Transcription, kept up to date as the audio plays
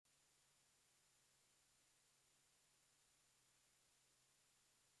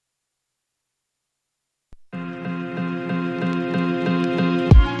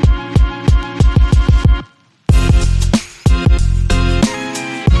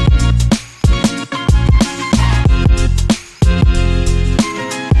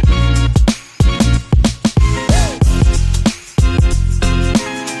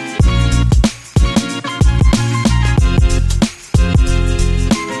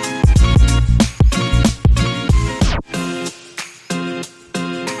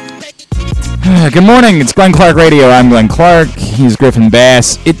Good morning. It's Glenn Clark Radio. I'm Glenn Clark. He's Griffin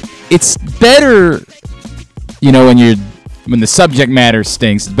Bass. It's better, when the subject matter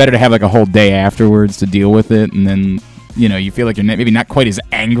stinks. It's better to have like a whole day afterwards to deal with it, and then you feel like you're maybe not quite as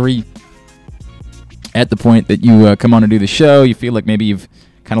angry at the point that you come on to do the show. You feel like maybe you've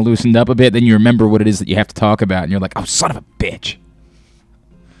kind of loosened up a bit. Then you remember what it is that you have to talk about, and you're like, "Oh, son of a bitch!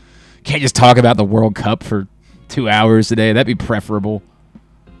 Can't just talk about the World Cup for 2 hours today. That'd be preferable."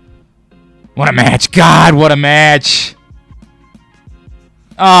 What a match. God, what a match.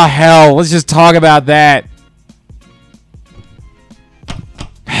 Oh, hell. Let's just talk about that.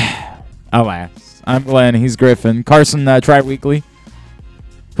 Alas. I'm Glenn. He's Griffin. Carson, Tri-Weekly.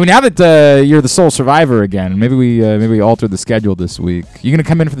 Who, now that you're the sole survivor again, maybe we alter the schedule this week. You going to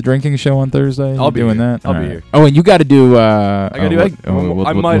come in for the drinking show on Thursday? I'll be doing here. that? I'll be here. Oh, and you got to do... I got to do egg.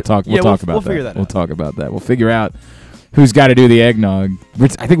 We'll talk about that. We'll figure that out. We'll talk about that. We'll figure out who's got to do the eggnog.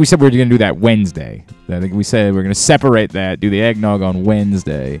 I think we said we were going to do that Wednesday. I think we said we're going to separate that, do the eggnog on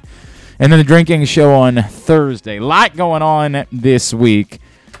Wednesday. And then the drinking show on Thursday. A lot going on this week.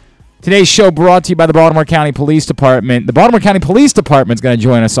 Today's show brought to you by the Baltimore County Police Department. The Baltimore County Police Department is going to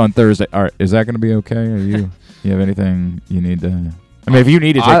join us on Thursday. All right, is that going to be okay? You have anything you need to... I mean, if you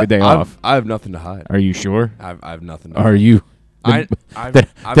need to take the day off. I have nothing to hide. Are you sure? I have nothing to hide. Are you... Then I've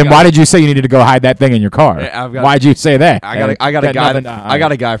why did you say you needed to go hide that thing in your car? Why'd you say that? I got a guy. I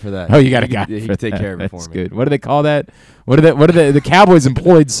got a guy for that. Oh, you got a guy. He can take care of it for me. That's good. What do they call that? The Cowboys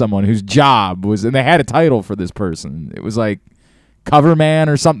employed someone whose job was, and they had a title for this person. It was like cover man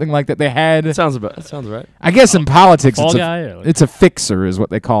or something like that. They had. That sounds right. I guess in politics, it's a fixer is what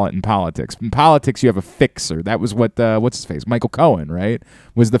they call it in politics. In politics, you have a fixer. That was what what's his face, Michael Cohen, right?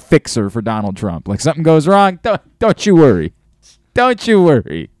 Was the fixer for Donald Trump. Like something goes wrong, don't you worry. Don't you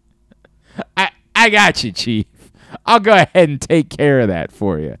worry. I got you, Chief. I'll go ahead and take care of that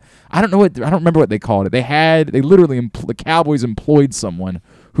for you. I don't remember what they called it. The Cowboys employed someone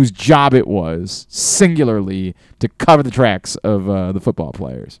whose job it was singularly to cover the tracks of the football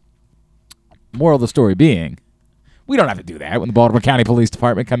players. Moral of the story being, we don't have to do that when the Baltimore County Police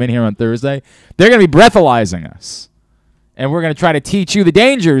Department come in here on Thursday. They're going to be breathalyzing us. And we're going to try to teach you the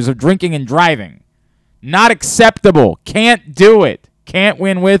dangers of drinking and driving. Not acceptable. Can't do it. Can't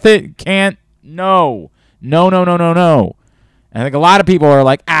win with it. Can't. No. No. I think a lot of people are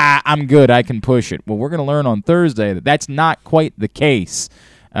like, I'm good. I can push it. Well, we're going to learn on Thursday that that's not quite the case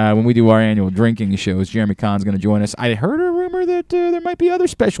when we do our annual drinking shows. Jeremy Kahn's going to join us. I heard a rumor that there might be other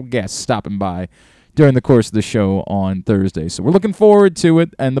special guests stopping by during the course of the show on Thursday. So we're looking forward to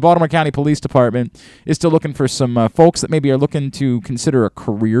it. And the Baltimore County Police Department is still looking for some folks that maybe are looking to consider a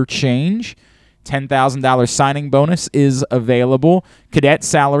career change. $10,000 signing bonus is available. Cadet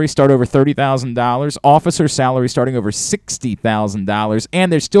salary start over $30,000. Officer salary starting over $60,000.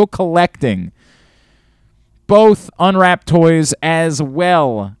 And they're still collecting both unwrapped toys as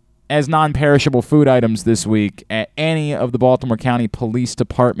well as non-perishable food items this week at any of the Baltimore County Police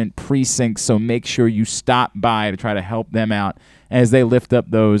Department precincts. So make sure you stop by to try to help them out as they lift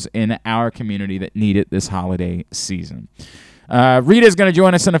up those in our community that need it this holiday season. Rita's going to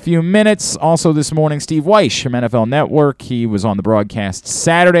join us in a few minutes. Also this morning, Steve Weish from NFL Network. He was on the broadcast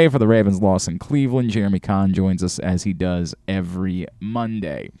Saturday for the Ravens' loss in Cleveland. Jeremy Kahn joins us as he does every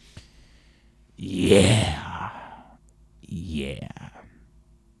Monday. Yeah.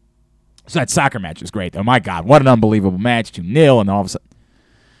 So that soccer match was great, though. My God, what an unbelievable match. 2-0, and all of a sudden.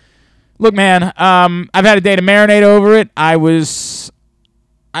 Look, man, I've had a day to marinate over it.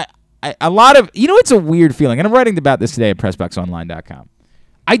 It's a weird feeling, and I'm writing about this today at PressBoxOnline.com.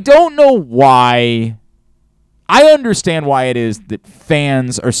 I don't know why. I understand why it is that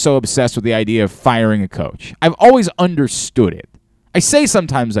fans are so obsessed with the idea of firing a coach. I've always understood it. I say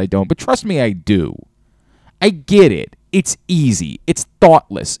sometimes I don't, but trust me, I do. I get it. It's easy. It's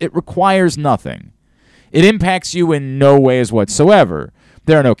thoughtless. It requires nothing. It impacts you in no ways whatsoever.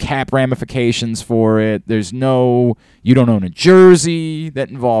 There are no cap ramifications for it. You don't own a jersey that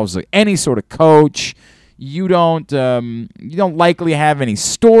involves any sort of coach. You don't likely have any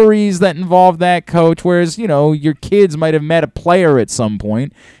stories that involve that coach, whereas, your kids might have met a player at some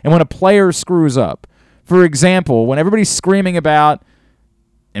point, and when a player screws up, for example, when everybody's screaming about,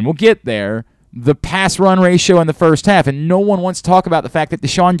 and we'll get there, the pass-run ratio in the first half, and no one wants to talk about the fact that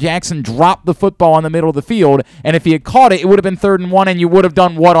Deshaun Jackson dropped the football in the middle of the field, and if he had caught it, it would have been 3rd and 1, and you would have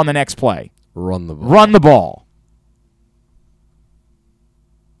done what on the next play? Run the ball. Run the ball.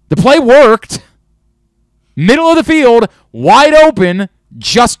 The play worked. Middle of the field, wide open,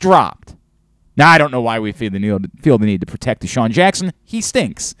 just dropped. Now, I don't know why we feel the need to protect Deshaun Jackson. He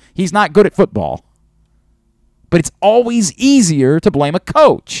stinks. He's not good at football. But it's always easier to blame a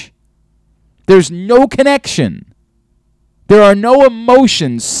coach. There's no connection. There are no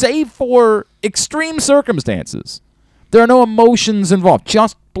emotions, save for extreme circumstances. There are no emotions involved.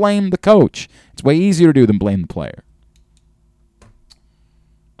 Just blame the coach. It's way easier to do than blame the player.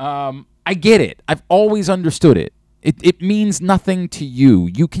 I get it. I've always understood it. It means nothing to you.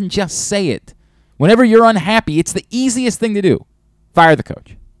 You can just say it. Whenever you're unhappy, it's the easiest thing to do. Fire the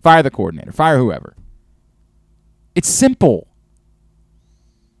coach. Fire the coordinator. Fire whoever. It's simple.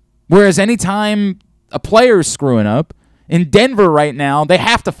 Whereas anytime a player's screwing up, in Denver right now, they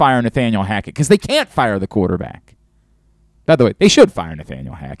have to fire Nathaniel Hackett because they can't fire the quarterback. By the way, they should fire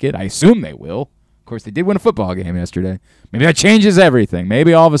Nathaniel Hackett. I assume they will. Of course, they did win a football game yesterday. Maybe that changes everything.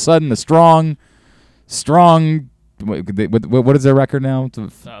 Maybe all of a sudden the strong, what is their record now?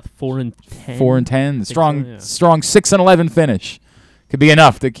 4-10. 4-10. The strong, so, yeah. strong 6-11 finish could be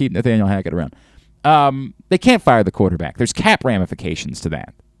enough to keep Nathaniel Hackett around. They can't fire the quarterback. There's cap ramifications to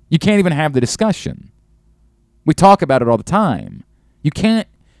that. You can't even have the discussion. We talk about it all the time. You can't.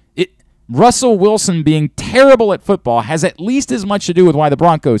 Russell Wilson being terrible at football has at least as much to do with why the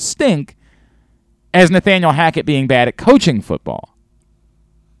Broncos stink as Nathaniel Hackett being bad at coaching football.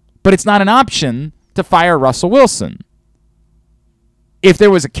 But it's not an option to fire Russell Wilson. If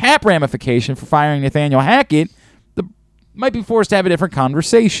there was a cap ramification for firing Nathaniel Hackett, they might be forced to have a different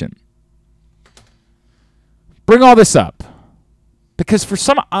conversation. Bring all this up because for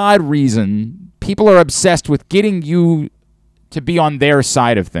some odd reason, people are obsessed with getting you to be on their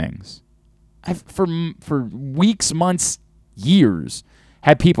side of things. I've, for weeks, months, years,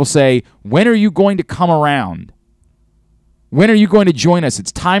 had people say, when are you going to come around? When are you going to join us?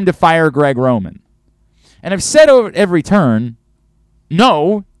 It's time to fire Greg Roman. And I've said at every turn,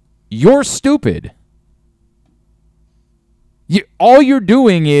 no, you're stupid. All you're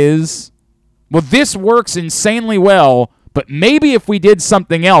doing is, well, this works insanely well, but maybe if we did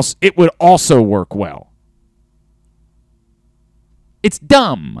something else, it would also work well. It's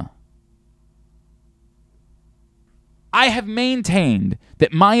dumb. I have maintained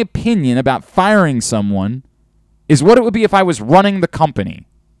that my opinion about firing someone is what it would be if I was running the company.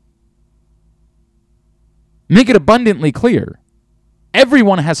 Make it abundantly clear.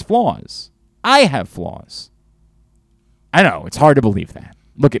 Everyone has flaws. I have flaws. I know, it's hard to believe that.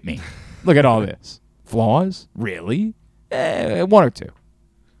 Look at me. Look at all this. Flaws? Really? One or two.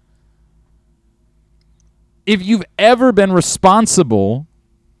 If you've ever been responsible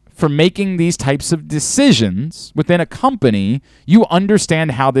for making these types of decisions within a company, you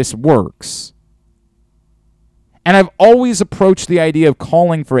understand how this works. And I've always approached the idea of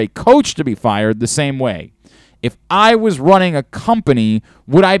calling for a coach to be fired the same way. If I was running a company,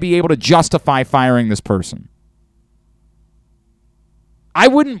 would I be able to justify firing this person? I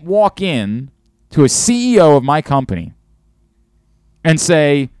wouldn't walk in to a CEO of my company and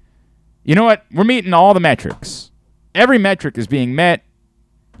say, you know what, we're meeting all the metrics. Every metric is being met.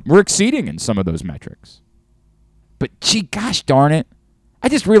 We're exceeding in some of those metrics. But gee, gosh darn it, I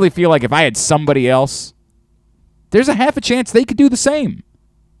just really feel like if I had somebody else, there's a half a chance they could do the same.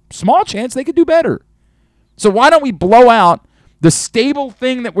 Small chance they could do better. So why don't we blow out the stable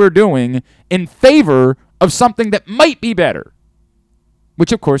thing that we're doing in favor of something that might be better?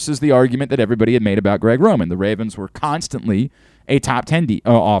 Which, of course, is the argument that everybody had made about Greg Roman. The Ravens were constantly a top 10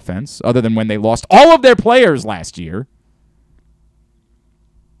 offense, other than when they lost all of their players last year.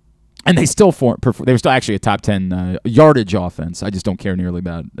 And they were still actually a top 10 yardage offense. I just don't care nearly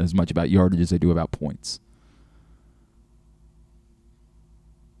as much about yardage as I do about points.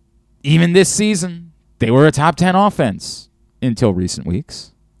 Even this season, they were a top 10 offense until recent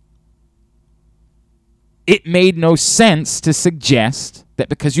weeks. It made no sense to suggest that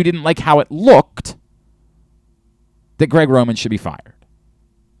because you didn't like how it looked, that Greg Roman should be fired.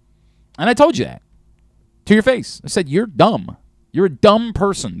 And I told you that to your face. I said, you're dumb. You're a dumb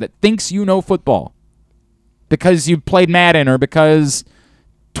person that thinks you know football because you played Madden or because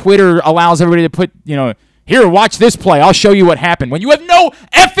Twitter allows everybody to put, here, watch this play. I'll show you what happened when you have no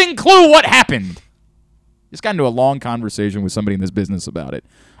effing clue what happened. Just got into a long conversation with somebody in this business about it.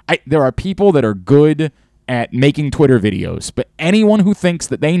 There are people that are good at making Twitter videos, but anyone who thinks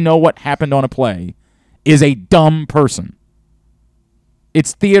that they know what happened on a play is a dumb person.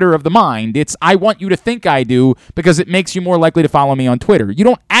 It's theater of the mind. It's, I want you to think I do because it makes you more likely to follow me on Twitter. You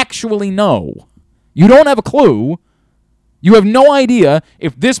don't actually know. You don't have a clue. You have no idea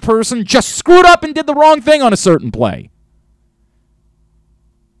if this person just screwed up and did the wrong thing on a certain play.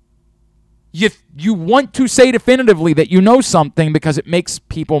 You want to say definitively that you know something because it makes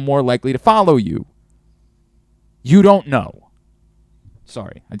people more likely to follow you. You don't know.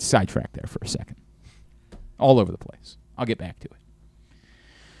 Sorry, I sidetracked there for a second. All over the place. I'll get back to it.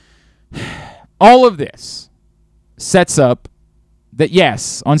 all of this sets up that,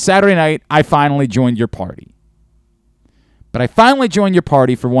 yes, on Saturday night, I finally joined your party. But I finally joined your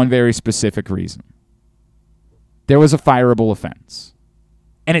party for one very specific reason. There was a fireable offense.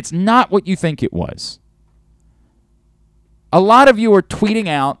 And it's not what you think it was. A lot of you are tweeting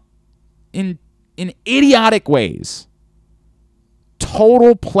out in idiotic ways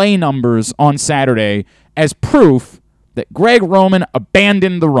total play numbers on Saturday as proof that Greg Roman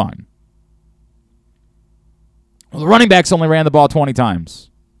abandoned the run. Well, the running backs only ran the ball 20 times,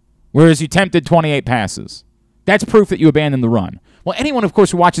 whereas you attempted 28 passes. That's proof that you abandoned the run. Well, anyone, of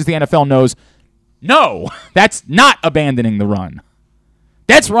course, who watches the NFL knows, no, that's not abandoning the run.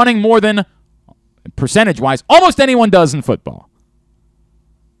 That's running more than, percentage-wise, almost anyone does in football.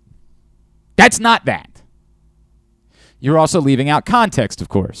 That's not that. You're also leaving out context, of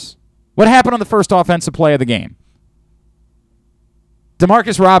course. What happened on the first offensive play of the game?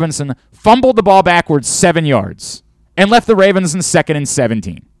 Demarcus Robinson fumbled the ball backwards 7 yards and left the Ravens in 2nd and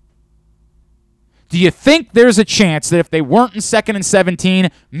 17. Do you think there's a chance that if they weren't in 2nd and 17,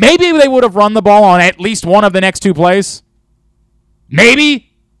 maybe they would have run the ball on at least one of the next 2 plays?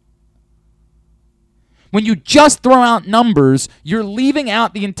 Maybe? When you just throw out numbers, you're leaving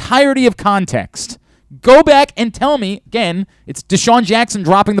out the entirety of context. Go back and tell me, again, it's Deshaun Jackson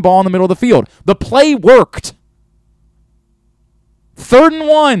dropping the ball in the middle of the field. The play worked. 3rd and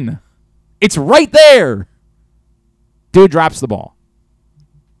 1. It's right there. Dude drops the ball.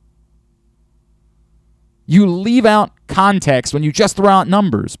 You leave out context when you just throw out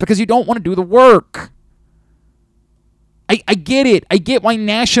numbers because you don't want to do the work. I get it. I get why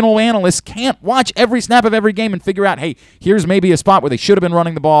national analysts can't watch every snap of every game and figure out, hey, here's maybe a spot where they should have been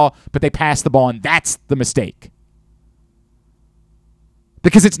running the ball, but they passed the ball, and that's the mistake.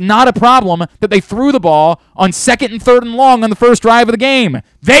 Because it's not a problem that they threw the ball on 2nd and 3rd and long on the first drive of the game.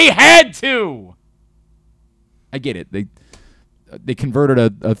 They had to. I get it. They converted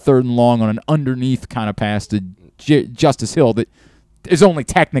a 3rd and long on an underneath kind of pass to Justice Hill that is only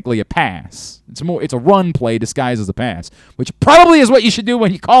technically a pass. It's a run play disguised as a pass, which probably is what you should do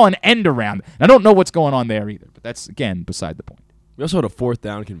when you call an end around. I don't know what's going on there either, but that's, again, beside the point. We also had a 4th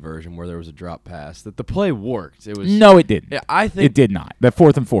down conversion where there was a drop pass. That the play worked. No, it didn't. Yeah, I think it did not. The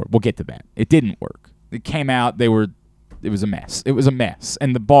 4th and 4. We'll get to that. It didn't work. It came out. It was a mess. It was a mess.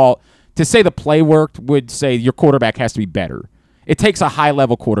 And the ball, to say the play worked would say your quarterback has to be better. It takes a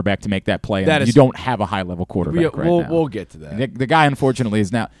high-level quarterback to make that play, and you don't have a high-level quarterback right now. We'll get to that. The guy, unfortunately,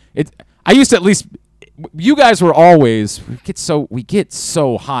 is now. I used to at least. You guys were always we get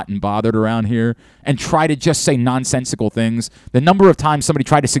so hot and bothered around here and try to just say nonsensical things. The number of times somebody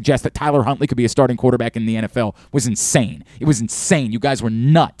tried to suggest that Tyler Huntley could be a starting quarterback in the NFL was insane. It was insane. You guys were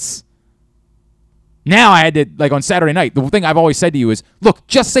nuts. Now I had to, like on Saturday night, the thing I've always said to you is, look,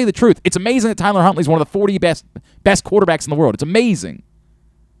 just say the truth. It's amazing that Tyler Huntley's one of the 40 best quarterbacks in the world. It's amazing.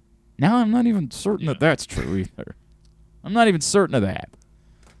 Now I'm not even certain that that's true either. I'm not even certain of that.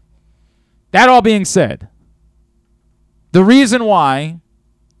 That all being said, the reason why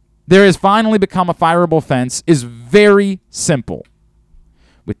there has finally become a fireable offense is very simple.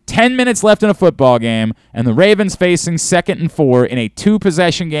 With 10 minutes left in a football game and the Ravens facing 2nd and 4 in a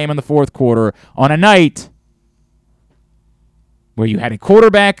 2-possession game in the 4th quarter on a night where you had a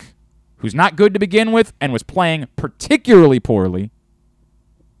quarterback who's not good to begin with and was playing particularly poorly,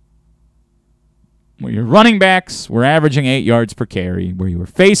 where your running backs were averaging 8 yards per carry, where you were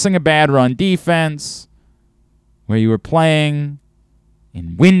facing a bad run defense, where you were playing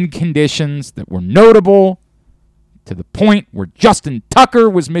in wind conditions that were notable to the point where Justin Tucker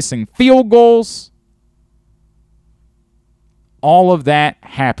was missing field goals. All of that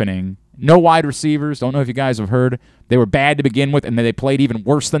happening. No wide receivers. Don't know if you guys have heard. They were bad to begin with, and then they played even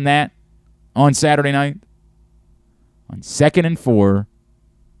worse than that on Saturday night. On 2nd and 4,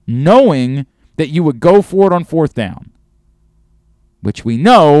 knowing that you would go for it on 4th down, which we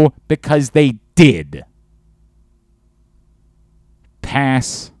know because they did.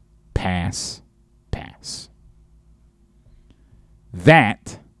 Pass, pass, pass.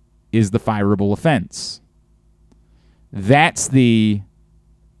 That is the fireable offense. That's the,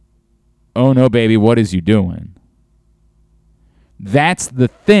 oh no, baby, what is you doing? That's the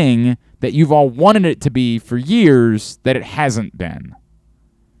thing that you've all wanted it to be for years that it hasn't been.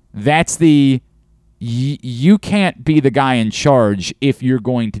 That's the, you can't be the guy in charge if you're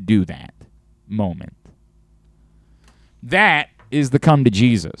going to do that moment. That is the come to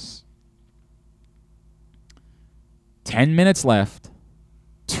Jesus. 10 minutes left,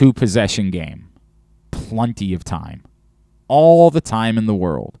 2-possession game. Plenty of time. All the time in the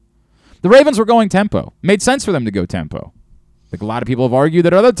world. The Ravens were going tempo. Made sense for them to go tempo. Like, a lot of people have argued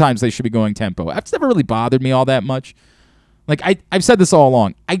that other times they should be going tempo. That's never really bothered me all that much. Like, I've said this all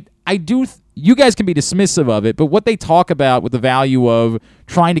along. I do you guys can be dismissive of it, but what they talk about with the value of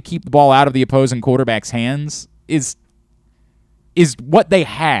trying to keep the ball out of the opposing quarterback's hands is what they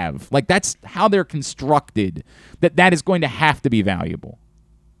have. Like, that's how they're constructed, that is going to have to be valuable.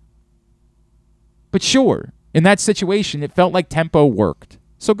 But sure, in that situation, it felt like tempo worked.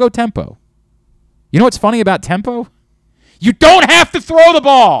 So go tempo. You know what's funny about tempo? You don't have to throw the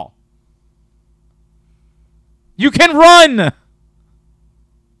ball. You can run.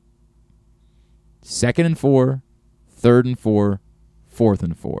 2nd and 4, 3rd and 4, 4th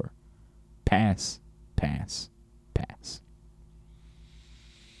and 4. Pass, pass, pass.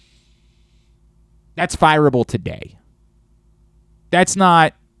 That's fireable today. That's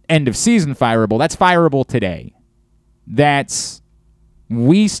not end of season fireable. That's fireable today. That's,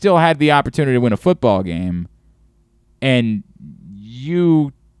 we still had the opportunity to win a football game, and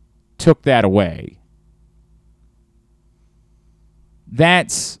you took that away.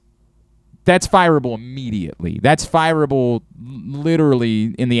 That's fireable immediately. That's fireable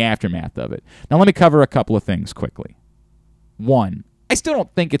literally in the aftermath of it. Now, let me cover a couple of things quickly. One, I still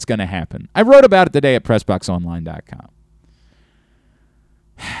don't think it's going to happen. I wrote about it today at PressBoxOnline.com.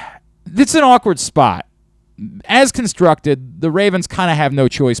 It's an awkward spot. As constructed, the Ravens kind of have no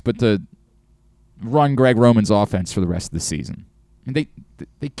choice but to run Greg Roman's offense for the rest of the season. And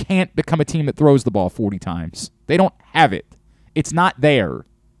they can't become a team that throws the ball 40 times. They don't have it. It's not there.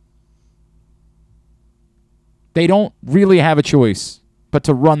 They don't really have a choice but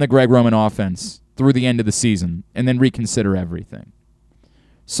to run the Greg Roman offense through the end of the season and then reconsider everything.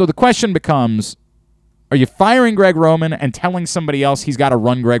 So the question becomes, are you firing Greg Roman and telling somebody else he's got to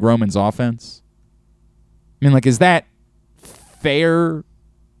run Greg Roman's offense? I mean, like, is that fair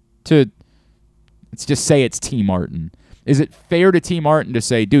to, let's just say it's T. Martin. Is it fair to T. Martin to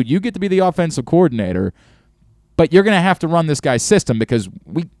say, dude, you get to be the offensive coordinator, but you're going to have to run this guy's system because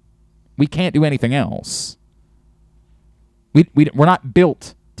we can't do anything else. We're not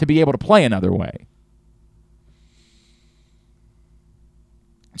built to be able to play another way.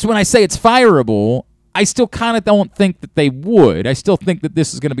 So when I say it's fireable, I still kind of don't think that they would. I still think that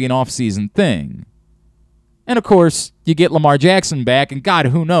this is going to be an off-season thing. And, of course, you get Lamar Jackson back, and God,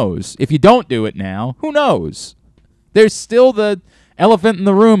 who knows? If you don't do it now, who knows? There's still the elephant in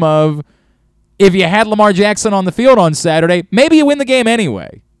the room of, if you had Lamar Jackson on the field on Saturday, maybe you win the game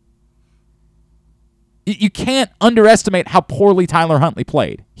anyway. You can't underestimate how poorly Tyler Huntley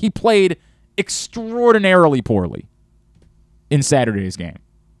played. He played extraordinarily poorly in Saturday's game.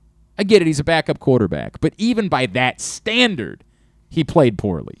 I get it, he's a backup quarterback, but even by that standard, he played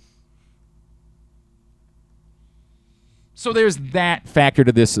poorly. So there's that factor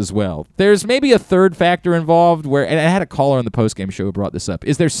to this as well. There's maybe a third factor involved where, and I had a caller on the postgame show who brought this up.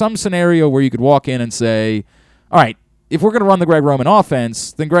 Is there some scenario where you could walk in and say, all right, if we're going to run the Greg Roman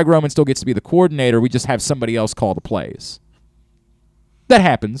offense, then Greg Roman still gets to be the coordinator. We just have somebody else call the plays. That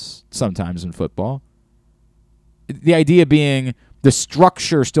happens sometimes in football. The idea being the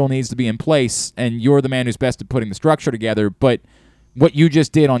structure still needs to be in place, and you're the man who's best at putting the structure together, but what you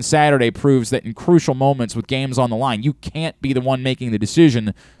just did on Saturday proves that in crucial moments with games on the line, you can't be the one making the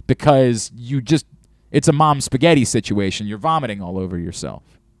decision because it's a mom spaghetti situation. You're vomiting all over yourself.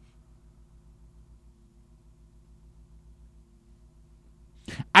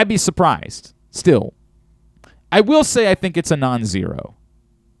 I'd be surprised, still. I will say I think it's a non-zero.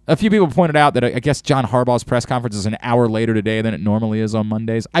 A few people pointed out that I guess John Harbaugh's press conference is an hour later today than it normally is on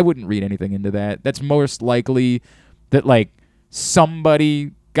Mondays. I wouldn't read anything into that. That's most likely that, like,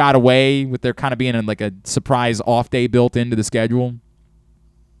 somebody got away with there kind of being like a surprise off day built into the schedule.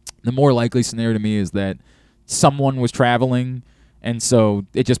 The more likely scenario to me is that someone was traveling, and so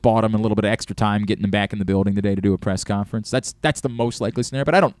it just bought them a little bit of extra time getting them back in the building today to do a press conference. That's the most likely scenario,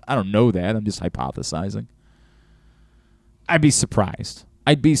 but I don't know that. I'm just hypothesizing. I'd be surprised.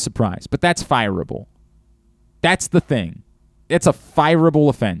 But that's fireable. That's the thing. It's a fireable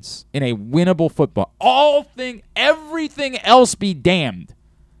offense in a winnable football. Everything else be damned.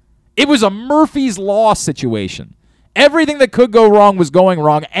 It was a Murphy's Law situation. Everything that could go wrong was going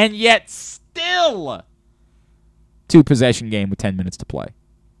wrong, and yet still 2-possession game with 10 minutes to play.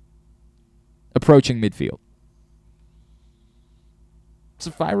 Approaching midfield. It's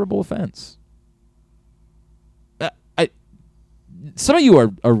a fireable offense. Some of you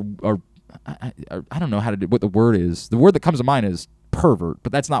are I don't know how to do what the word is. The word that comes to mind is pervert,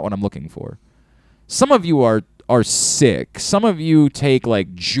 but that's not what I'm looking for. Some of you are sick. Some of you take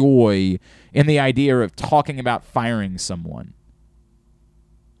like joy in the idea of talking about firing someone.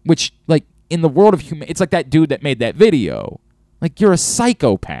 Which, like, in the world of it's like that dude that made that video Like, you're a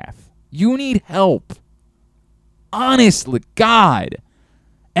psychopath. You need help. Honestly, God.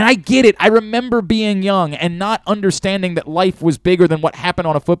 And I get it. I remember being young and not understanding that life was bigger than what happened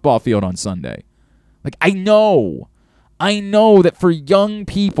on a football field on Sunday. Like, I know that for young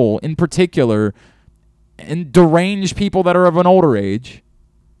people in particular, and deranged people that are of an older age,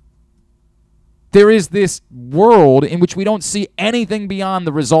 there is this world in which we don't see anything beyond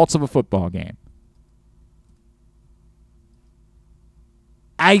the results of a football game.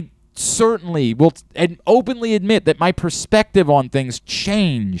 I certainly will openly admit that my perspective on things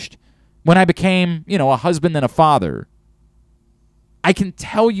changed when I became, a husband and a father. I can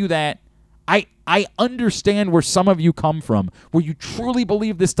tell you that I understand where some of you come from, where you truly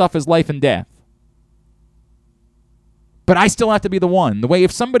believe this stuff is life and death. But I still have to be the one. The way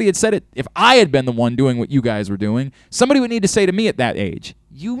if somebody had said it, if I had been the one doing what you guys were doing, somebody would need to say to me at that age,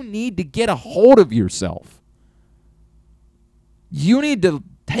 you need to get a hold of yourself. You need to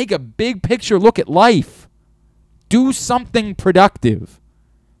take a big picture look at life. Do something productive.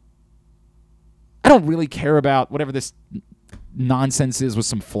 I don't really care about whatever this nonsense is with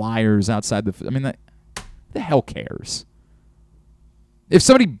some flyers outside the hell cares? If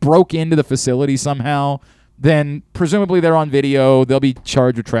somebody broke into the facility somehow, then presumably they're on video. They'll be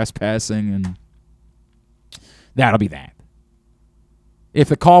charged with trespassing, and that'll be that. If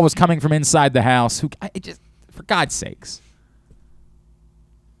the call was coming from inside the house, for God's sakes.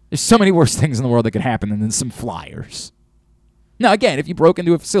 There's so many worse things in the world that could happen than some flyers. Now, again, if you broke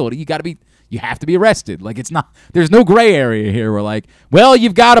into a facility, you have to be arrested. Like, there's no gray area here where like, well,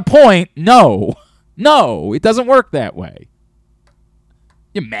 you've got a point. No, it doesn't work that way.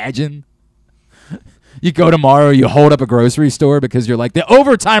 You imagine? You go tomorrow, you hold up a grocery store because you're like, the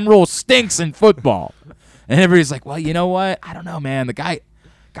overtime rule stinks in football. And everybody's like, well, you know what? I don't know, man. The guy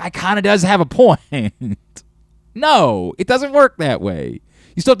kind of does have a point. No, it doesn't work that way.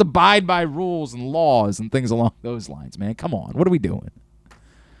 You still have to abide by rules and laws and things along those lines, man. Come on. What are we doing?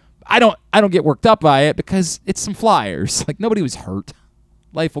 I don't get worked up by it because it's some flyers. Like, nobody was hurt.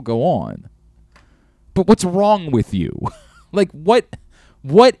 Life will go on. But what's wrong with you? Like, what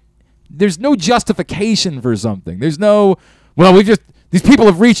there's no justification for something. There's no, well, these people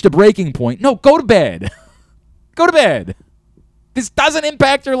have reached a breaking point. No, go to bed. Go to bed. This doesn't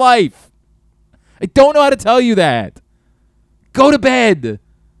impact your life. I don't know how to tell you that. Go to bed.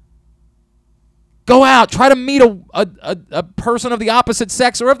 Go out. Try to meet a person of the opposite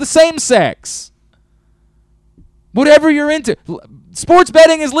sex or of the same sex. Whatever you're into. Sports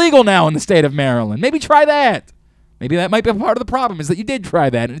betting is legal now in the state of Maryland. Maybe try that. Maybe that might be part of the problem is that you did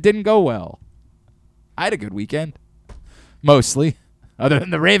try that and it didn't go well. I had a good weekend. Mostly. Other than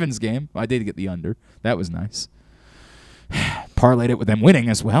the Ravens game. I did get the under. That was nice. Parlayed it with them winning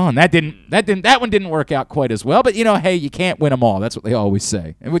as well, and that one didn't work out quite as well. But hey, you can't win them all. That's what they always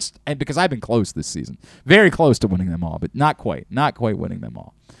say. And because I've been close this season, very close to winning them all, but not quite winning them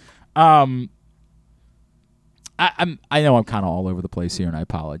all. I know I'm kind of all over the place here, and I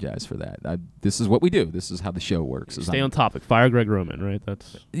apologize for that. This is what we do. This is how the show works. Stay on topic. Fire Greg Roman, right? That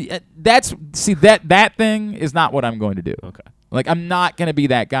thing is not what I'm going to do. Okay. Like, I'm not going to be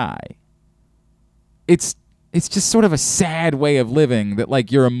that guy. It's just sort of a sad way of living that,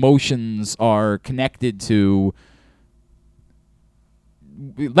 like, your emotions are connected to.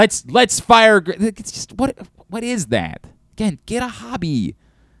 Let's fire. It's just what is that? Again, get a hobby.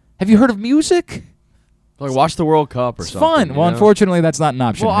 Have you heard of music? Like watch the World Cup or it's something. Fun. Well, unfortunately, that's not an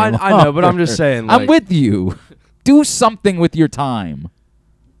option. Well, I know, but I'm just saying. Like, I'm with you. Do something with your time.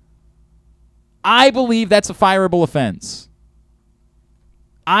 I believe that's a fireable offense.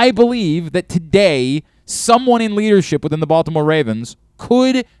 I believe that today, someone in leadership within the Baltimore Ravens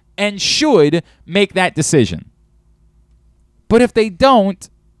could and should make that decision. But if they don't,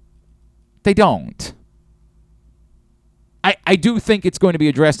 they don't. I do think it's going to be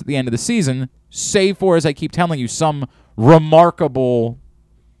addressed at the end of the season, save for, as I keep telling you, some remarkable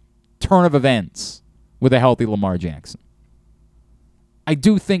turn of events with a healthy Lamar Jackson. I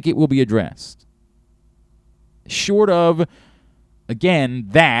do think it will be addressed. Short of, again,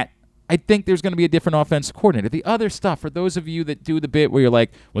 that, I think there's going to be a different offensive coordinator. The other stuff, for those of you that do the bit where you're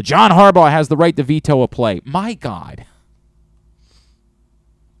like, well, John Harbaugh has the right to veto a play. My God.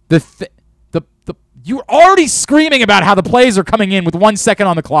 You're already screaming about how the plays are coming in with 1 second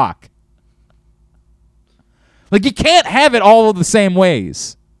on the clock. Like, you can't have it all the same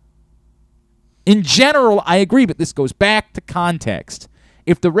ways. In general, I agree, but this goes back to context.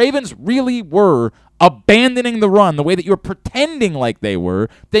 If the Ravens really were abandoning the run the way that you're pretending like they were,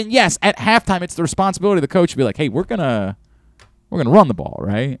 then yes, at halftime, it's the responsibility of the coach to be like, hey, we're gonna run the ball,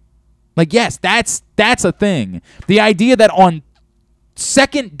 right? Like, yes, that's a thing. The idea that on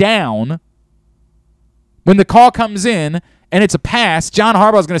second down, when the call comes in and it's a pass, John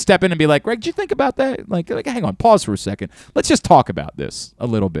Harbaugh's going to step in and be like, Greg, did you think about that? Like, hang on, pause for a second. Let's just talk about this a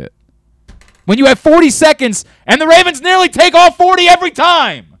little bit. When you have 40 seconds and the Ravens nearly take all 40 every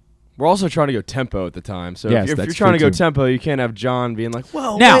time. We're also trying to go tempo at the time. So Yes, if that's you're trying to true, go too. tempo, you can't have John being like,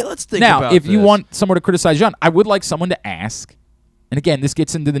 well, Now, wait, let's think about if you this. want someone to criticize John, I would like someone to ask. And again, this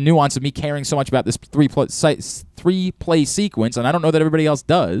gets into the nuance of me caring so much about this three-play sequence, and I don't know that everybody else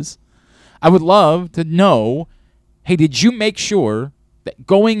does. I would love to know, hey, did you make sure that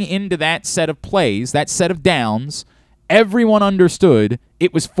going into that set of plays, that set of downs, everyone understood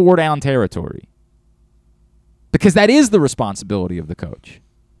it was 4-down territory? Because that is the responsibility of the coach.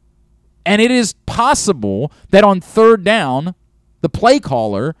 And it is possible that on third down, the play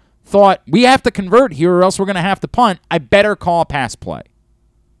caller thought, we have to convert here or else we're going to have to punt. I better call a pass play.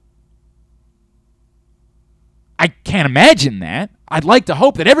 I can't imagine that. I'd like to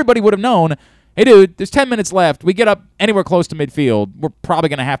hope that everybody would have known, hey, dude, there's 10 minutes left. We get up anywhere close to midfield. We're probably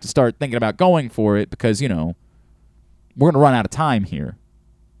going to have to start thinking about going for it because, we're going to run out of time here.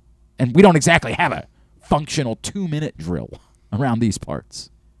 And we don't exactly have a functional 2-minute drill around these parts.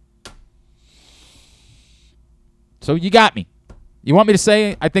 So you got me. You want me to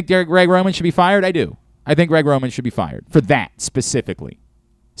say I think Greg Roman should be fired? I do. I think Greg Roman should be fired for that specifically.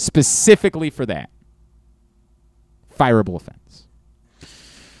 Specifically for that. Fireable offense.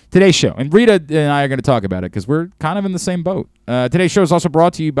 Today's show, and Rita and I are going to talk about it because we're kind of in the same boat. Today's show is also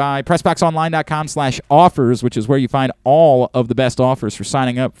brought to you by PressBoxOnline.com/offers, which is where you find all of the best offers for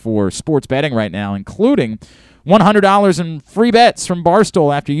signing up for sports betting right now, including $100 in free bets from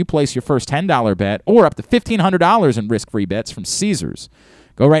Barstool after you place your first $10 bet, or up to $1,500 in risk-free bets from Caesars.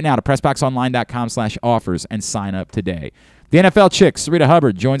 Go right now to PressBoxOnline.com/offers and sign up today. The NFL Chicks, Rita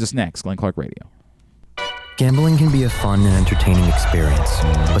Hubbard, joins us next. Glenn Clark Radio. Gambling can be a fun and entertaining experience,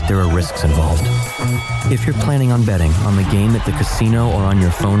 but there are risks involved. If you're planning on betting on the game at the casino or on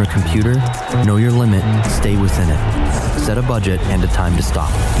your phone or computer, know your limit, stay within it. Set a budget and a time to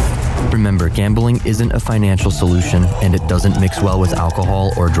stop. Remember, gambling isn't a financial solution, and it doesn't mix well with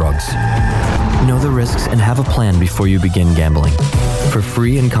alcohol or drugs. Know the risks and have a plan before you begin gambling. For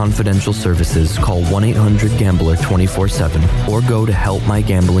free and confidential services, call 1-800-GAMBLER 24/7 or go to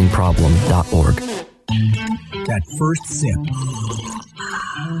helpmygamblingproblem.org. That first sip.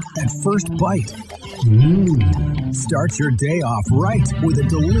 That first bite. Start your day off right with a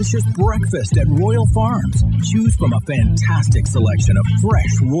delicious breakfast at Royal Farms. Choose from a fantastic selection of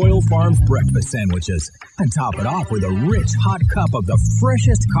fresh Royal Farms breakfast sandwiches and top it off with a rich hot cup of the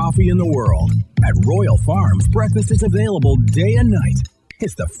freshest coffee in the world. At Royal Farms, breakfast is available day and night.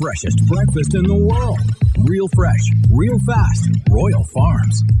 It's the freshest breakfast in the world. Real fresh, real fast. Royal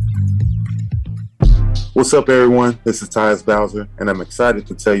Farms. What's up, everyone? This is Tyus Bowser, and I'm excited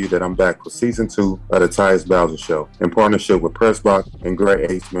to tell you that I'm back for Season 2 of The Tyus Bowser Show in partnership with PressBox and Great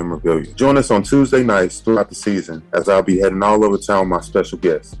H Memorabilia. Join us on Tuesday nights throughout the season as I'll be heading all over town with my special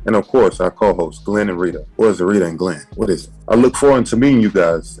guests, and of course, our co-hosts, Glenn and Rita. Or is it Rita and Glenn? What is it? I look forward to meeting you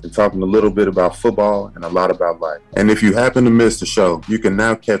guys and talking a little bit about football and a lot about life. And if you happen to miss the show, you can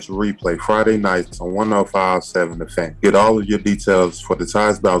now catch a replay Friday nights on 105.7 The Fan. Get all of your details for The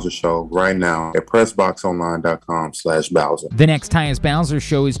Tyus Bowser Show right now at PressBoxOnline.com/Bowser. The next Tyus Bowser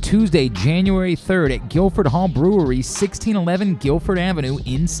Show is Tuesday, January 3rd at Guilford Hall Brewery, 1611 Guilford Avenue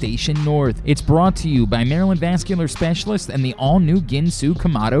in Station North. It's brought to you by Maryland Vascular Specialists and the all-new Ginsu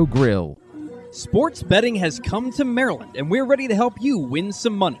Kamado Grill. Sports betting has come to Maryland, and we're ready to help you win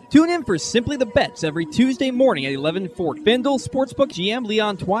some money. Tune in for Simply the Bets every Tuesday morning at 11:40. FanDuel Sportsbook GM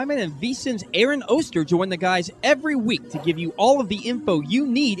Leon Twyman and VSiN's Aaron Oster join the guys every week to give you all of the info you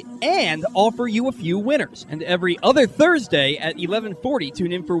need and offer you a few winners. And every other Thursday at 11:40,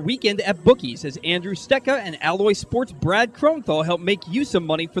 tune in for Weekend at Bookies as Andrew Stecca and Alloy Sports' Brad Kronthal help make you some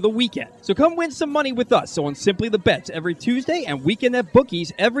money for the weekend. So come win some money with us on Simply the Bets every Tuesday and Weekend at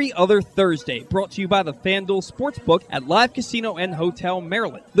Bookies every other Thursday. Brought to you by the FanDuel Sportsbook at Live Casino and Hotel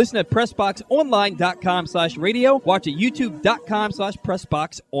Maryland. Listen at PressBoxOnline.com/radio. Watch at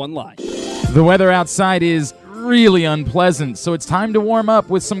YouTube.com/PressBoxOnline. The weather outside is really unpleasant, so it's time to warm up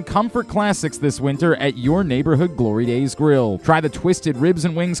with some comfort classics this winter at your neighborhood Glory Days Grill. Try the Twisted Ribs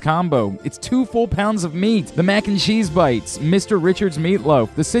and Wings combo. It's 2 full pounds of meat, the mac and cheese bites, Mr. Richards meatloaf,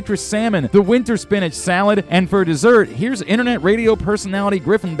 the citrus salmon, the winter spinach salad, and for dessert, here's internet radio personality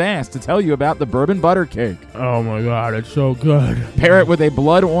Griffin Bass to tell you about the bourbon butter cake. Oh my God, it's so good. Pair it with a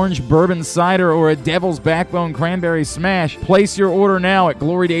blood orange bourbon cider or a devil's backbone cranberry smash. Place your order now at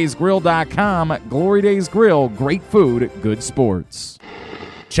glorydaysgrill.com. Glory Days Grill, great food, good sports.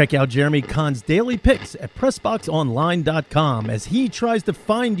 Check out Jeremy Kahn's daily picks at PressBoxOnline.com as he tries to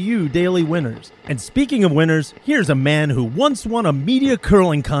find you daily winners. And speaking of winners, here's a man who once won a media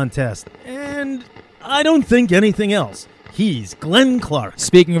curling contest, and I don't think anything else. He's Glenn Clark.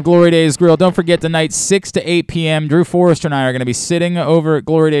 Speaking of Glory Days Grill, don't forget tonight, 6 to 8 p.m., Drew Forrester and I are going to be sitting over at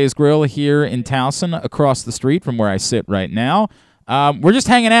Glory Days Grill here in Towson, across the street from where I sit right now. We're just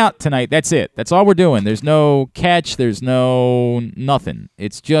hanging out tonight. That's it. That's all we're doing. There's no catch. There's no nothing.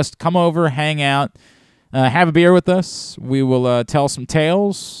 It's just come over, hang out, have a beer with us. We will tell some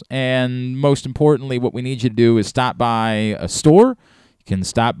tales, and most importantly, what we need you to do is stop by a store. You can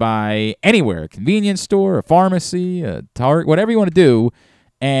stop by anywhere, a convenience store, a pharmacy, a Target, whatever you want to do,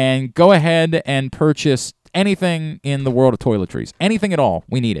 and go ahead and purchase anything in the world of toiletries. Anything at all.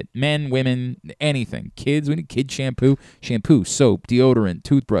 We need it. Men, women, anything. Kids, we need kid shampoo, soap, deodorant,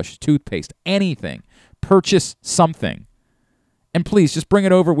 toothbrush, toothpaste, anything. Purchase something. And please, just bring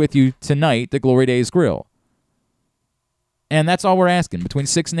it over with you tonight, the Glory Days Grill. And that's all we're asking, between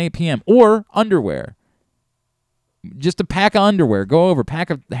 6 and 8 p.m. Or underwear. Just a pack of underwear. Go over. Pack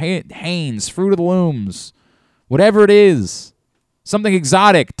of Hanes, Fruit of the Looms. Whatever it is. Something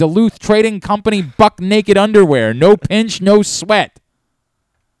exotic. Duluth Trading Company buck naked underwear. No pinch, no sweat.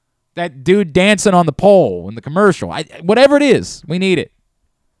 That dude dancing on the pole in the commercial. Whatever it is, we need it.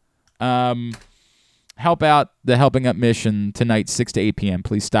 Help out the Helping Up mission tonight, 6 to 8 p.m.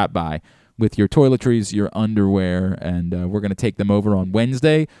 Please stop by with your toiletries, your underwear, and we're going to take them over on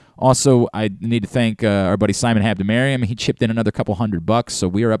Wednesday. Also, I need to thank our buddy Simon Habdamariam. He chipped in another couple $100, so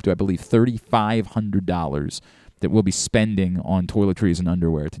we are up to, I believe, $3,500 that we'll be spending on toiletries and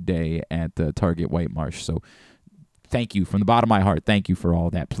underwear today at Target White Marsh. So thank you from the bottom of my heart. Thank you for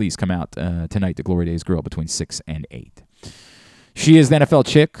all that. Please come out tonight to Glory Days Grill between 6 and 8. She is the NFL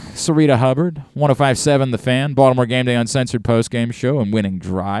chick, Sarita Hubbard, 105.7 The Fan, Baltimore Game Day Uncensored postgame show and Winning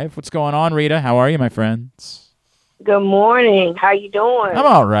Drive. What's going on, Rita? How are you, my friends? Good morning. How you doing? I'm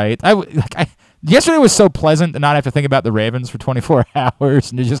all right. Yesterday was so pleasant to not have to think about the Ravens for 24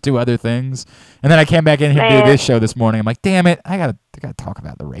 hours and to just do other things. And then I came back in here to do this show this morning. I'm like, damn it, I gotta talk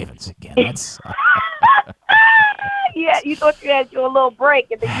about the Ravens again. That's yeah, you thought you had your little break,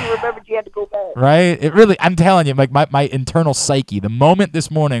 and then you remembered you had to go back. Right? It really, I'm telling you, like my internal psyche, the moment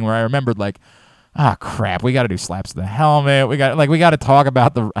this morning where I remembered, like, crap, we got to do slaps to the helmet. We got to talk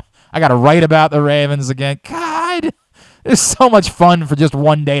about I got to write about the Ravens again. God, it's so much fun for just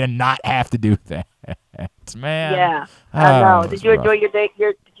one day to not have to do that, man. Yeah, I know. Did you enjoy your day?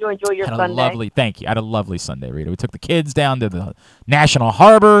 Did you enjoy your Sunday? Thank you. I had a lovely Sunday, Rita. We took the kids down to the National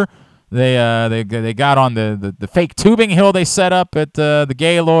Harbor. They got on the fake tubing hill they set up at the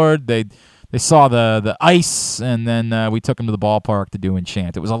Gaylord. They saw the ice, and then we took them to the ballpark to do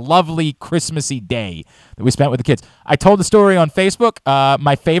Enchant. It was a lovely Christmassy day that we spent with the kids. I told the story on Facebook.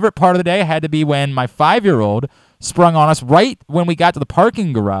 My favorite part of the day had to be when my 5-year-old sprung on us right when we got to the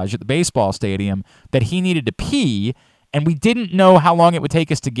parking garage at the baseball stadium that he needed to pee, and we didn't know how long it would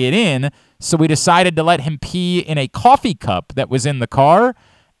take us to get in, so we decided to let him pee in a coffee cup that was in the car.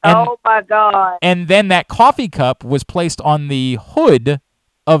 Oh, my God. And then that coffee cup was placed on the hood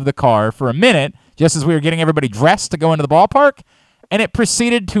of the car for a minute, just as we were getting everybody dressed to go into the ballpark, and it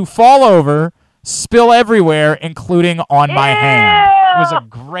proceeded to fall over, spill everywhere, including on my hand. It was a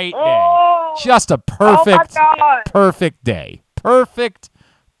great day. Just a perfect day. Perfect.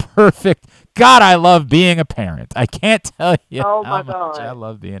 God, I love being a parent. I can't tell you how much I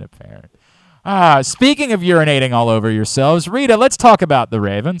love being a parent. Speaking of urinating all over yourselves, Rita, let's talk about the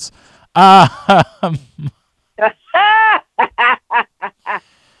Ravens.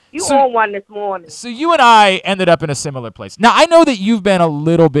 You own one this morning. So you and I ended up in a similar place. Now, I know that you've been a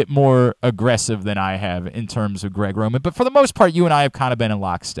little bit more aggressive than I have in terms of Greg Roman, but for the most part, you and I have kind of been in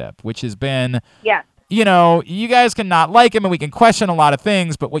lockstep, which has been, you know, you guys can not like him and we can question a lot of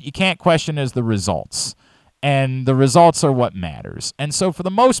things, but what you can't question is the results. And the results are what matters. And so for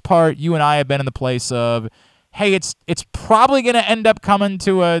the most part, you and I have been in the place of, hey, it's probably going to end up coming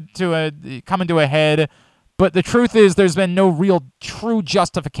to a head. But the truth is there's been no real true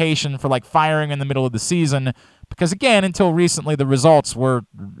justification for like firing in the middle of the season because, again, until recently, the results were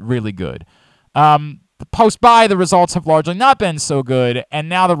really good. Post-bye, the results have largely not been so good, and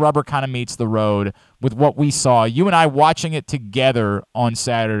now the rubber kind of meets the road with what we saw. You and I watching it together on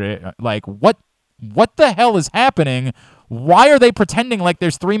Saturday, like, what the hell is happening? Why are they pretending like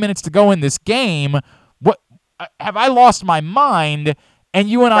there's 3 minutes to go in this game? What have I lost my mind? And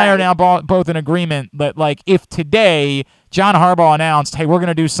you and I are now both in agreement that, like, if today John Harbaugh announced, hey, we're going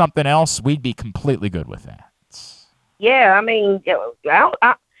to do something else, we'd be completely good with that. Yeah, I mean,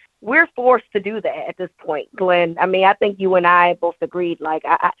 we're forced to do that at this point, Glenn. I mean, I think you and I both agreed, like,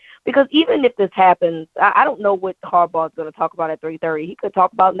 because even if this happens, I don't know what Harbaugh's going to talk about at 3:30. He could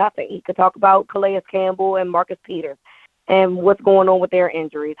talk about nothing. He could talk about Calais Campbell and Marcus Peters and what's going on with their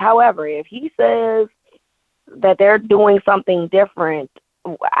injuries. However, if he says that they're doing something different,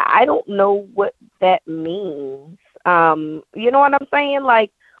 I don't know what that means. You know what I'm saying?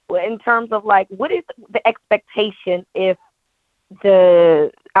 Like, in terms of, like, what is the expectation if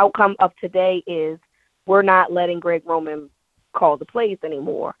the outcome of today is we're not letting Greg Roman call the plays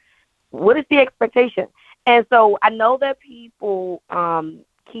anymore? What is the expectation? And so I know that people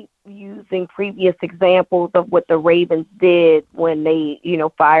keep using previous examples of what the Ravens did when they,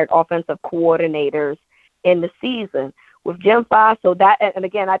 fired offensive coordinators in the season with Jim Fassel. That, and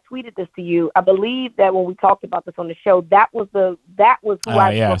again, I tweeted this to you. I believe that when we talked about this on the show, that was who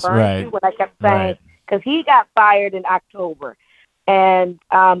I was referring to when I kept saying, because he got fired in October. And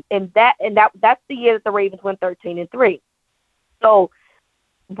that's the year that the Ravens went 13-3. So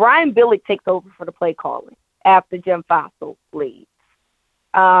Brian Billick takes over for the play calling after Jim Fassel leaves.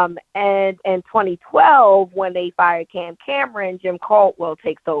 And in 2012, when they fired Cam Cameron, Jim Caldwell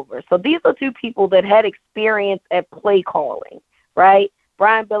takes over. So these are two people that had experience at play calling, right?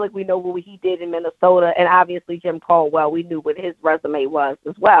 Brian Billick, we know what he did in Minnesota, and obviously Jim Caldwell, we knew what his resume was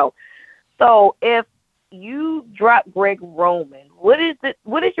as well. So if you drop Greg Roman, what is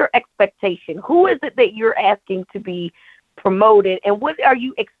your expectation? Who is it that you're asking to be promoted, and what are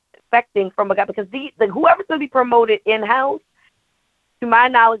you expecting from a guy? Because whoever's going to be promoted in-house, to my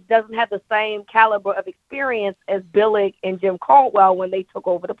knowledge, doesn't have the same caliber of experience as Billick and Jim Caldwell when they took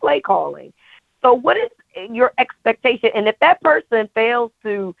over the play calling. So what is your expectation? And if that person fails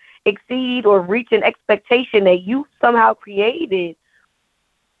to exceed or reach an expectation that you somehow created,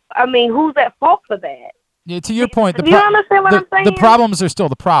 I mean, who's at fault for that? Yeah, to your point, you understand what I'm saying? The problems are still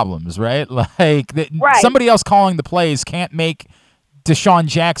the problems, right? Like, somebody else calling the plays can't make Deshaun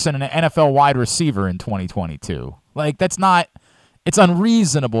Jackson an NFL wide receiver in 2022. Like, that's not – it's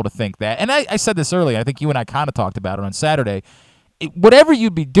unreasonable to think that. And I said this earlier. I think you and I kind of talked about it on Saturday. Whatever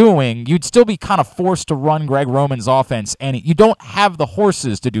you'd be doing, you'd still be kind of forced to run Greg Roman's offense, and you don't have the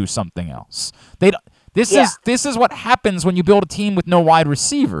horses to do something else. This is what happens when you build a team with no wide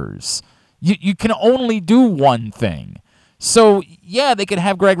receivers. You can only do one thing. So, yeah, they could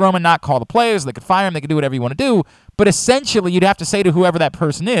have Greg Roman not call the plays. They could fire him. They could do whatever you want to do. But essentially, you'd have to say to whoever that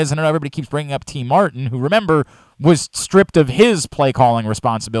person is, and I know everybody keeps bringing up T. Martin, who, remember, was stripped of his play-calling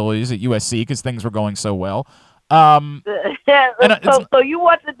responsibilities at USC because things were going so well. So you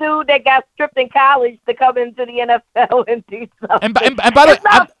want the dude that got stripped in college to come into the NFL and do something? And by the way,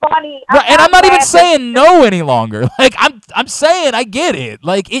 not funny. I'm not even saying no any longer. Like, I'm saying I get it.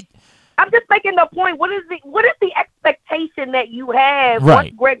 Like, it. I'm just making the point. What is the expectation that you have right.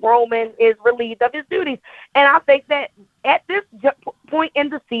 once Greg Roman is relieved of his duties? And I think that at this point in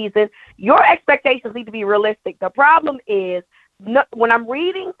the season, your expectations need to be realistic. The problem is, when I'm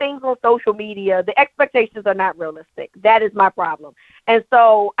reading things on social media, the expectations are not realistic. That is my problem. And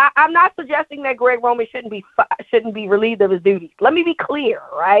so I'm not suggesting that Greg Roman shouldn't be relieved of his duties. Let me be clear,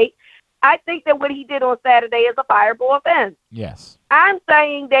 right? I think that what he did on Saturday is a fireable offense. Yes. I'm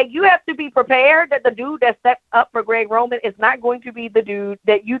saying that you have to be prepared that the dude that steps up for Greg Roman is not going to be the dude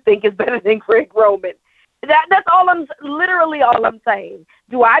that you think is better than Greg Roman. That's literally all I'm saying.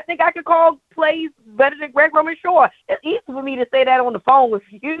 Do I think I could call plays better than Greg Roman? Sure. It's easy for me to say that on the phone with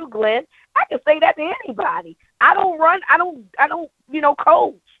you, Glenn. I can say that to anybody. I don't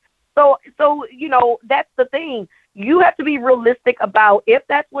coach. So, that's the thing. You have to be realistic about if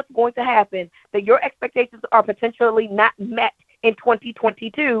that's what's going to happen, that your expectations are potentially not met in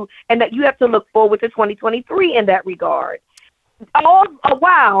 2022, and that you have to look forward to 2023 in that regard. All the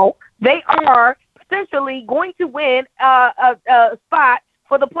while, they are potentially going to win a spot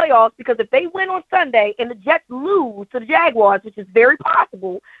for the playoffs, because if they win on Sunday and the Jets lose to the Jaguars, which is very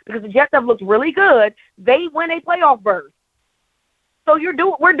possible because the Jets have looked really good, they win a playoff berth. So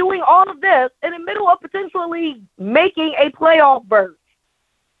we're doing all of this in the middle of potentially making a playoff berth.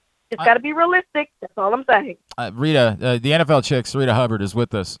 It's got to be realistic. That's all I'm saying. Rita, the NFL chicks, Rita Hubbard is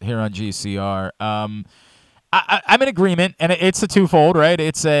with us here on GCR. I'm in agreement, and it's a twofold, right?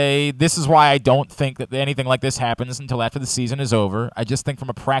 This is why I don't think that anything like this happens until after the season is over. I just think from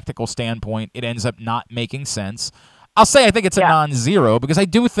a practical standpoint, it ends up not making sense. I'll say I think it's a non-zero, because I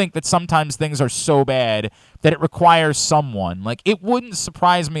do think that sometimes things are so bad that it requires someone. Like, it wouldn't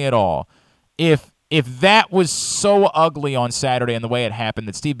surprise me at all if that was so ugly on Saturday and the way it happened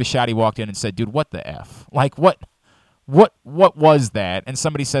that Steve Bisciotti walked in and said, dude, what the F? Like, what what was that? And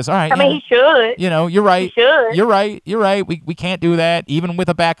somebody says, all right, I mean, he should. You're right. He should. You're right. We can't do that, even with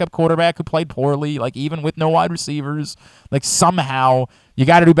a backup quarterback who played poorly, like even with no wide receivers. Like somehow you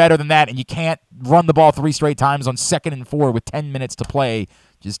got to do better than that, and you can't run the ball 3 straight times on 2nd and 4 with 10 minutes to play.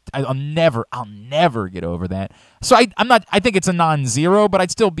 I'll never get over that. So I think it's a non-zero, but I'd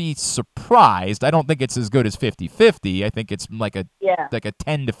still be surprised. I don't think it's as good as 50-50. I think it's like a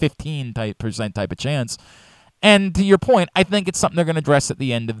 10 to 15% type of chance. And to your point, I think it's something they're going to address at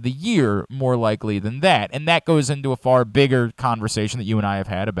the end of the year more likely than that. And that goes into a far bigger conversation that you and I have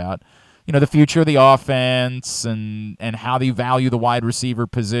had about, the future of the offense and how they value the wide receiver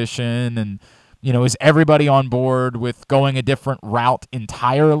position and, is everybody on board with going a different route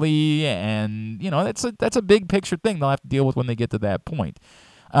entirely? And, that's a big picture thing they'll have to deal with when they get to that point.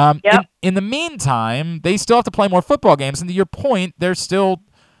 In the meantime, they still have to play more football games. And to your point, there's still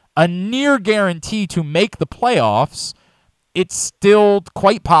a near guarantee to make the playoffs. It's still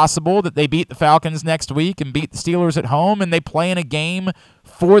quite possible that they beat the Falcons next week and beat the Steelers at home, and they play in a game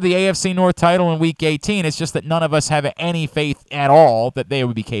for the AFC North title in Week 18. It's just that none of us have any faith at all that they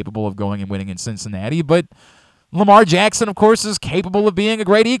would be capable of going and winning in Cincinnati. But Lamar Jackson, of course, is capable of being a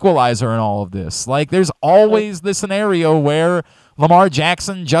great equalizer in all of this. Like, there's always the scenario where Lamar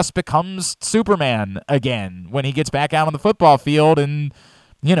Jackson just becomes Superman again when he gets back out on the football field, and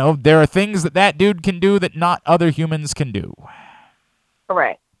there are things that dude can do that not other humans can do.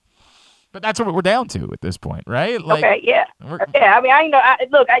 Correct. But that's what we're down to at this point, right? Like, okay, yeah. Yeah, I mean,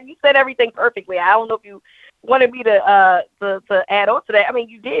 you said everything perfectly. I don't know if you wanted me to add on to that. I mean,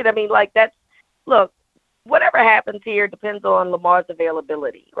 you did. I mean, whatever happens here depends on Lamar's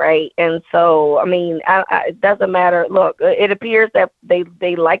availability, right? And so, I mean, it doesn't matter. Look, it appears that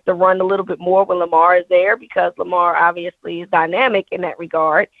they like to run a little bit more when Lamar is there because Lamar obviously is dynamic in that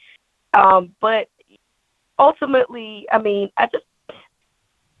regard. But ultimately, I mean,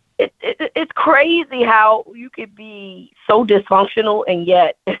 it's crazy how you could be so dysfunctional and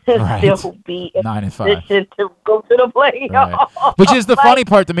yet still be in a position to go to the playoffs. Right. Which is the funny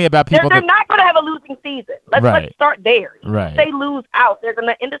part to me about people. They're not going to have a losing season. Let's start there. Right. If they lose out, they're going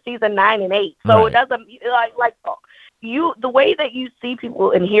to end the season 9-8. So it doesn't the way that you see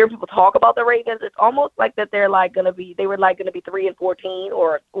people and hear people talk about the Ravens, it's almost like that they were like going to be 3-14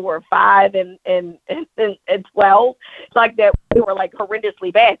 or 5-12. It's like that they were like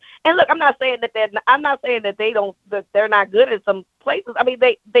horrendously bad. And look, I'm not saying that they're not good in some places. I mean,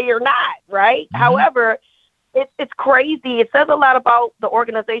 they are not, right? Mm-hmm. However, it's crazy. It says a lot about the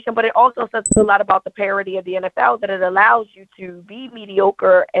organization, but it also says a lot about the parity of the NFL, that it allows you to be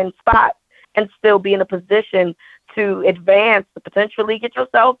mediocre in spots and still be in a position to advance, to potentially get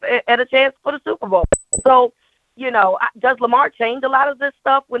yourself at a chance for the Super Bowl. So, does Lamar change a lot of this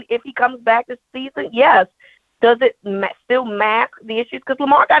stuff if he comes back this season? Yes. Does it still mask the issues? Because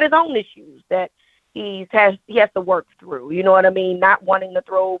Lamar got his own issues that he has to work through. You know what I mean? Not wanting to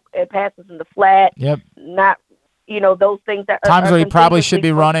throw passes in the flat. Yep. Not, those things that times where he probably should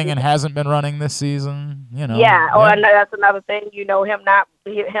be running and hasn't been running this season. Yeah. Oh, and that's another thing.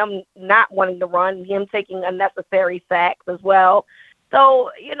 Him not wanting to run, him taking unnecessary sacks as well.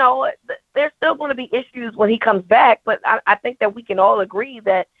 So, there's still going to be issues when he comes back. But I think that we can all agree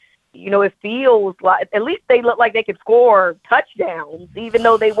that, it feels like at least they look like they could score touchdowns, even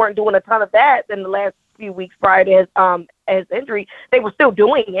though they weren't doing a ton of that in the last few weeks prior to his injury. They were still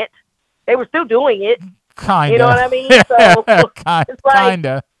doing it. Kinda. You know what I mean? So it's like,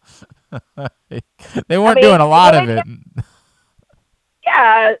 kinda. They weren't doing a lot of it.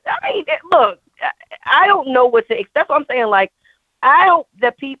 Yeah, I mean, look, I don't know what to expect. That's what I'm saying. Like, I hope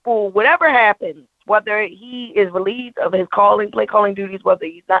that people, whatever happens, whether he is relieved of his play calling duties, whether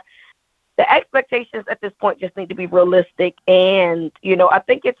he's not, the expectations at this point just need to be realistic. And, I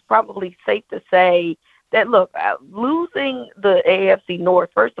think it's probably safe to say that, look, losing the AFC North,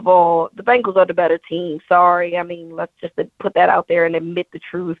 first of all, the Bengals are the better team. Sorry. I mean, let's just put that out there and admit the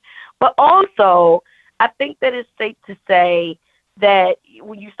truth. But also, I think that it's safe to say that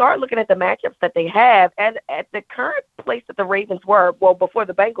when you start looking at the matchups that they have, and at the current place that the Ravens were, well, before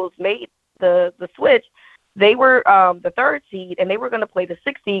the Bengals made the switch, they were the 3rd seed, and they were going to play the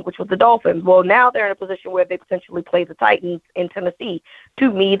 6th seed, which was the Dolphins. Well, now they're in a position where they potentially play the Titans in Tennessee.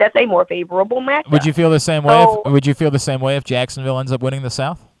 To me, that's a more favorable matchup. Would you feel the same way? Would you feel the same way if Jacksonville ends up winning the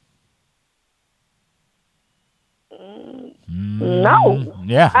South? No.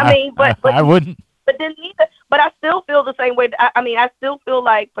 Yeah. I mean, but I wouldn't. But I still feel the same way. I still feel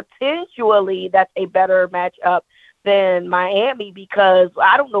like potentially that's a better matchup than Miami, because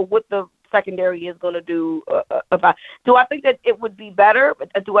I don't know what the secondary is going to do about. Do I think that it would be better?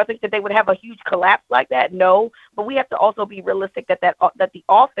 Do I think that they would have a huge collapse like that? No, but we have to also be realistic that the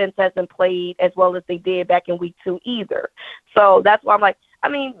offense hasn't played as well as they did back in week 2 either. So that's why I'm like, I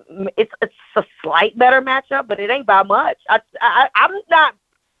mean, it's a slight better matchup, but it ain't by much. I'm not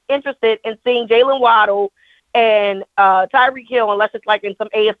interested in seeing Jalen Waddle and Tyreek Hill unless it's like in some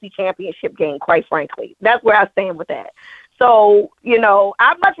AFC championship game, quite frankly. That's where I stand with that. So,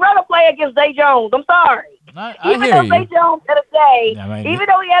 I'd much rather play against Zay Jones. I'm sorry. Even though Zay Jones had a day,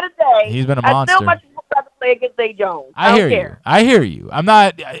 he's been a monster. I still much rather play against Zay Jones. I hear you. I'm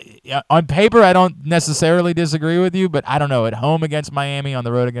not on paper. I don't necessarily disagree with you, but I don't know. At home against Miami, on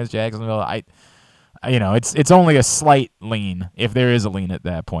the road against Jacksonville, it's only a slight lean, if there is a lean at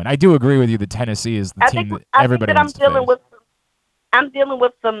that point. I do agree with you that Tennessee is the team that everybody wants to face. I'm dealing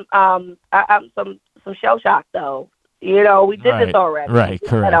with some shell shock though. We did this already. Right,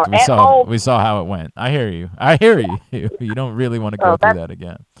 correct. We saw how it went. I hear you. You don't really want to go through that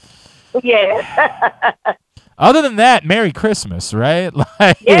again. Yeah. Other tn that, Merry Christmas, right?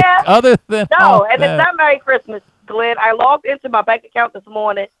 Yeah. Other than it's not Merry Christmas, Glenn. I logged into my bank account this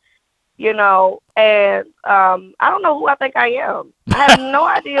morning, and I don't know who I think I am. I have no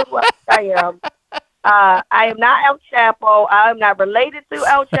idea who I think I am. I am not El Chapo. I am not related to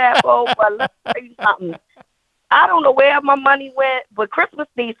El Chapo. But let's tell you something. I don't know where my money went, but Christmas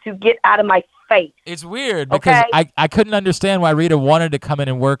needs to get out of my face. It's weird because I couldn't understand why Rita wanted to come in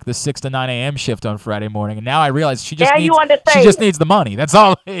and work the 6 to 9 a.m. shift on Friday morning, and now I realize she just needs the money. That's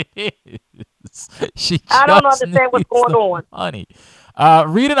all it is. I don't understand what's going on. Money.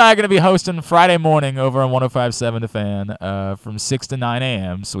 Rita and I are going to be hosting Friday morning over on 105.7 The Fan from 6 to 9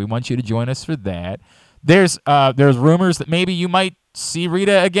 a.m., so we want you to join us for that. There's rumors that maybe you might see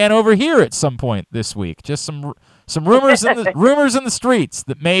Rita again over here at some point this week. Just some rumors in the streets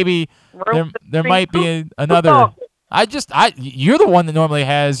that maybe there might be another. You're the one that normally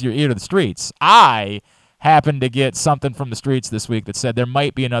has your ear to the streets. I happened to get something from the streets this week that said there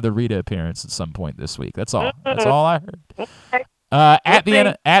might be another Rita appearance at some point this week. That's all. That's all I heard. At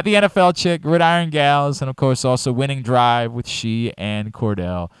the NFL Chick, Gridiron Gals, and of course also Winning Drive with she and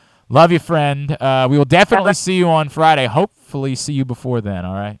Cordell. Love you, friend. We will definitely see you on Friday. Hopefully see you before then,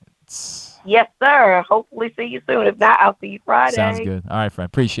 all right? Yes, sir. Hopefully see you soon. If not, I'll see you Friday. Sounds good. All right, friend.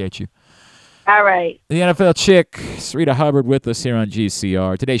 Appreciate you. All right. The NFL Chick, Sarita Hubbard with us here on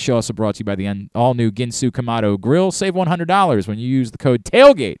GCR. Today's show also brought to you by the all-new Ginsu Kamado Grill. Save $100 when you use the code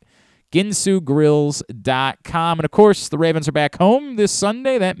TAILGATE. GinsuGrills.com. And, of course, the Ravens are back home this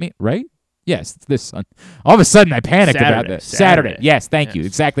Sunday. Right? Yes, it's this Sunday. All of a sudden, I panicked about that. Saturday. Yes, thank you.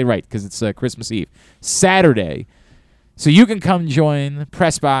 Exactly right, because it's Christmas Eve. Saturday. So you can come join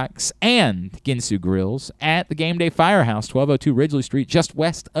Pressbox and Ginsu Grills at the Game Day Firehouse, 1202 Ridgely Street, just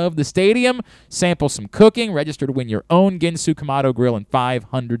west of the stadium. Sample some cooking. Register to win your own Ginsu Kamado Grill and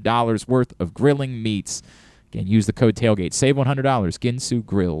 $500 worth of grilling meats. Again, use the code TAILGATE. Save $100.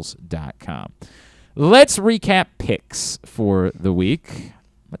 GinsuGrills.com. Let's recap picks for the week.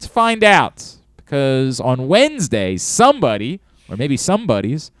 Let's find out, because on Wednesday, somebody, or maybe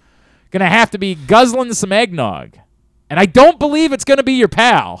somebody's, going to have to be guzzling some eggnog. And I don't believe it's going to be your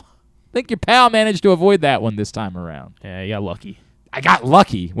pal. I think your pal managed to avoid that one this time around. Yeah, you got lucky. I got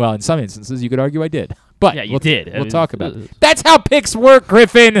lucky. Well, in some instances, you could argue I did. But yeah, you did. We'll talk about it. That's how picks work,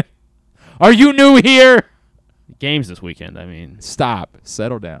 Griffin. Are you new here? Games this weekend, I mean. Stop.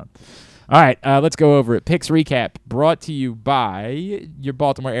 Settle down. All right, let's go over it. Picks Recap brought to you by your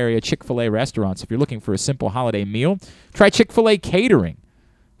Baltimore area Chick-fil-A restaurants. If you're looking for a simple holiday meal, try Chick-fil-A catering.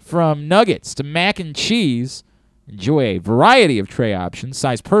 From nuggets to mac and cheese, enjoy a variety of tray options,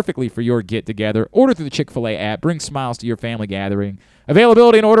 sized perfectly for your get-together. Order through the Chick-fil-A app. Bring smiles to your family gathering.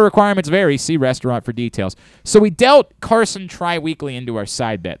 Availability and order requirements vary. See restaurant for details. So we dealt Carson Tri-Weekly into our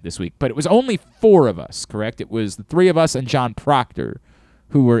side bet this week, but it was only 4 of us, correct? It was the 3 of us and John Proctor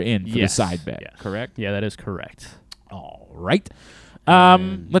who were in for the side bet, correct? Yeah, that is correct. All right.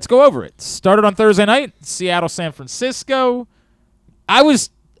 Let's go over it. Started on Thursday night, Seattle, San Francisco. I was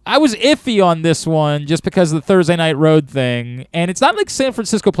iffy on this one just because of the Thursday night road thing, and it's not like San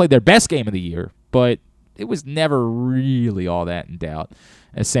Francisco played their best game of the year, but it was never really all that in doubt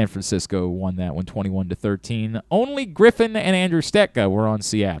as San Francisco won that one 21-13. Only Griffin and Andrew Stetka were on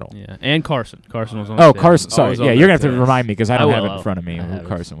Seattle. Yeah, and Carson. Carson was on. Oh, Carson. Sorry. Yeah, you're going to have to remind me because I don't have it in front of me who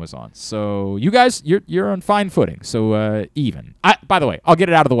Carson was on. So you guys, you're on fine footing. So even. By the way, I'll get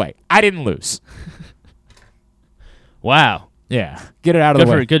it out of the way. I didn't lose. Wow. Yeah, get it out of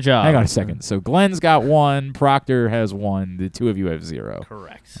the way. Good job. Hang on a second. So Glenn's got 1. Proctor has 1. The 2 of you have 0.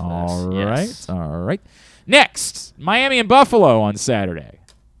 Correct. All right. All right. Next, Miami and Buffalo on Saturday.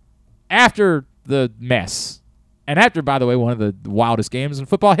 after the mess, and after, by the way, one of the wildest games in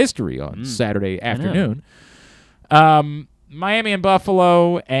football history on Saturday afternoon, Miami and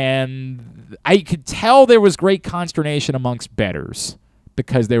Buffalo, and I could tell there was great consternation amongst bettors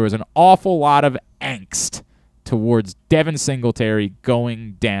because there was an awful lot of angst towards Devin Singletary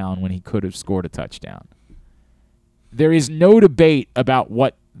going down when he could have scored a touchdown. There is no debate about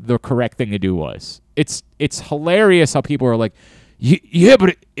what the correct thing to do was. It's hilarious how people are like, yeah,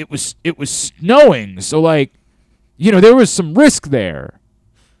 but it was snowing, so like, there was some risk there.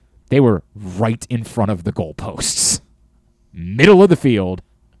 They were right in front of the goalposts, middle of the field.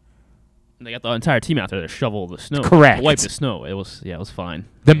 They got the entire team out there to shovel the snow. Correct. Wipe the snow. It was fine.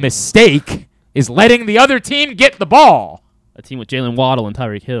 The mistake is letting the other team get the ball. A team with Jalen Waddle and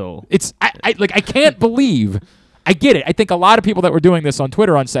Tyreek Hill. I can't believe. I get it. I think a lot of people that were doing this on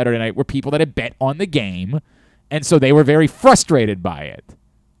Twitter on Saturday night were people that had bet on the game, and so they were very frustrated by it.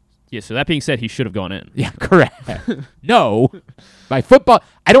 Yeah, so that being said, he should have gone in. Yeah, correct. No. By football,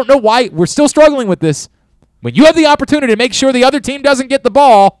 I don't know why. We're still struggling with this. When you have the opportunity to make sure the other team doesn't get the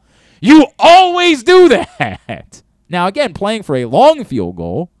ball, you always do that. Now, again, playing for a long field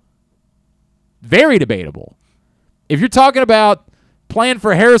goal, very debatable. If you're talking about playing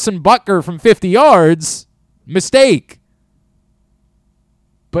for Harrison Butker from 50 yards, mistake.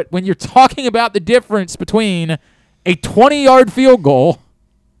 But when you're talking about the difference between a 20-yard field goal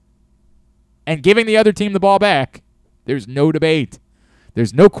and giving the other team the ball back, there's no debate.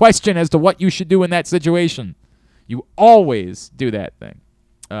 There's no question as to what you should do in that situation. You always do that thing.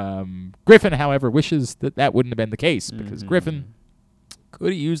 Griffin, however, wishes that wouldn't have been the case because Griffin could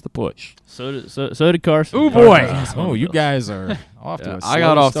have used the push. So did Carson. Oh, boy. You guys are off to a slow I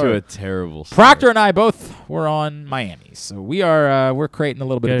got off start. to a terrible start. Proctor and I both were on Miami, so we're creating a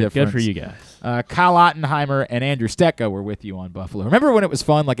little bit of difference. Good for you guys. Kyle Ottenheimer and Andrew Stecca were with you on Buffalo. Remember when it was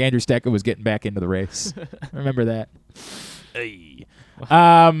fun, like Andrew Stecca was getting back into the race? Remember that? Hey.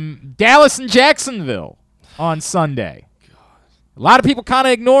 Dallas and Jacksonville on Sunday. A lot of people kind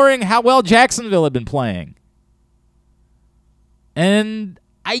of ignoring how well Jacksonville had been playing. And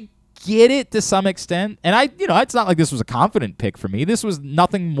I get it to some extent. And it's not like this was a confident pick for me. This was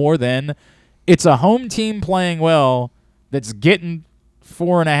nothing more than it's a home team playing well that's getting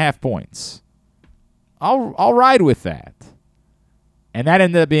 4.5 points. I'll ride with that. And that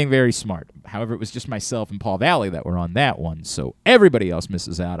ended up being very smart. However, it was just myself and Paul Valley that were on that one. So everybody else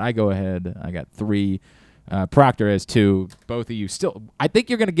misses out. I go ahead. I got 3. Proctor has 2. Both of you still. I think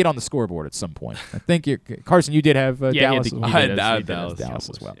you're going to get on the scoreboard at some point. I think Carson, you did have Dallas. I had Dallas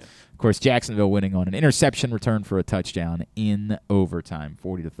as well. Yeah. Of course, Jacksonville winning on an interception return for a touchdown in overtime,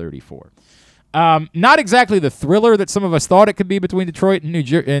 40-34. Not exactly the thriller that some of us thought it could be between Detroit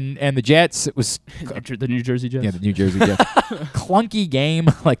and and the Jets. It was the New Jersey Jets. Yeah, the New Jersey Jets. Clunky game,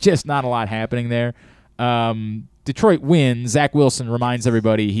 like just not a lot happening there. Detroit wins. Zach Wilson reminds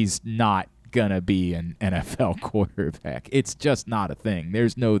everybody he's not gonna be an NFL quarterback. It's just not a thing.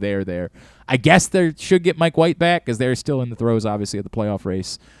 There's no there. I guess they should get Mike White back because they're still in the throes, obviously, of the playoff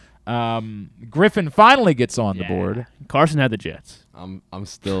race. Griffin finally gets on the board. Carson had the Jets. I'm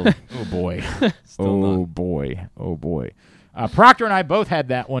still. Oh boy. Still Oh boy. Proctor and I both had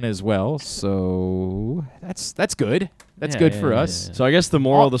that one as well, so that's good. That's good for us. So I guess the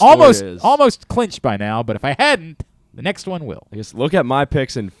moral of the story is almost clinched by now. But if I hadn't, the next one will. I guess look at my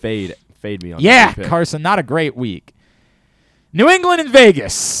picks and fade me on. Yeah, pick. Carson, not a great week. New England and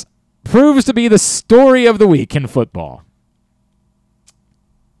Vegas proves to be the story of the week in football.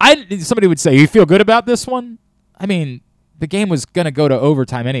 Somebody would say, you feel good about this one? I mean, the game was going to go to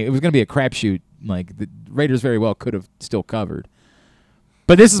overtime anyway. It was going to be a crapshoot. Like, the Raiders very well could have still covered.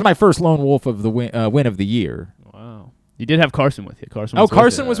 But this is my first lone wolf of the win of the year. Wow. You did have Carson with you.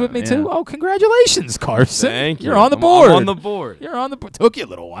 Carson was with me too? Oh, congratulations, Carson. Thank you. You're on the board. I'm on the board. You're on the board. Took you a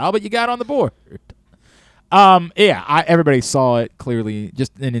little while, but you got on the board. Everybody saw it clearly.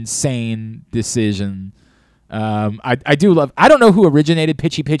 Just an insane decision. I do love. I don't know who originated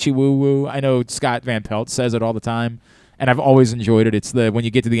pitchy pitchy woo woo. I know Scott Van Pelt says it all the time, and I've always enjoyed it. It's when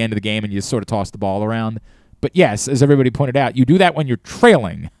you get to the end of the game and you sort of toss the ball around. But yes, as everybody pointed out, you do that when you're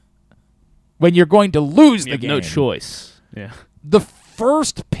trailing, when you're going to lose the game. No choice. Yeah. The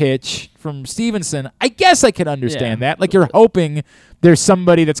first pitch from Stevenson, I guess I could understand that. Like you're hoping there's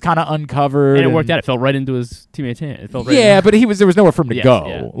somebody that's kind of uncovered, and it worked out. It fell right into his teammate's hand. It fell right but there was nowhere for him to go.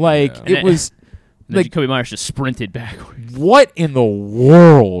 Yeah. Like it was. Like Jacoby Myers just sprinted backwards. What in the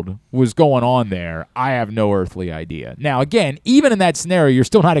world was going on there? I have no earthly idea. Now, again, even in that scenario, you're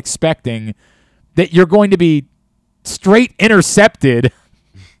still not expecting that you're going to be straight intercepted.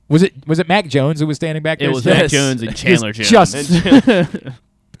 Was it Mac Jones who was standing back there? It was Mac Jones and Chandler Jones.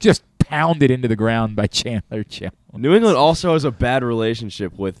 Just pounded into the ground by Chandler Jones. New England also has a bad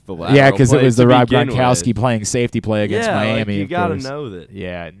relationship with the lateral Yeah, because it play was to the Rob begin Gronkowski with. playing safety play against Miami. you of got to course. know that.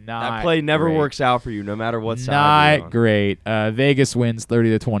 Yeah, That play never great. works out for you, no matter what side you're Not on. great. Vegas wins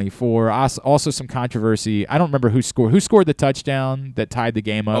 30-24. Also some controversy. I don't remember who scored. Who scored the touchdown that tied the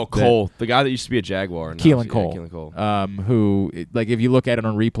game up? Oh, Cole, the guy that used to be a Jaguar. Keelan Cole. Keelan Cole. Who, like, if you look at it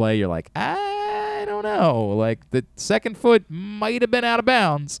on replay, you're like, I don't know. Like, the second foot might have been out of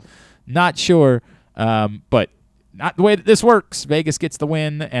bounds. Not sure. But not the way that this works. Vegas gets the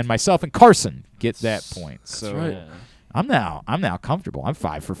win, and myself and Carson get that point. So right. I'm now comfortable. I'm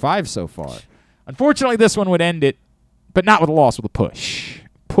 5 for 5 so far. Unfortunately, this one would end it, but not with a loss, with a push.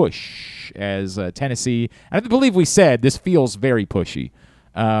 Push as Tennessee. I believe we said this feels very pushy.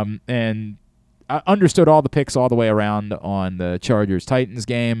 And I understood all the picks all the way around on the Chargers-Titans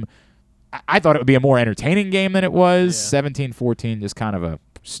game. I thought it would be a more entertaining game than it was. 17-14, just kind of a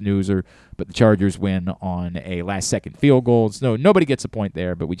snoozer. But the Chargers win on a last-second field goal. So nobody gets a point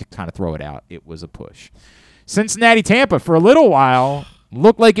there, but we just kind of throw it out. It was a push. Cincinnati-Tampa, for a little while,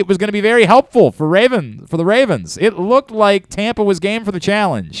 looked like it was going to be very helpful for the Ravens. It looked like Tampa was game for the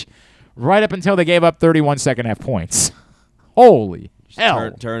challenge right up until they gave up 31 second-half points. Holy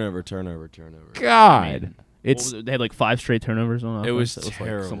hell. Turnover. God. They had like 5 straight turnovers on offense. It was like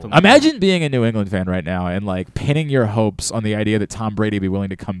terrible. something like Imagine being a New England fan right now and like pinning your hopes on the idea that Tom Brady be willing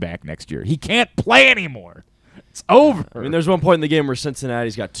to come back next year. He can't play anymore. It's over. I mean, there's one point in the game where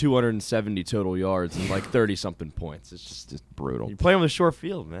Cincinnati's got 270 total yards and like 30-something points. It's just brutal. You're playing with a short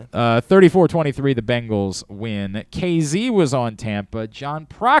field, man. 34-23, the Bengals win. KZ was on Tampa. John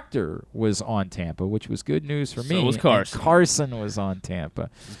Proctor was on Tampa, which was good news for me. So was Carson. And Carson was on Tampa.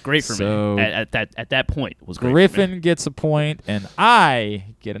 It was great for me. At that point, it was great for me. Griffin gets a point, and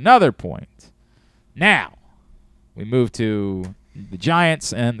I get another point. Now, we move to the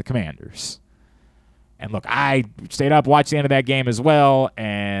Giants and the Commanders. And look, I stayed up, watched the end of that game as well,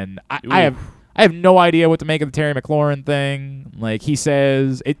 and I have no idea what to make of the Terry McLaurin thing. Like he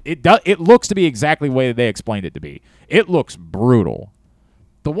says, it looks to be exactly the way that they explained it to be. It looks brutal.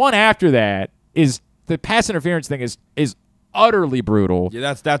 The one after that is the pass interference thing is utterly brutal.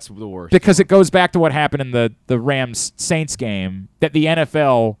 Yeah, that's the worst. Because it goes back to what happened in the Rams Saints game that the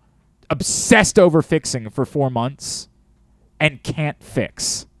NFL obsessed over fixing for 4 months and can't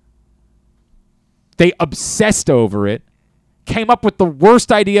fix. They obsessed over it, came up with the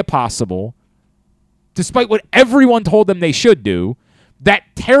worst idea possible, despite what everyone told them they should do. That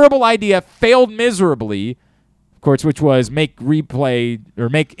terrible idea failed miserably, of course, which was make replay or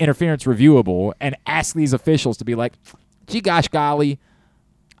make interference reviewable and ask these officials to be like, gee gosh golly,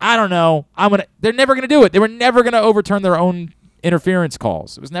 I don't know. They're never going to do it. They were never going to overturn their own interference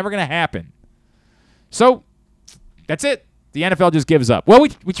calls. It was never going to happen. So that's it. The NFL just gives up. Well,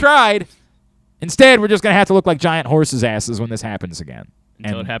 we tried. Instead, we're just going to have to look like giant horses' asses when this happens again.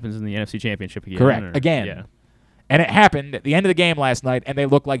 Until it happens in the NFC Championship again. Correct. Again. Yeah. And it happened at the end of the game last night, and they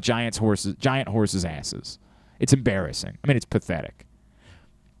look like giant horses' asses. It's embarrassing. I mean, it's pathetic.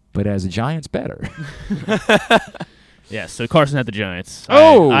 But as a Giants better. Yeah, so Carson had the Giants.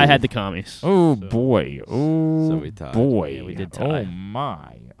 Oh! I had the Commies. Oh, boy. Oh, So we tied. boy. Yeah, we did tie. Oh,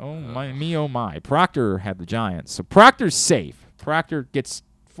 my. Oh, my. Me, oh, my. Proctor had the Giants. So Proctor's safe. Proctor gets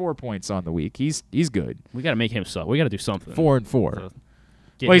 4 points on the week. He's good. We got to make him suck. We got to do something. 4-4. So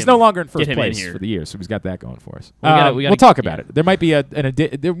Well, he's no longer in get first him in place here. for the year, so he's got that going for us. We gotta- We'll talk about it. There might be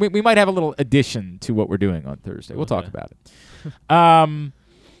we might have a little addition to what we're doing on Thursday. We'll talk Okay. about it. I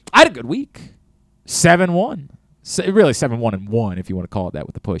had a good week. 7-1. Really 7-1-1 if you want to call it that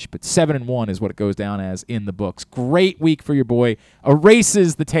with the push, but 7-1 is what it goes down as in the books. Great week for your boy.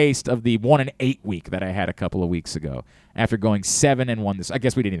 Erases the taste of the 1-8 week that I had a couple of weeks ago. After going 7-1 I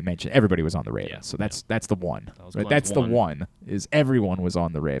guess we didn't even mention everybody was on the Ravens. Yeah, So that's the one. That was Right? Glenn's That's the one. one is everyone was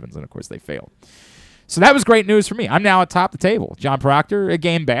on the Ravens, and of course they failed. So that was great news for me. I'm now atop the table. John Proctor, a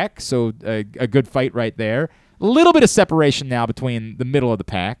game back, so a good fight right there. A little bit of separation now between the middle of the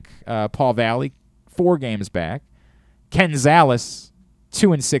pack. Paul Valley, 4 games back. Ken Zales,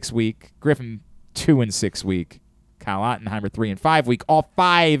 2-6 week. Griffin, 2-6 week. Kyle Ottenheimer, 3-5 week. All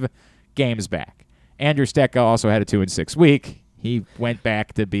 5 games back. Andrew Stecca also had a 2-6 week. He went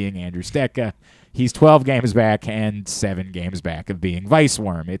back to being Andrew Stecca. He's 12 games back and 7 games back of being Vice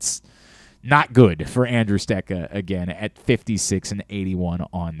Worm. It's not good for Andrew Stecca again at 56-81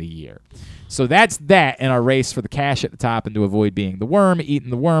 on the year. So that's that in our race for the cash at the top and to avoid being the worm, eating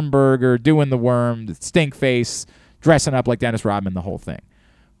the worm burger, doing the worm, the stink face, dressing up like Dennis Rodman, the whole thing.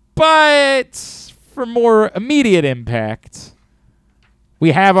 But for more immediate impact, we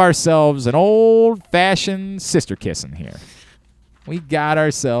have ourselves an old-fashioned sister kissing here. We got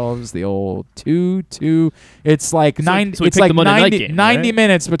ourselves the old 2-2. It's like So we 90. picked It's like the Monday night 90, game, 90 right?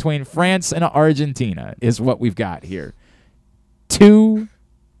 minutes between France and Argentina is what we've got here. 2-2.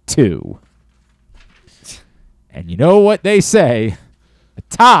 And you know what they say? A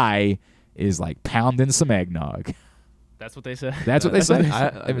tie is like pounding some eggnog. That's what they say. That's what they say.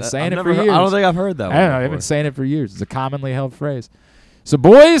 They've been saying it for years. I don't think I've heard that one. I don't know. They've before. been saying it for years. It's a commonly held phrase. So,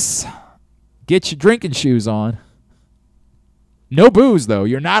 boys, get your drinking shoes on. No booze, though.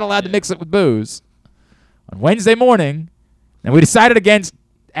 You're not allowed to mix it with booze. On Wednesday morning, and we decided against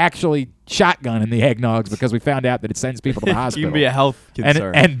actually shotgunning the eggnogs because we found out that it sends people to the It hospital. can be a health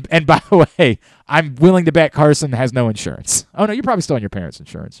concern. And by the way, I'm willing to bet Carson has no insurance. Oh no, you're probably still on your parents'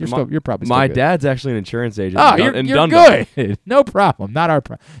 insurance. You're probably still My good. dad's actually an insurance agent. Oh, in you're Dundalk. good. No problem. Not our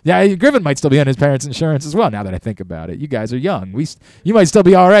problem. Yeah, Griffin might still be on his parents' insurance as well. Now that I think about it, you guys are young. You might still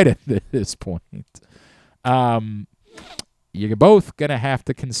be all right at this point. You're both gonna have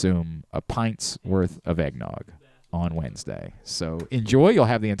to consume a pint's worth of eggnog on Wednesday. So enjoy. You'll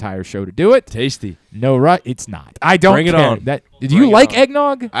have the entire show to do it. Tasty. No rut. It's not. I don't Bring it care. on. Do Bring you it like on.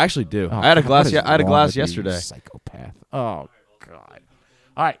 eggnog? I actually do. Oh, I had a God, glass. what is I had a wrong glass with you, you yesterday. psychopath. Oh God.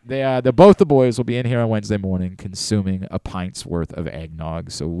 All right. Both the boys will be in here on Wednesday morning consuming a pint's worth of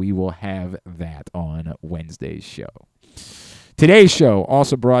eggnog. So we will have that on Wednesday's show. Today's show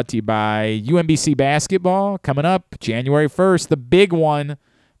also brought to you by UMBC basketball coming up January 1st. The big one.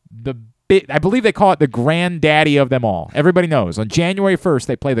 I believe they call it the granddaddy of them all. Everybody knows. On January 1st,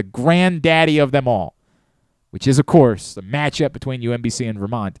 they play the granddaddy of them all, which is, of course, the matchup between UMBC and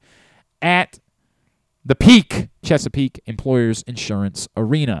Vermont at the Peak Chesapeake Employers Insurance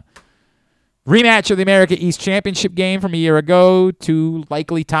Arena. Rematch of the America East Championship game from a year ago. Two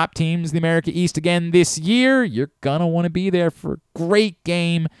likely top teams in the America East again this year. You're going to want to be there for a great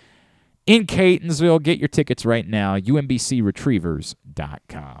game in Catonsville. Get your tickets right now,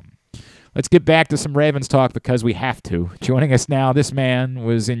 umbcretrievers.com. Let's get back to some Ravens talk because we have to. Joining us now, this man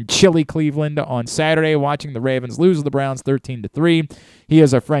was in chilly Cleveland on Saturday watching the Ravens lose to the Browns 13-3. He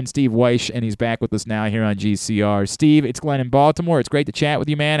is our friend Steve Weish, and he's back with us now here on GCR. Steve, it's Glenn in Baltimore. It's great to chat with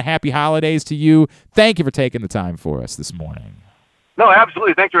you, man. Happy holidays to you. Thank you for taking the time for us this morning. No,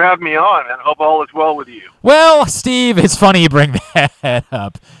 absolutely. Thanks for having me on, man. I hope all is well with you. Well, Steve, it's funny you bring that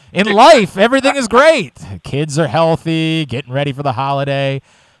up. In life, everything is great. Kids are healthy, getting ready for the holiday.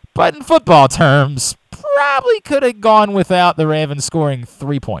 But in football terms, probably could have gone without the Ravens scoring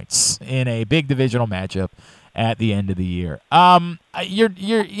 3 points in a big divisional matchup at the end of the year. I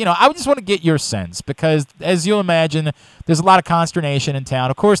just want to get your sense because, as you'll imagine, there's a lot of consternation in town.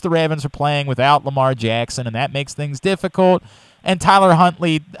 Of course, the Ravens are playing without Lamar Jackson, and that makes things difficult. And Tyler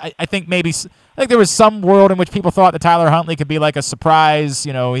Huntley, I think there was some world in which people thought that Tyler Huntley could be like a surprise.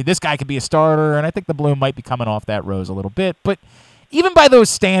 This guy could be a starter, and I think the bloom might be coming off that rose a little bit, but. Even by those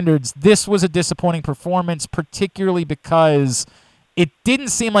standards, this was a disappointing performance, particularly because it didn't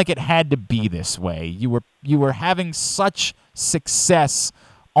seem like it had to be this way. You were having such success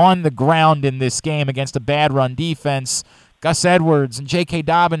on the ground in this game against a bad run defense. Gus Edwards and J.K.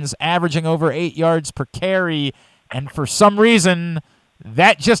 Dobbins averaging over 8 yards per carry, and for some reason,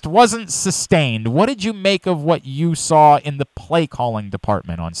 that just wasn't sustained. What did you make of what you saw in the play calling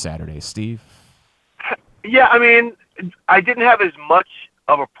department on Saturday, Steve? Yeah, I mean, I didn't have as much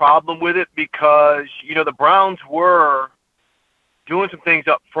of a problem with it because, the Browns were doing some things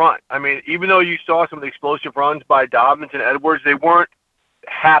up front. I mean, even though you saw some of the explosive runs by Dobbins and Edwards, they weren't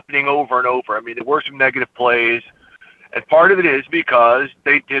happening over and over. I mean, there were some negative plays, and part of it is because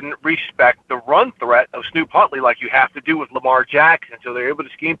they didn't respect the run threat of Snoop Huntley like you have to do with Lamar Jackson, so they're able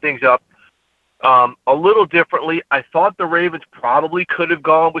to scheme things up a little differently. I thought the Ravens probably could have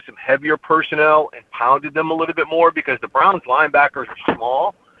gone with some heavier personnel and pounded them a little bit more because the Browns linebackers are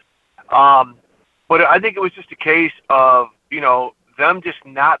small. But I think it was just a case of, them just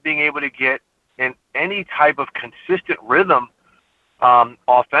not being able to get in any type of consistent rhythm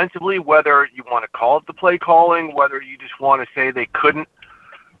offensively, whether you want to call it the play calling, whether you just want to say they couldn't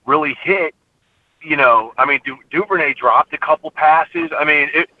really hit. Duvernay dropped a couple passes. I mean,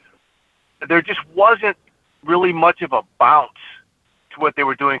 there just wasn't really much of a bounce to what they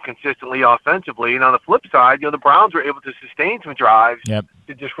were doing consistently offensively. And on the flip side, the Browns were able to sustain some drives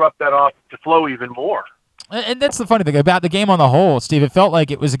to disrupt that off to flow even more. And that's the funny thing about the game on the whole, Steve. It felt like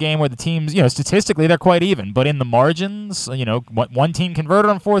it was a game where the teams, statistically they're quite even, but in the margins, one team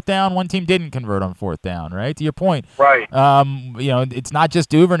converted on fourth down, one team didn't convert on fourth down. Right, to your point. Right. It's not just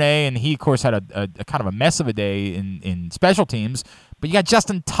Duvernay, and he of course had a kind of a mess of a day in special teams. But you got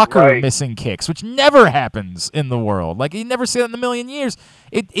Justin Tucker missing kicks, which never happens in the world. Like, you never see that in a million years.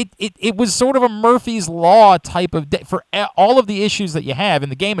 It was sort of a Murphy's Law type of day for all of the issues that you have in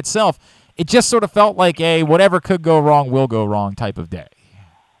the game itself. It just sort of felt like a whatever could go wrong will go wrong type of day.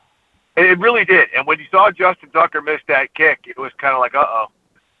 It really did. And when you saw Justin Tucker miss that kick, it was kind of like, uh-oh.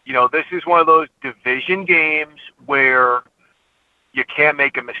 This is one of those division games where you can't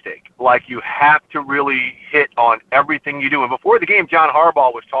make a mistake. Like, you have to really hit on everything you do. And before the game, John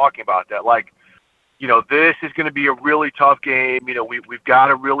Harbaugh was talking about that. Like, this is going to be a really tough game. We've got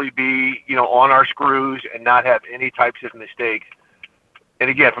to really be, on our screws and not have any types of mistakes. And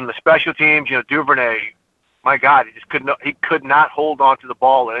again, from the special teams, Duvernay, my God, he could not hold on to the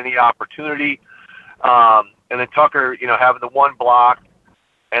ball at any opportunity. And then Tucker, having the one block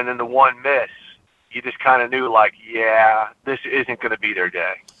and then the one miss, you just kind of knew, like, yeah, this isn't going to be their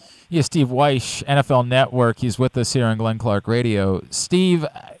day. Yeah, Steve Weish, NFL Network. He's with us here on Glenn Clark Radio. Steve,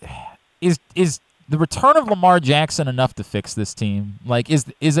 is the return of Lamar Jackson enough to fix this team? Like, is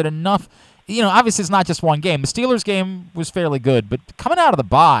it enough? Obviously it's not just one game. The Steelers game was fairly good, but coming out of the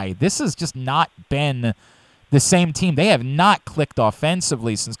bye, this has just not been the same team. They have not clicked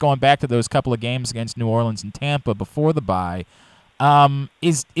offensively since going back to those couple of games against New Orleans and Tampa before the bye.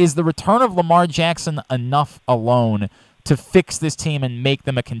 Is the return of Lamar Jackson enough alone to fix this team and make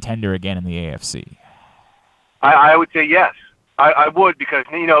them a contender again in the AFC? I would say yes. I would, because,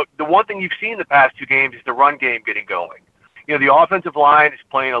 the one thing you've seen the past two games is the run game getting going. The offensive line is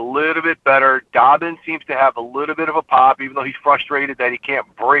playing a little bit better. Dobbins seems to have a little bit of a pop, even though he's frustrated that he can't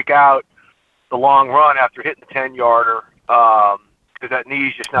break out the long run after hitting the 10-yarder because that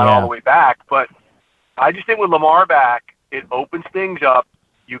knee's just not all the way back. But I just think with Lamar back, it opens things up.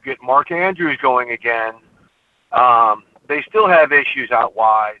 You get Mark Andrews going again. They still have issues out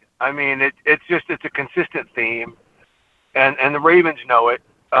wide. I mean, it's a consistent theme, and the Ravens know it.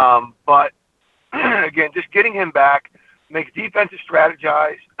 But, again, just getting him back makes defenses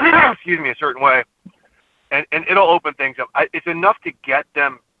strategize, a certain way, and it'll open things up. It's enough to get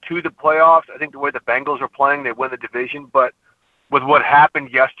them to the playoffs. I think the way the Bengals are playing, they win the division, but with what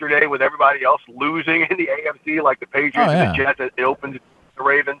happened yesterday with everybody else losing in the AFC, like the Patriots and the Jets, it opens the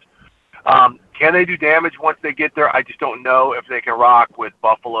Ravens. Can they do damage once they get there? I just don't know if they can rock with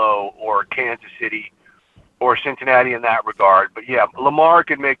Buffalo or Kansas City or Cincinnati in that regard. But, yeah, Lamar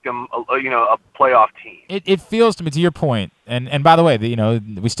could make them, a playoff team. It feels to me, to your point, and by the way,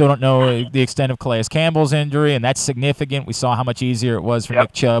 we still don't know the extent of Calais Campbell's injury, and that's significant. We saw how much easier it was for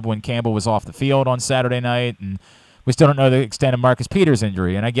Nick Chubb when Campbell was off the field on Saturday night, and we still don't know the extent of Marcus Peters'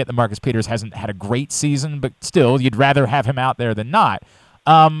 injury. And I get that Marcus Peters hasn't had a great season, but still, you'd rather have him out there than not.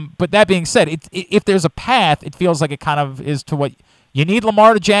 But that being said, if there's a path, it feels like it kind of is to what you need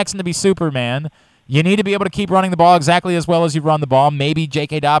Lamar Jackson to be Superman. You need to be able to keep running the ball exactly as well as you run the ball. Maybe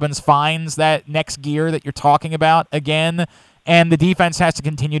J.K. Dobbins finds that next gear that you're talking about again, and the defense has to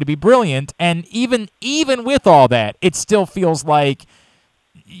continue to be brilliant. And even with all that, it still feels like,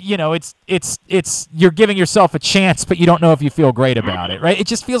 it's you're giving yourself a chance, but you don't know if you feel great about it, right? It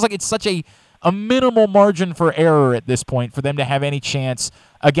just feels like it's such a minimal margin for error at this point for them to have any chance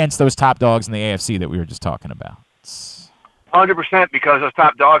against those top dogs in the AFC that we were just talking about. 100%, because those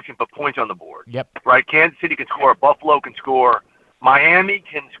top dogs can put points on the board. Yep. Right? Kansas City can score. Buffalo can score. Miami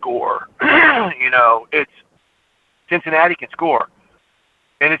can score. It's Cincinnati can score.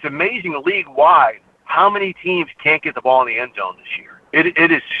 And it's amazing league-wide how many teams can't get the ball in the end zone this year.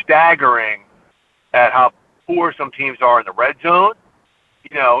 It is staggering at how poor some teams are in the red zone,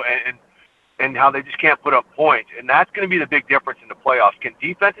 and how they just can't put up points. And that's going to be the big difference in the playoffs. Can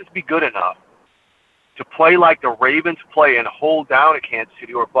defenses be good enough to play like the Ravens play and hold down a Kansas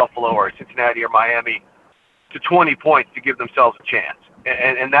City or Buffalo or Cincinnati or Miami to 20 points to give themselves a chance?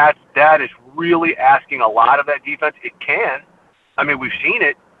 And that is really asking a lot of that defense. It can. I mean, we've seen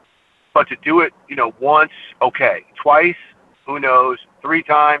it. But to do it, once, okay. Twice, who knows? 3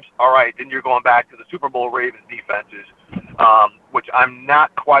 times, all right. Then you're going back to the Super Bowl Ravens defenses, which I'm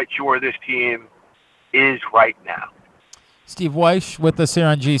not quite sure this team is right now. Steve Weish with us here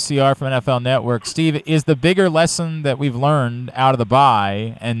on GCR from NFL Network. Steve, is the bigger lesson that we've learned out of the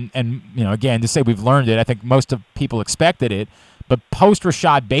bye, and again, to say we've learned it, I think most of people expected it, but post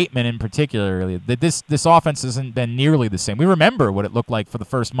Rashad Bateman in particular, that this offense hasn't been nearly the same. We remember what it looked like for the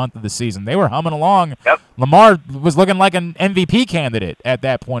first month of the season. They were humming along. Yep. Lamar was looking like an MVP candidate at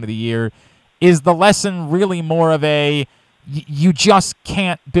that point of the year. is the lesson really more of a you just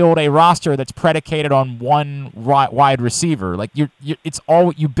can't build a roster that's predicated on one wide receiver. Like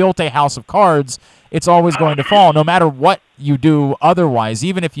you built a house of cards. It's always going to fall, no matter what you do otherwise.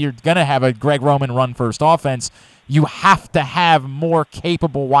 Even if you're going to have a Greg Roman run first offense, you have to have more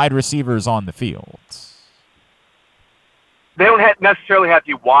capable wide receivers on the field. They don't necessarily have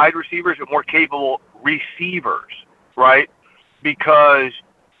to be wide receivers, but more capable receivers, right? Because,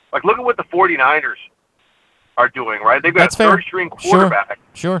 like, look at what the 49ers are doing, right? They've got That's a fair. third-string quarterback,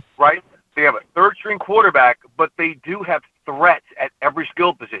 Sure. right? They have a third-string quarterback, but they do have threats at every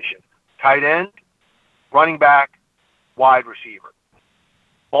skill position: tight end, running back, wide receiver.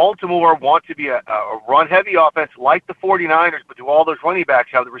 Baltimore wants to be a run-heavy offense like the 49ers, but do all those running backs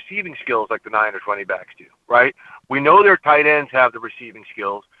have the receiving skills like the Niners running backs do, right? We know their tight ends have the receiving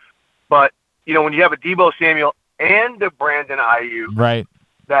skills, but, you know, when you have a Deebo Samuel and a Brandon Ayuk, Right.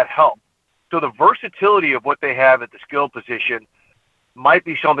 that helps. So the versatility of what they have at the skill position might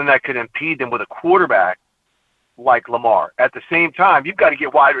be something that could impede them with a quarterback like Lamar. At the same time, you've got to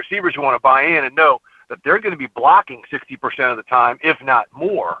get wide receivers who want to buy in and know that they're going to be blocking 60% of the time, if not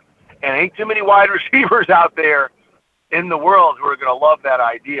more. And ain't too many wide receivers out there in the world who are going to love that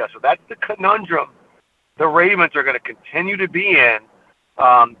idea. So that's the conundrum the Ravens are going to continue to be in,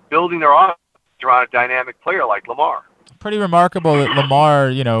 building their offense around a dynamic player like Lamar. Pretty remarkable that Lamar,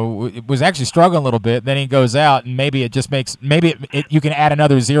 you know, was actually struggling a little bit. Then he goes out, and maybe it just makes you can add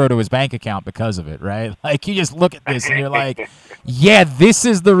another zero to his bank account because of it, right? Like, you just look at this and you're like, yeah, this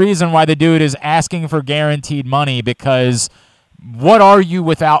is the reason why the dude is asking for guaranteed money, because what are you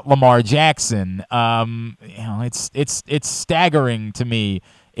without Lamar Jackson? You know, it's staggering to me.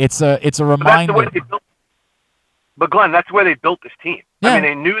 It's a reminder. But Glenn, that's the way they built this team. Yeah. I mean,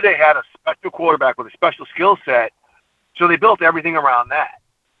 they knew they had a special quarterback with a special skill set, so they built everything around that.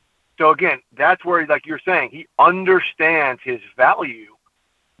 So again, that's where, like you're saying, he understands his value,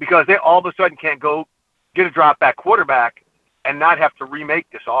 because they all of a sudden can't go get a drop back quarterback and not have to remake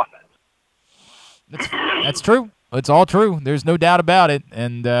this offense. That's true. It's all true. There's no doubt about it,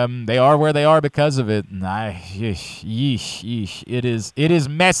 and they are where they are because of it. And yeesh. It is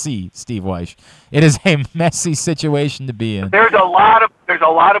messy, Steve Weish. It is a messy situation to be in. There's a lot of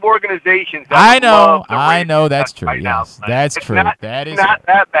organizations. I That know. That's true. Right Yes, now. that's It's true. Not, that is not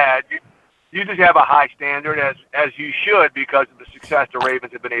that bad. You just have a high standard, as you should, because of the success the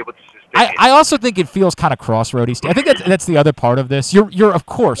Ravens have been able to sustain. I also think it feels kind of crossroady. I think that's the other part of this. You're of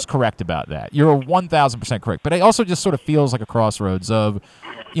course correct about that. You're 1,000% correct. But it also just sort of feels like a crossroads of,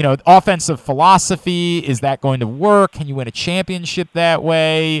 you know, offensive philosophy. Is that going to work? Can you win a championship that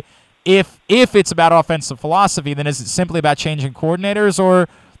way? If it's about offensive philosophy, then is it simply about changing coordinators, or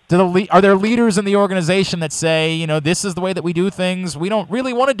are there leaders in the organization that say, you know, this is the way that we do things? We don't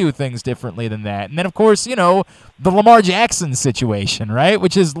really want to do things differently than that. And then, of course, you know, the Lamar Jackson situation, right,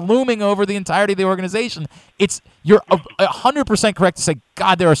 which is looming over the entirety of the organization. You're 100% correct to say,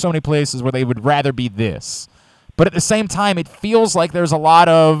 God, there are so many places where they would rather be this. But at the same time, it feels like there's a lot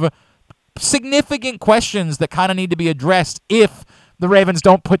of significant questions that kind of need to be addressed if the Ravens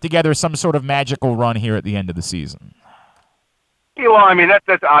don't put together some sort of magical run here at the end of the season. Yeah, well, I mean,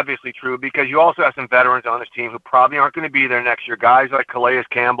 that's obviously true, because you also have some veterans on this team who probably aren't going to be there next year. Guys like Calais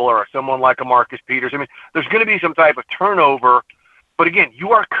Campbell or someone like a Marcus Peters. I mean, there's going to be some type of turnover. But again,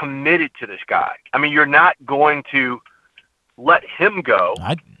 you are committed to this guy. I mean, you're not going to let him go.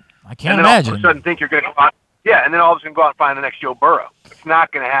 I and can't then imagine. All of a sudden think you're going to go out, and then all of a sudden go out and find the next Joe Burrow. It's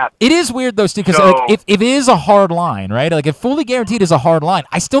not going to happen. It is weird, though, Steve, because if it is a hard line, right? Like, if fully guaranteed is a hard line,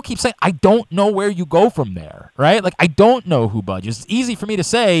 I still keep saying I don't know where you go from there, right? Like, I don't know who budges. It's easy for me to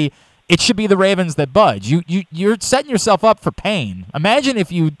say it should be the Ravens that budge. You're setting yourself up for pain. Imagine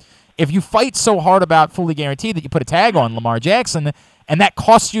if you fight so hard about fully guaranteed that you put a tag on Lamar Jackson, and that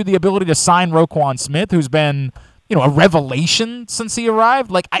costs you the ability to sign Roquan Smith, who's been, you know, a revelation since he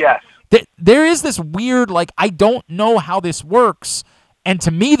arrived. Like, yes. There is this weird, like, I don't know how this works. And to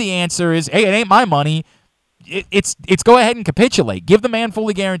me, the answer is, hey, it ain't my money. It's go ahead and capitulate. Give the man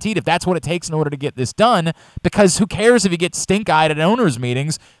fully guaranteed if that's what it takes in order to get this done, because who cares if you get stink-eyed at owners'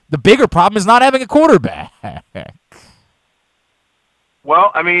 meetings? The bigger problem is not having a quarterback.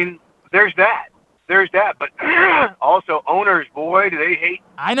 Well, I mean, there's that. But also, owners, boy, do they hate.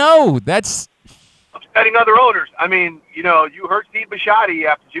 I know. That's upsetting other owners. I mean, you know, you heard Steve Bisciotti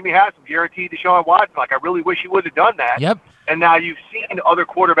after Jimmy Haslam guaranteed Deshaun Watson. Like, I really wish he would have done that. Yep. And now you've seen other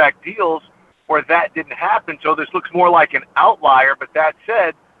quarterback deals where that didn't happen. So this looks more like an outlier. But that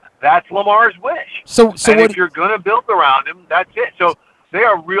said, that's Lamar's wish. So and if you're going to build around him, that's it. So they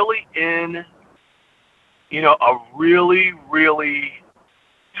are really in, you know, a really, really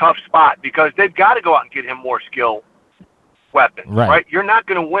tough spot because they've got to go out and get him more skill weapons, right? You're not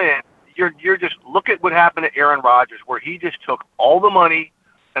going to win. You're just look at what happened to Aaron Rodgers, where he just took all the money,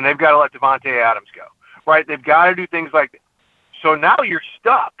 and they've got to let Devontae Adams go, right? They've got to do things like that. So now you're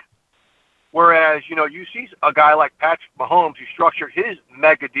stuck. Whereas, you see a guy like Patrick Mahomes who structured his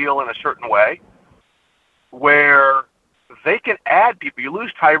mega deal in a certain way where they can add people. You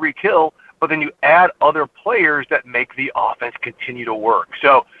lose Tyreek Hill, but then you add other players that make the offense continue to work.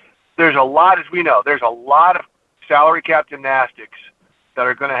 So there's a lot, as we know, there's a lot of salary cap gymnastics that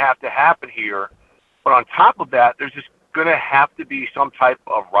are going to happen here. But on top of that, there's just going to have to be some type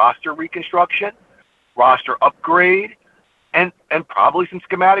of roster reconstruction, roster upgrade, and probably some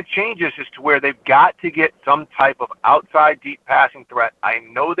schematic changes as to where they've got to get some type of outside deep passing threat. I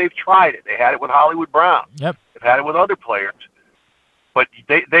know they've tried it. They had it with Hollywood Brown. Yep. They've had it with other players. But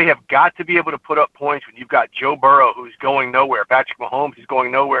they have got to be able to put up points when you've got Joe Burrow, who's going nowhere, Patrick Mahomes is going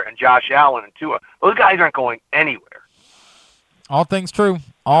nowhere, and Josh Allen and Tua. Those guys aren't going anywhere. All things true.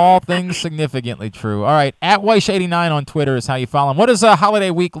 All things significantly true. All right, at Weish89 on Twitter is how you follow him. What does a holiday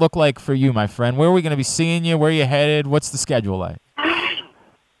week look like for you, my friend? Where are we going to be seeing you? Where are you headed? What's the schedule like?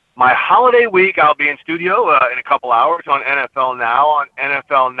 My holiday week, I'll be in studio in a couple hours on NFL Now on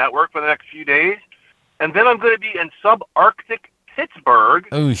NFL Network for the next few days. And then I'm going to be in subarctic Pittsburgh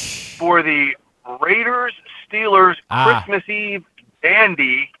for the Raiders-Steelers Christmas Eve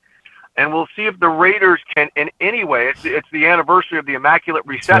dandy. And we'll see if the Raiders can, in any way, it's the anniversary of the Immaculate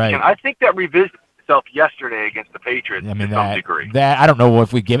Reception. Right. I think that revisited itself yesterday against the Patriots to some degree. I don't know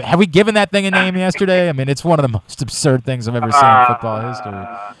if have we given that thing a name yesterday? I mean, it's one of the most absurd things I've ever seen in football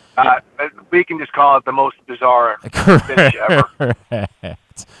history. We can just call it the most bizarre finish ever.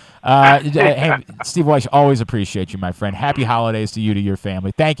 Hey, Steve Weish, always appreciate you, my friend. Happy holidays to you, to your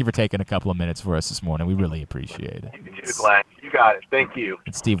family. Thank you for taking a couple of minutes for us this morning. We really appreciate it. You too, Glenn. You got it. Thank you.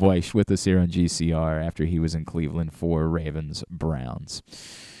 It's Steve Weish with us here on GCR after he was in Cleveland for Ravens-Browns.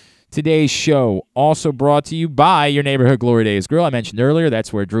 Today's show also brought to you by your neighborhood Glory Days Grill. I mentioned earlier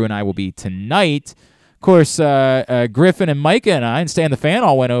that's where Drew and I will be tonight. Of course, Griffin and Micah and I and Stan the Fan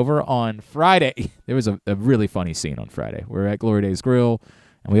all went over on Friday. There was a really funny scene on Friday. We're at Glory Days Grill.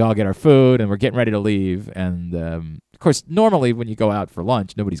 And we all get our food, and we're getting ready to leave. And, of course, normally when you go out for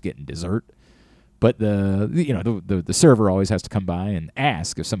lunch, nobody's getting dessert. But the server always has to come by and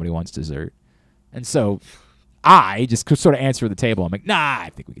ask if somebody wants dessert. And so I just sort of answer the table. I'm like, nah, I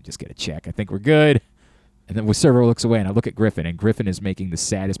think we could just get a check. I think we're good. And then the server looks away, and I look at Griffin, and Griffin is making the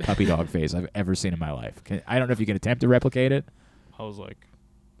saddest puppy dog face I've ever seen in my life. I don't know if you can attempt to replicate it. I was like...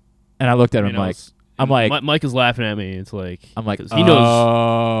 And I looked at him I'm like, Mike is laughing at me. It's like, I'm like, he knows.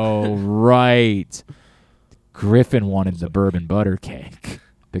 Oh, right. Griffin wanted the bourbon butter cake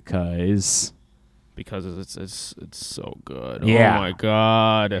because it's so good. Yeah. Oh my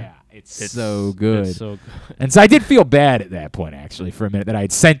God. Yeah, it's so good. It's so good. And so I did feel bad at that point, actually, for a minute that I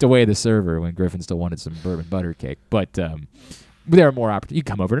had sent away the server when Griffin still wanted some bourbon butter cake. But there are more opportunities. You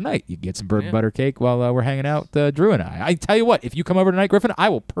come over tonight. You can get some bourbon butter cake while we're hanging out, Drew and I. I tell you what, if you come over tonight, Griffin, I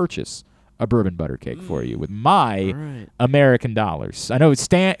will purchase a bourbon butter cake for you with my American dollars. I know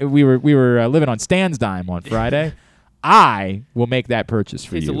Stan. We were living on Stan's dime on Friday. I will make that purchase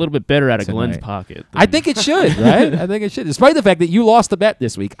for you. It's a little bit better out of tonight. Glenn's pocket. I think it should, right? I think it should. Despite the fact that you lost the bet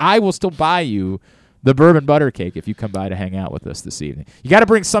this week, I will still buy you the bourbon butter cake if you come by to hang out with us this evening. You got to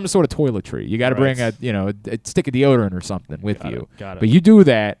bring some sort of toiletry. You got to bring a stick of deodorant or something with you. Got it. But you do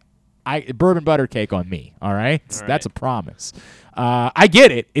that. Bourbon butter cake on me, all right? That's a promise. I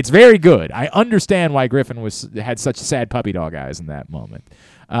get it. It's very good. I understand why Griffin had such sad puppy dog eyes in that moment.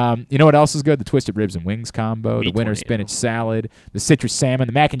 You know what else is good? The Twisted Ribs and Wings combo, the winter spinach salad, the citrus salmon,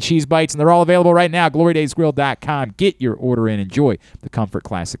 the mac and cheese bites, and they're all available right now. GloryDaysGrill.com. Get your order in. Enjoy the Comfort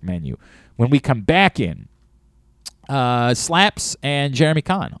Classic menu. When we come back in, Slaps and Jeremy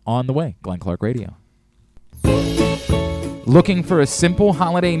Kahn on the way. Glenn Clark Radio. Looking for a simple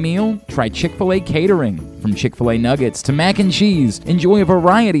holiday meal? Try Chick-fil-A Catering. From Chick-fil-A nuggets to mac and cheese, enjoy a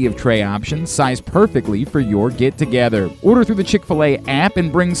variety of tray options sized perfectly for your get-together. Order through the Chick-fil-A app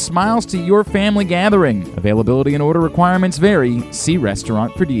and bring smiles to your family gathering. Availability and order requirements vary. See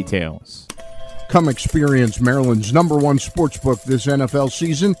restaurant for details. Come experience Maryland's #1 sportsbook this NFL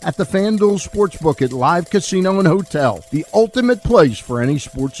season at the FanDuel Sportsbook at Live Casino and Hotel, the ultimate place for any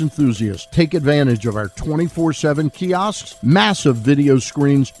sports enthusiast. Take advantage of our 24/7 kiosks, massive video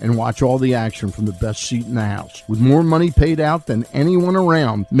screens, and watch all the action from the best seat in the house. With more money paid out than anyone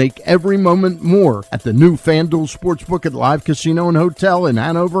around, make every moment more at the new FanDuel Sportsbook at Live Casino and Hotel in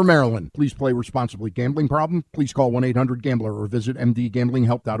Hanover, Maryland. Please play responsibly. Gambling problem? Please call 1-800-GAMBLER or visit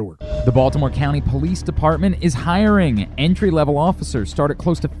mdgamblinghelp.org. The Baltimore County County Police Department is hiring. Entry-level officers start at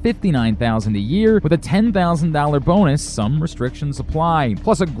close to $59,000 a year with a $10,000 bonus. Some restrictions apply.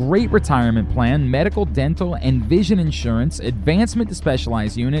 Plus a great retirement plan, medical, dental, and vision insurance, advancement to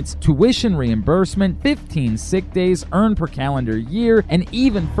specialized units, tuition reimbursement, 15 sick days earned per calendar year, and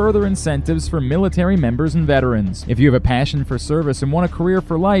even further incentives for military members and veterans. If you have a passion for service and want a career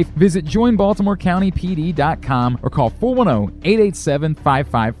for life, visit joinbaltimorecountypd.com or call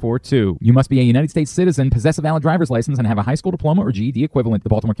 410-887-5542. You must be a United States citizen, possess a valid driver's license, and have a high school diploma or GED equivalent. The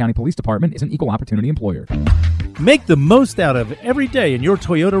Baltimore County Police Department is an equal opportunity employer. Make the most out of every day in your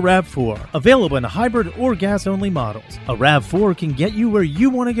Toyota RAV4. Available in hybrid or gas-only models. A RAV4 can get you where you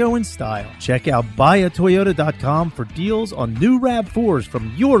want to go in style. Check out buyatoyota.com for deals on new RAV4s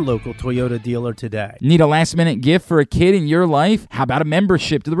from your local Toyota dealer today. Need a last-minute gift for a kid in your life? How about a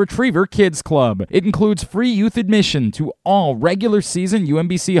membership to the Retriever Kids Club? It includes free youth admission to all regular season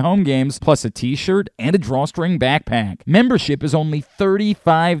UMBC home games, plus a t-shirt and a drawstring backpack. Membership is only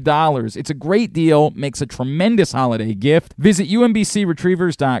 $35. It's a great deal, makes a tremendous holiday gift. Visit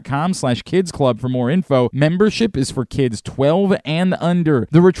umbcretrievers.com/kids club for more info. Membership is for kids 12 and under.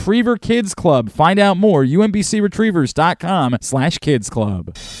 The Retriever Kids Club. Find out more, umbcretrievers.com/kids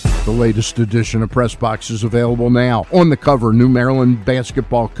club. The latest edition of Press Box is available now. On the cover, New Maryland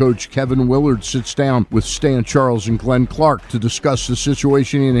basketball coach Kevin Willard sits down with Stan Charles and Glenn Clark to discuss the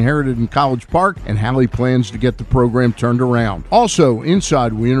situation he inherited in College Park and how he plans to get the program turned around. Also,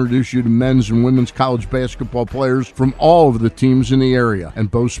 inside, we introduce you to men's and women's college basketball players from all of the teams in the area.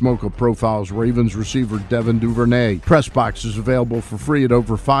 And Bo Smoka profiles Ravens receiver Devin Duvernay. Press Box is available for free at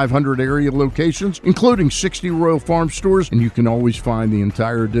over 500 area locations, including 60 Royal Farm stores, and you can always find the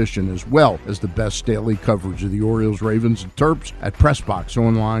entire edition as well as the best daily coverage of the Orioles, Ravens, and Terps at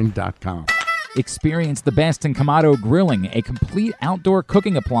PressBoxOnline.com. Experience the best in Kamado Grilling, a complete outdoor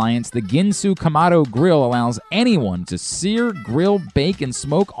cooking appliance. The Ginsu Kamado Grill allows anyone to sear, grill, bake, and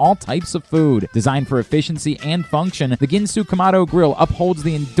smoke all types of food. Designed for efficiency and function, the Ginsu Kamado Grill upholds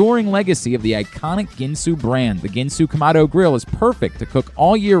the enduring legacy of the iconic Ginsu brand. The Ginsu Kamado Grill is perfect to cook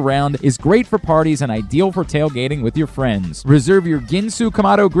all year round, is great for parties, and ideal for tailgating with your friends. Reserve your Ginsu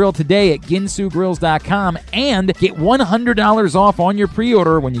Kamado Grill today at ginsugrills.com and get $100 off on your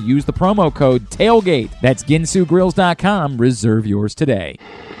pre-order when you use the promo code TAILGATE. That's ginsugrills.com. Reserve yours today.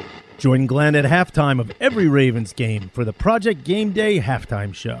 Join Glenn at halftime of every Ravens game for the Project Game Day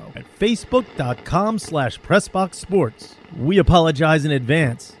halftime show at facebook.com/PressBoxSports. We apologize in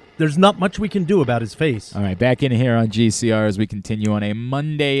advance. There's not much we can do about his face. All right, back in here on GCR as we continue on a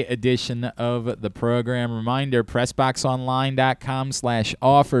Monday edition of the program. Reminder,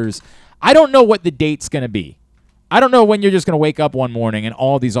 PressBoxOnline.com/offers. I don't know what the date's going to be. I don't know when you're just going to wake up one morning and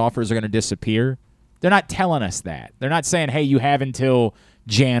all these offers are going to disappear. They're not telling us that. They're not saying, hey, you have until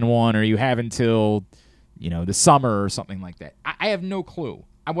Jan 1 or you have until, the summer or something like that. I have no clue.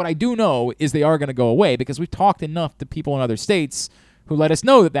 What I do know is they are going to go away because we've talked enough to people in other states who let us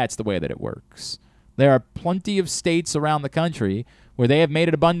know that that's the way that it works. There are plenty of states around the country where they have made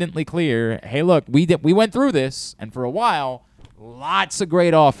it abundantly clear, hey, look, we went through this, and for a while, lots of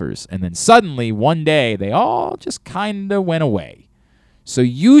great offers. And then suddenly, one day, they all just kind of went away. So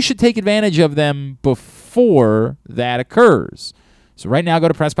you should take advantage of them before that occurs. So right now, go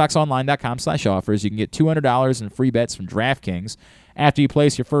to PressBoxOnline.com/offers. You can get $200 in free bets from DraftKings after you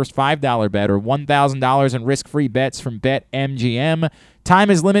place your first $5 bet or $1,000 in risk-free bets from BetMGM. Time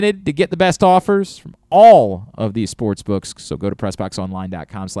is limited to get the best offers from all of these sports books. So go to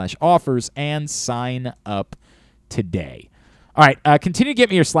PressBoxOnline.com/offers and sign up today. All right, continue to get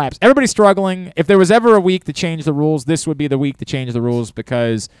me your slaps. Everybody's struggling. If there was ever a week to change the rules, this would be the week to change the rules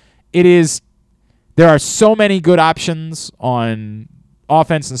because there are so many good options on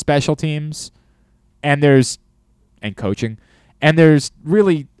offense and special teams and coaching, and there's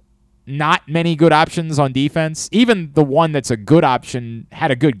really not many good options on defense. Even the one that's a good option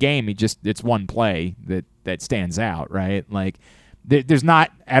had a good game. It's one play that stands out, right? Like there's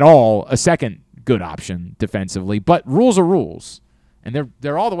not at all a second good option defensively, but rules are rules, and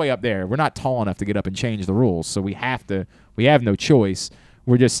they're all the way up there. We're not tall enough to get up and change the rules, so we have no choice.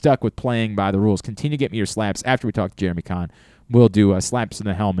 We're just stuck with playing by the rules. Continue to get me your slaps. After we talk to Jeremy Kahn, we'll do slaps in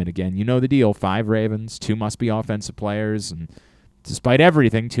the helmet again. You know the deal. 5 Ravens, 2 must be offensive players, and despite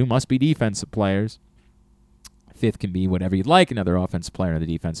everything, 2 must be defensive players. 5th can be whatever you'd like, another offensive player, another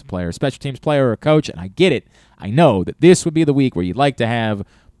defensive player, special teams player, or a coach, and I get it. I know that this would be the week where you'd like to have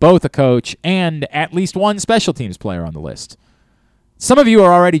both a coach and at least one special teams player on the list. Some of you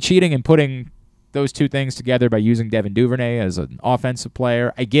are already cheating and putting those two things together by using Devin Duvernay as an offensive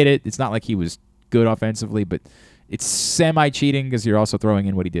player. I get it. It's not like he was good offensively, but It's semi-cheating because you're also throwing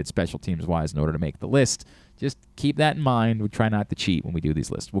in what he did special teams-wise in order to make the list. Just keep that in mind. We try not to cheat when we do these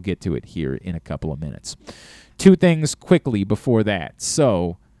lists. We'll get to it here in a couple of minutes. 2 things quickly before that.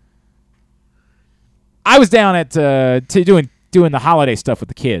 So I was down at doing the holiday stuff with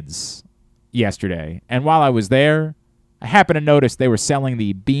the kids yesterday, and while I was there, I happened to notice they were selling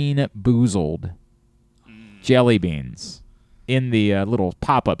the Bean Boozled jelly beans in the little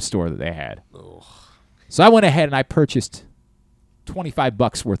pop-up store that they had. Ugh. So I went ahead and I purchased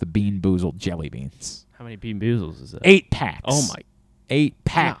 $25 worth of Bean Boozled jelly beans. How many Bean Boozles is that? 8 packs. Oh, my. 8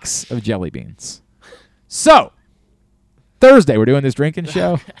 packs of jelly beans. So, Thursday, we're doing this drinking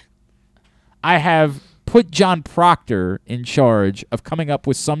show. I have put John Proctor in charge of coming up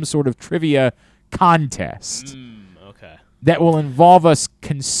with some sort of trivia contest Okay. that will involve us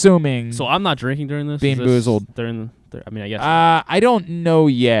consuming So I'm not drinking during this? Bean Boozled. I mean, I guess. I don't know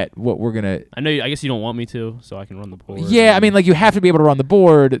yet what we're going to... I guess you don't want me to, so I can run the board. Yeah, I mean, like, you have to be able to run the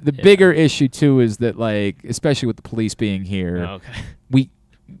board. The bigger issue, too, is that, like, especially with the police being here, we're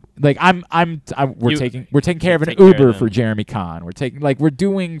taking care of an Uber for Jeremy Kahn. We're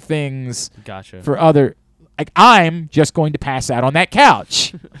doing things for other... Like, I'm just going to pass out on that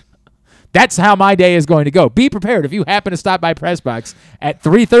couch. That's how my day is going to go. Be prepared. If you happen to stop by Pressbox at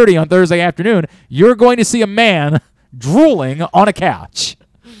 3:30 on Thursday afternoon, you're going to see a man drooling on a couch.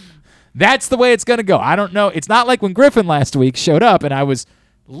 That's the way it's going to go. I don't know. It's not like when Griffin last week showed up and I was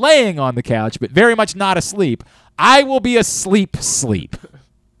laying on the couch, but very much not asleep. I will be asleep.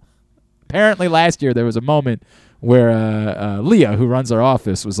 Apparently last year there was a moment where Leah, who runs our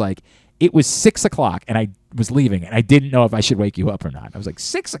office, was like, it was 6 o'clock and I was leaving and I didn't know if I should wake you up or not. I was like,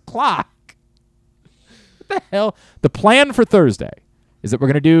 6 o'clock? What the hell? The plan for Thursday is that we're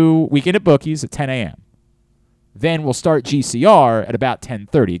going to do Weekend at Bookies at 10 a.m. Then we'll start GCR at about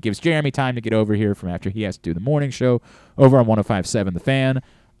 10:30. It gives Jeremy time to get over here from after he has to do the morning show over on 105.7 The Fan.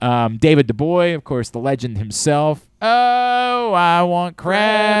 David DuBois, of course, the legend himself. Oh, I want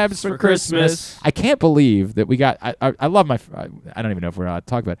crabs for Christmas. I can't believe that we got... I love my... I don't even know if we're allowed to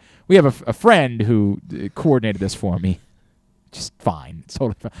talk about it. We have a friend who coordinated this for me. Just fine. It's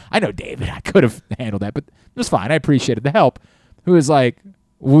totally fine. I know David. I could have handled that, but it was fine. I appreciated the help. Who was like,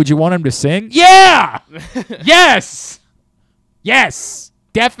 would you want him to sing? Yeah! Yes! Yes!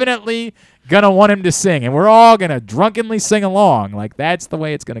 Definitely gonna want him to sing, and we're all gonna drunkenly sing along. Like, that's the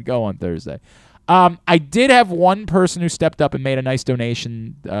way it's gonna go on Thursday. I did have one person who stepped up and made a nice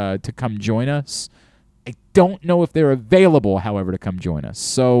donation to come join us. I don't know if they're available, however, to come join us.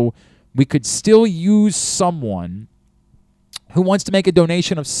 So we could still use someone who wants to make a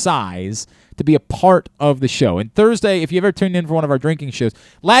donation of size to be a part of the show. And Thursday, if you ever tuned in for one of our drinking shows,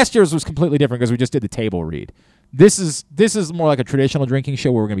 last year's was completely different because we just did the table read. This is more like a traditional drinking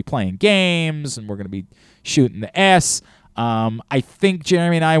show where we're going to be playing games and we're going to be shooting the S. I think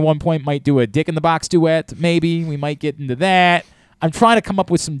Jeremy and I at one point might do a Dick in the Box duet, maybe. We might get into that. I'm trying to come up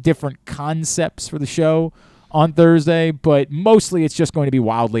with some different concepts for the show on Thursday, but mostly it's just going to be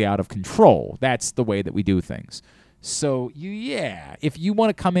wildly out of control. That's the way that we do things. So, if you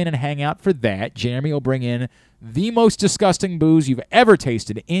want to come in and hang out for that, Jeremy will bring in the most disgusting booze you've ever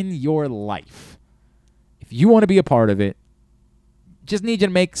tasted in your life. If you want to be a part of it, just need you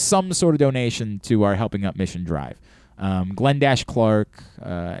to make some sort of donation to our Helping Up Mission drive. Glenn Clark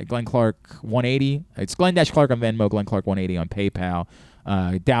 180. It's Glenn Clark on Venmo, Glenn Clark 180 on PayPal,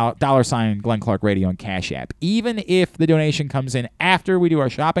 $ Glenn Clark Radio on Cash App. Even if the donation comes in after we do our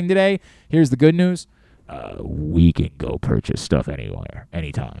shopping today, here's the good news. We can go purchase stuff anywhere,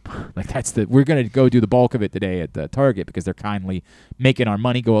 anytime. We're going to go do the bulk of it today at Target because they're kindly making our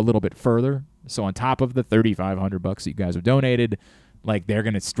money go a little bit further. So on top of the $3,500 that you guys have donated, like, they're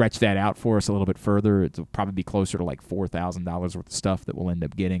going to stretch that out for us a little bit further. It'll probably be closer to like $4,000 worth of stuff that we'll end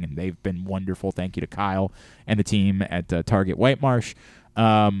up getting, and they've been wonderful. Thank you to Kyle and the team at Target White Marsh.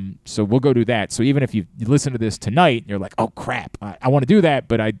 So we'll go do that. So even if you listen to this tonight and you're like, oh crap, I want to do that,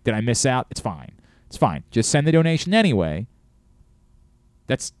 but did I miss out? It's fine. It's fine. Just send the donation anyway.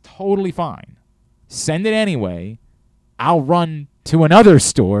 That's totally fine. Send it anyway. I'll run to another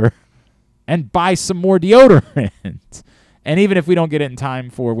store and buy some more deodorant. And even if we don't get it in time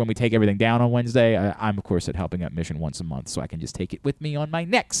for when we take everything down on Wednesday, I'm, of course, at Helping Up Mission once a month, so I can just take it with me on my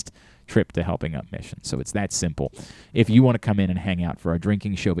next trip to Helping Up Mission. So it's that simple if you want to come in and hang out for our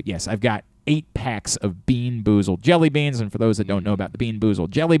drinking show. But, yes, I've got 8 packs of Bean Boozled jelly beans. And for those that don't know about the Bean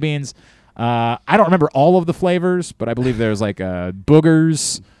Boozled jelly beans, I don't remember all of the flavors, but I believe there's like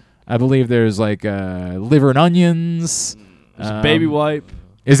boogers. I believe there's like liver and onions. There's baby wipe.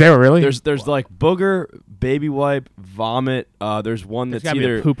 Is there really? There's like booger, baby wipe, vomit. There's one There's that's gotta be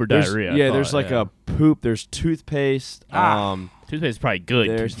a either poop or there's- diarrhea, I Yeah, thought, there's like yeah. a poop. There's toothpaste. Toothpaste is probably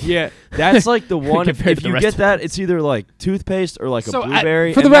good. That's like the one. Compared If to the you rest get of that, it's either like toothpaste or like So a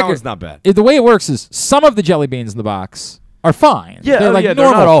blueberry. for the and that record, one's not bad. The way it works is some of the jelly beans in the box are fine. Yeah, they're like they're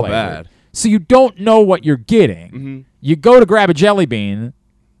normal not all flavored. bad. So you don't know what you're getting. Mhm. You go to grab a jelly bean,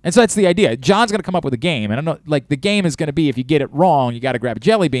 and so that's the idea. John's going to come up with a game, and I know, like, the game is going to be if you get it wrong, you got to grab a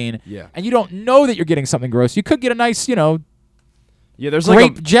jelly bean. Yeah. And you don't know that you're getting something gross. You could get a nice, Yeah, there's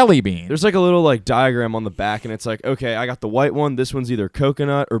grape like a jelly bean. There's like a little like diagram on the back, and it's like, okay, I got the white one. This one's either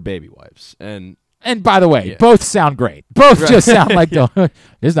coconut or baby wipes, and And by the way, Yeah. both sound great. Both Right. just sound like this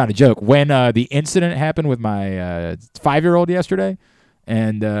is not a joke. When the incident happened with my 5-year-old yesterday,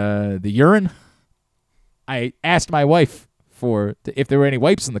 and the urine, I asked my wife if there were any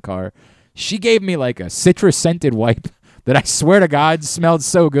wipes in the car. She gave me like a citrus scented wipe that I swear to God smelled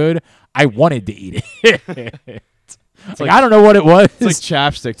so good I wanted to eat it. Like, I don't know what it was. it's like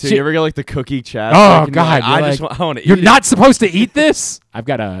chapstick too. She- You ever get like the cookie chapstick? Oh and you're God! like, I you're just like, want to eat You're it. not supposed to eat this.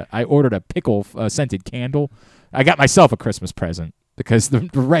 I ordered a pickle scented candle. I got myself a Christmas present because the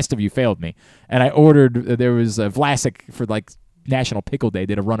rest of you failed me. And I ordered. There was Vlasic for like National Pickle Day.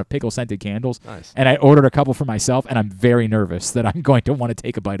 Did a run of pickle scented candles. Nice. And I ordered a couple for myself. And I'm very nervous that I'm going to want to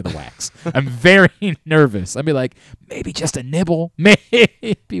take a bite of the wax. I'm very nervous. I'd be like, maybe just a nibble.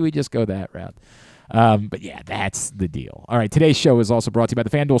 Maybe we just go that route. But yeah, that's the deal. All right, today's show is also brought to you by the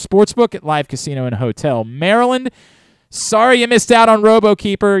FanDuel Sportsbook at Live Casino and Hotel Maryland. Sorry you missed out on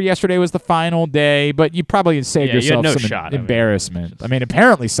RoboKeeper. Yesterday was the final day, but you probably saved Yeah, you had yourself no some shot. embarrassment. I mean,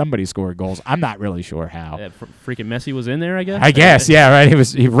 apparently somebody scored goals. I'm not really sure how. Freaking Messi was in there, I guess. I guess, yeah, right.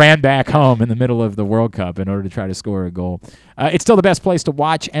 He ran back home in the middle of the World Cup in order to try to score a goal. It's still the best place to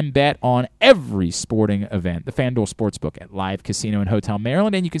watch and bet on every sporting event. The FanDuel Sportsbook at Live Casino and Hotel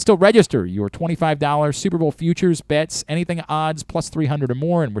Maryland, and you can still register your $25 Super Bowl futures bets, anything odds plus 300 or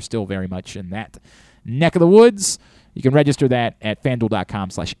more, and we're still very much in that neck of the woods. You can register that at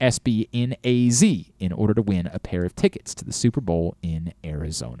FanDuel.com/SBNAZ in order to win a pair of tickets to the Super Bowl in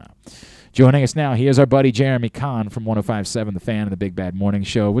Arizona. Joining us now, he is our buddy Jeremy Kahn from 105.7 The Fan and the Big Bad Morning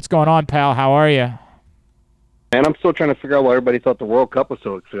Show. What's going on, pal? How are you? And I'm still trying to figure out why everybody thought the World Cup was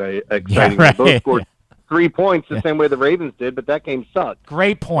so exciting. Yeah, right. They both scored 3 points the same way the Ravens did, but that game sucked.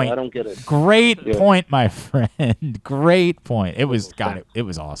 Great point. So I don't get it. Great Yeah. point, my friend. Great point. It was it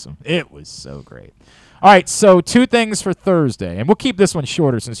was awesome. It was so great. All right, so 2 things for Thursday, and we'll keep this one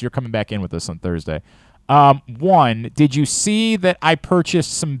shorter since you're coming back in with us on Thursday. One, did you see that I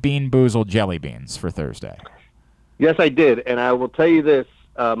purchased some Bean Boozled jelly beans for Thursday? Yes, I did, and I will tell you this: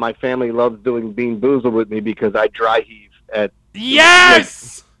 my family loves doing Bean Boozled with me because I dry heave at.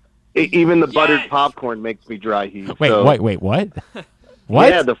 Yes. Even the buttered popcorn makes me dry heave. Wait, so. wait, what? What?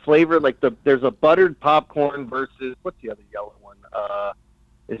 Yeah, the flavor, there's a buttered popcorn versus what's the other yellow one?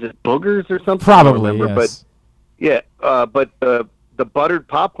 Is it boogers or something? Probably, I don't remember, yes. but the buttered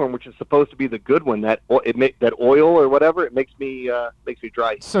popcorn, which is supposed to be the good one, that oil or whatever, it makes me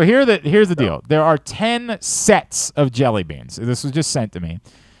dry. So here's the deal. There are 10 sets of jelly beans. This was just sent to me.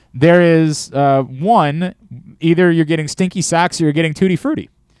 There is one, either you're getting Stinky Socks or you're getting Tutti Frutti.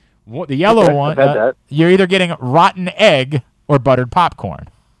 The yellow Okay, one, I've had that. you're either getting rotten egg or buttered popcorn.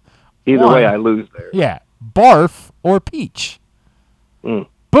 Either One, way, I lose there. Yeah. Barf or peach. Mm.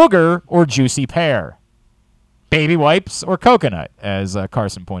 Booger or juicy pear. Baby wipes or coconut, as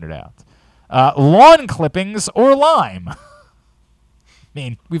Carson pointed out. Lawn clippings or lime. I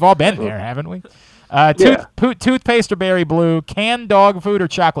mean, we've all been there, haven't we? Toothpaste or berry blue, canned dog food or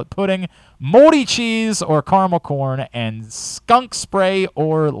chocolate pudding, moldy cheese or caramel corn, and skunk spray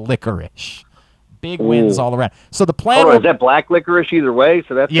or licorice. Big wins all around. So the plan. Is that black licorice either way?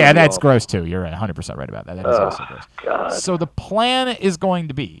 So that's that's gross too. You're 100% right about that. That is also gross. God. So the plan is going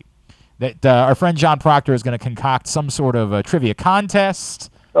to be that our friend John Proctor is going to concoct some sort of a trivia contest.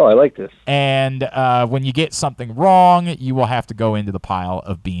 Oh, I like this. And when you get something wrong, you will have to go into the pile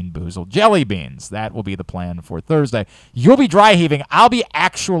of Bean Boozled jelly beans. That will be the plan for Thursday. You'll be dry heaving. I'll be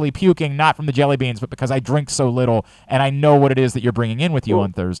actually puking, not from the jelly beans, but because I drink so little and I know what it is that you're bringing in with you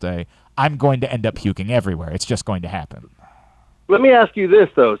on Thursday. I'm going to end up puking everywhere. It's just going to happen. Let me ask you this,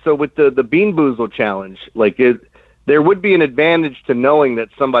 though. So with the Bean Boozled challenge, there would be an advantage to knowing that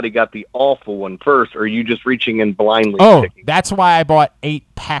somebody got the awful one first, or are you just reaching in blindly? Oh, picking? that's why I bought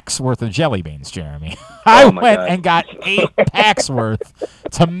 8 packs worth of jelly beans, Jeremy. I went God. and got 8 packs worth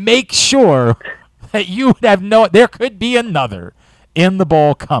to make sure that you would have there could be another. in the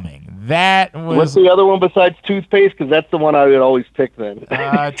bowl coming. That was What's the other one besides toothpaste? Because that's the one I would always pick then.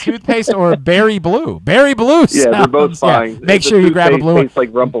 Toothpaste or Berry Blue. Berry Blue. Yeah, they're both fine. Make The sure you grab a toothpaste blue one. tastes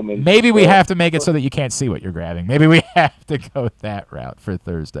like Rumpelman. Maybe we have to make it so that you can't see what you're grabbing. Maybe we have to go that route for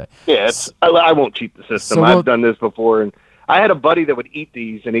Thursday. Yeah, I won't cheat the system. So I've done this before, and I had a buddy that would eat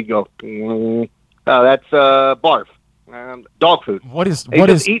these, and he'd go, "Oh, that's barf, dog food." What is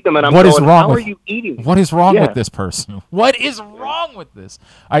eat them, and I'm what going, is wrong how with, are you eating? What is wrong Yeah. with this person? What is wrong with this?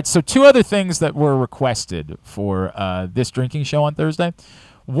 All right, so 2 other things that were requested for this drinking show on Thursday.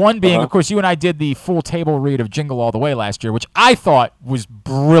 One being, of course, you and I did the full table read of Jingle All the Way last year, which I thought was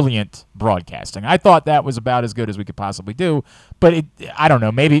brilliant broadcasting. I thought that was about as good as we could possibly do, but I don't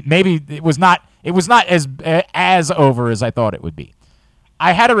know. Maybe it was not as over as I thought it would be.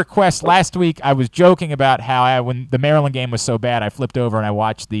 I had a request last week. I was joking about how when the Maryland game was so bad, I flipped over and I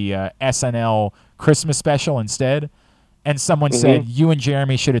watched the SNL Christmas special instead. And someone said, you and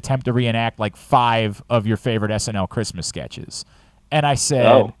Jeremy should attempt to reenact like 5 of your favorite SNL Christmas sketches. And I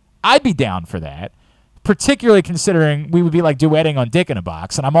said, I'd be down for that, particularly considering we would be like duetting on Dick in a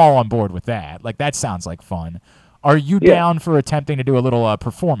Box, and I'm all on board with that. Like, that sounds like fun. Are you down for attempting to do a little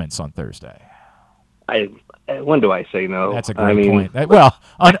performance on Thursday? When do I say no? That's a great point. Well,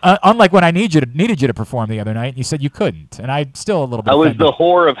 unlike when I needed you to perform the other night, and you said you couldn't, and I'm still a little bit. I was offended. the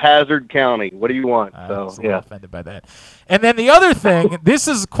whore of Hazard County. What do you want? I was a little offended by that. And then the other thing, this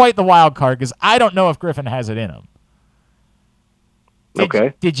is quite the wild card because I don't know if Griffin has it in him.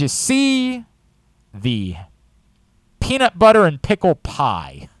 Did you see the peanut butter and pickle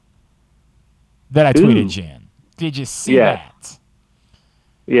pie that I tweeted, Jan? Did you see that?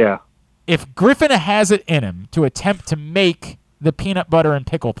 Yeah. If Griffin has it in him to attempt to make the peanut butter and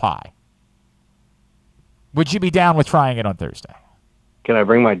pickle pie, would you be down with trying it on Thursday? Can I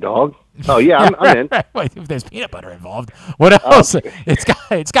bring my dog? Oh yeah, I'm in. Wait, if there's peanut butter involved, what else?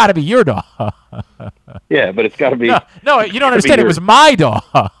 It's got to be your dog. Yeah, but it's got to be. No, you don't understand. It was my dog.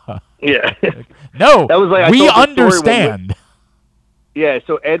 Yeah. No, that was like we understand. Yeah,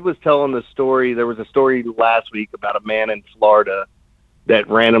 so Ed was telling the story. There was a story last week about a man in Florida that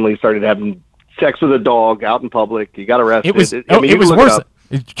randomly started having sex with a dog out in public. He got arrested. It was. It was worse.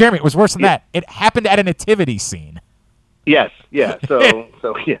 Jeremy, it was worse than that. It happened at a nativity scene. Yes. Yeah. So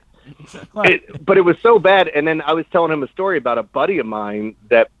yeah. But it was so bad. And then I was telling him a story about a buddy of mine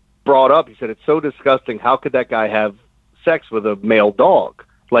that brought up. He said it's so disgusting. How could that guy have sex with a male dog?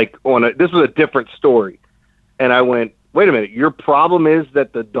 Like this was a different story. And I went, wait a minute. Your problem is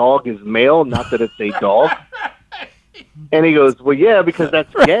that the dog is male, not that it's a dog. And he goes, well, yeah, because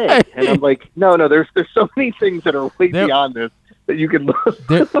that's gay. And I'm like, no, there's so many things that are way beyond this that you can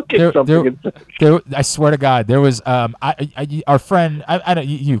look at something. I swear to God, there was our friend. I know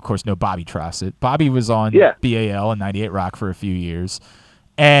you of course know Bobby Trossett. Bobby was on BAL and 98 Rock for a few years,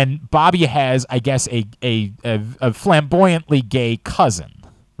 and Bobby has, I guess, a flamboyantly gay cousin,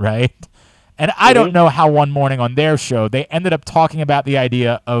 right? And I don't know how one morning on their show they ended up talking about the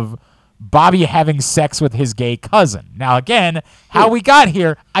idea of Bobby having sex with his gay cousin. Now, again, how we got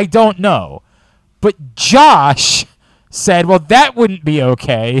here, I don't know. But Josh said, well, that wouldn't be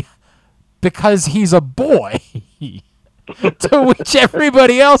okay because he's a boy. To which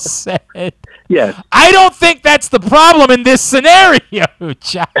everybody else said, yes. I don't think that's the problem in this scenario,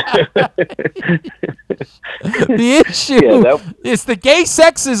 Josh. The issue is the gay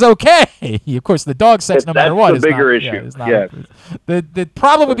sex is okay. Of course, the dog sex, no matter what, is the bigger issue. The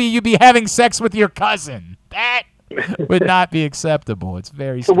problem would be you'd be having sex with your cousin. That would not be acceptable. It's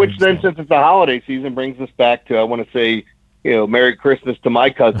very strange. Which then, since it's the holiday season, brings us back to, I want to say, Merry Christmas to my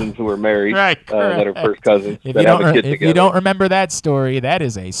cousins who are married, right, that are first cousins. If you don't remember that story, that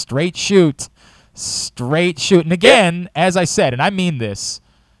is a straight shoot. And again, as I said, and I mean this,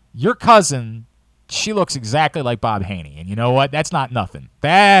 your cousin, she looks exactly like Bob Haney. And you know what? That's not nothing.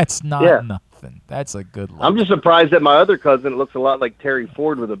 That's not nothing. That's a good look. I'm just surprised that my other cousin looks a lot like Terry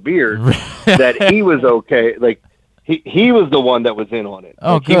Ford with a beard, that he was okay. Like, he was the one that was in on it.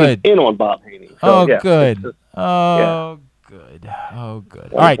 Oh, like, good. He was in on Bob Haney. So, good. Good. Oh,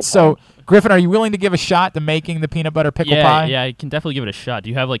 good. All right, so Griffin, are you willing to give a shot to making the peanut butter pickle pie? Yeah, I can definitely give it a shot. Do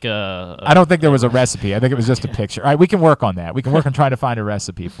you have like a I don't think there was a recipe. I think it was just a picture. All right, we can work on that. We can work on trying to find a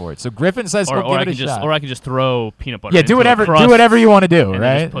recipe for it. So Griffin says he'll give it a shot. Or I can just throw peanut butter. Yeah, do whatever you want to do,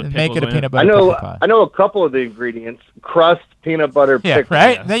 right? Make it a peanut butter pickle pie. I know a couple of the ingredients: crust, peanut butter, pickle.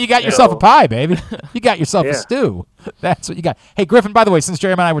 Right. Yeah. Then you got yourself a pie, baby. You got yourself a stew. That's what you got. Hey, Griffin, by the way, since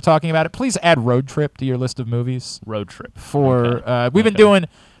Jeremy and I were talking about it, please add Road Trip to your list of movies. Road Trip. We've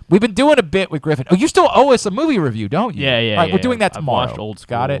been doing a bit with Griffin. Oh, you still owe us a movie review, don't you? Yeah. All right, we're doing that tomorrow. I've watched Old School.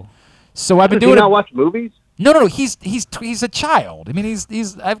 Got it. So I've been does doing. He not watch movies? No. He's a child. I mean,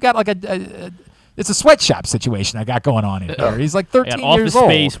 he's. I've got like it's a sweatshop situation I got going on in here. He's like 13 years old.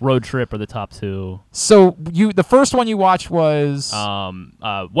 Office Space, Road Trip are the top two. So the first one you watched was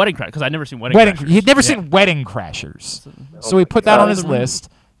Wedding Crashers, because I'd never seen Wedding Crashers. He'd never seen Wedding Crashers, so he put that on his list.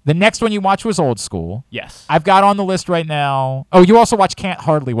 The next one you watched was Old School. Yes. I've got on the list right now. Oh, you also watched Can't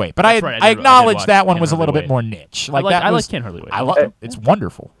Hardly Wait. But I acknowledge that one was a little bit more niche. I like Can't Hardly Wait. I love it. It's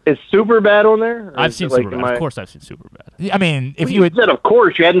wonderful. Is Superbad on there? I've seen Superbad. Of course I've seen Superbad. I mean, if you said of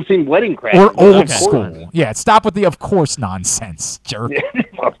course, you hadn't seen Wedding Crashers. Or Old School. Yeah, stop with the of course nonsense, jerk.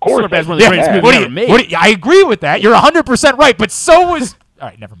 Of course. Superbad's one of the greatest movies ever made. I agree with that. You're 100% right, but so was... All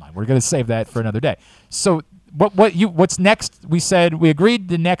right, never mind. We're going to save that for another day. So... What's next? We agreed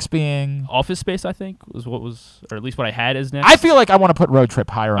the next being Office Space, I think, was what was, or at least what I had as next. I feel like I want to put Road Trip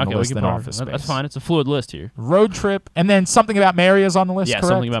higher on the list than Office Space. That's fine. It's a fluid list here. Road Trip, and then Something About Mary is on the list. Yeah, correct?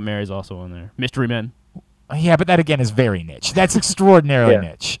 Something About Mary is also on there. Mystery Men. Yeah, but that again is very niche. That's extraordinarily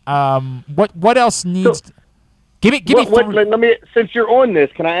niche. What else needs? Give me. Let me. Since you're on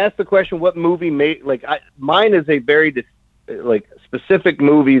this, can I ask the question? What movie made mine is a very specific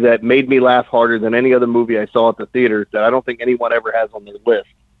movie that made me laugh harder than any other movie I saw at the theater that I don't think anyone ever has on their list.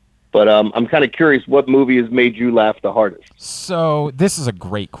 But I'm kind of curious what movie has made you laugh the hardest. So this is a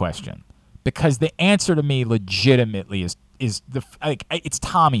great question because the answer to me legitimately is it's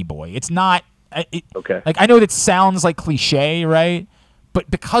Tommy Boy. It's not okay. Like I know that sounds like cliche, right?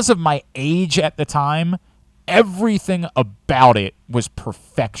 But because of my age at the time, everything about it was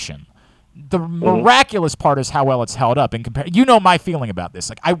perfection. The miraculous part is how well it's held up in comparison. You know my feeling about this.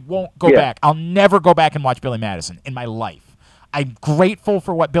 Like I won't go back. I'll never go back and watch Billy Madison in my life. I'm grateful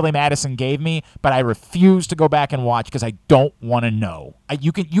for what Billy Madison gave me, but I refuse to go back and watch because I don't want to know.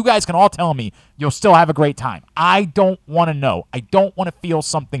 You guys can all tell me you'll still have a great time. I don't want to know. I don't want to feel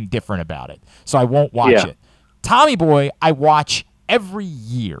something different about it, so I won't watch it. Tommy Boy, I watch every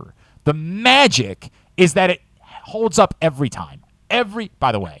year. The magic is that it holds up every time.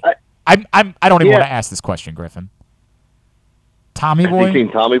 By the way. I don't even want to ask this question, Griffin. Tommy Boy? Have you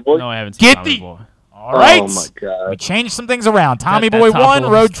seen Tommy Boy? No, I haven't seen Tommy Boy. All right. Oh, my God. We changed some things around. Tommy Boy 1,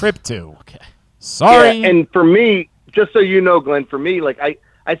 Road Trip 2. Okay. Sorry. Yeah, and for me, just so you know, Glenn, for me, I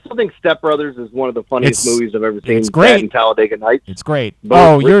still think Step Brothers is one of the funniest movies I've ever seen. It's great. In Talladega Nights. It's great.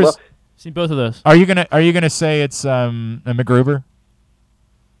 Yours. Seen both of those. Are you gonna say it's a MacGruber?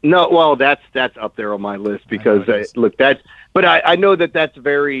 No, well, that's up there on my list because But I know that's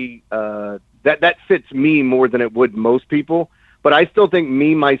very that fits me more than it would most people. But I still think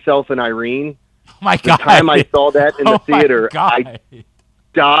Me, Myself, and Irene. Oh my God! The time I saw that in the theater, I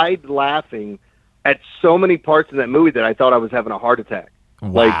died laughing at so many parts of that movie that I thought I was having a heart attack.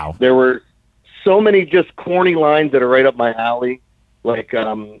 Wow! There were so many just corny lines that are right up my alley. I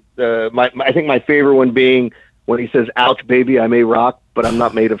think my favorite one being when he says, "Ouch, baby, I may rock, but I'm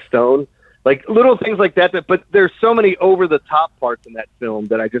not made of stone." Like little things like that, but there's so many over-the-top parts in that film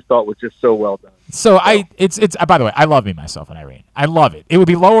that I just thought was just so well done. So it's by the way, I love Me, Myself, and Irene. I love it. It would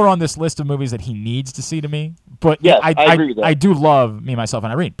be lower on this list of movies that he needs to see to me, but I agree with that. I do love Me, Myself,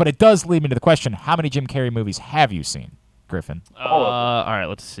 and Irene. But it does lead me to the question: how many Jim Carrey movies have you seen, Griffin? All right,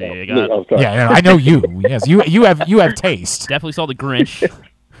 let's see. I know you. Yes, you have taste. Definitely saw The Grinch.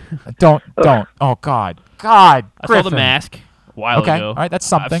 Don't. Oh God. I Griffin. saw The Mask a while ago. All right, that's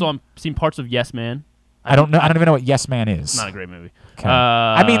something. I've seen parts of Yes Man. I don't know. I don't even know what Yes Man is. It's not a great movie. Okay.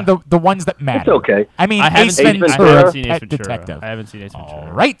 I mean the ones that matter. It's okay. I mean Ace Ventura, seen Ace Pet Ventura. Detective. I haven't seen Ace Ventura.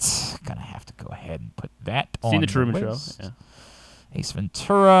 All right, gonna have to go ahead and put that on. Seen The Truman the Show. list. Yeah. Ace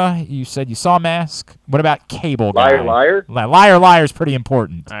Ventura. You said you saw Mask. What about Cable Guy? Liar? Liar is pretty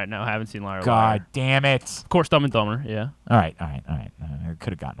important. All right, no, I haven't seen Liar. God damn it. Of course, Dumb and Dumber. Yeah. All right. It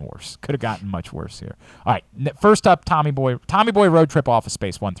could have gotten worse. Could have gotten much worse here. All right. First up, Tommy Boy Road Trip, Office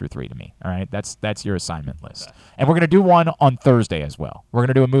Space 1 through 3 to me. All right. That's your assignment list. Okay. And we're gonna do one on Thursday as well. We're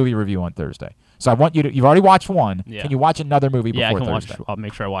gonna do a movie review on Thursday. So I want you to. You've already watched one. Yeah. Can you watch another movie before Thursday? I'll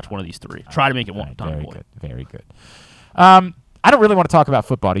make sure I watch one of these three. Try to make it one. Very good. Very good. I don't really want to talk about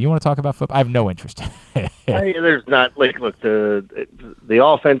football. Do you want to talk about football? I have no interest. There's not look the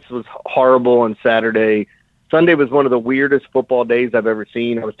offense was horrible on Saturday. Sunday was one of the weirdest football days I've ever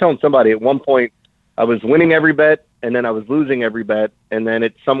seen. I was telling somebody at one point I was winning every bet and then I was losing every bet, and then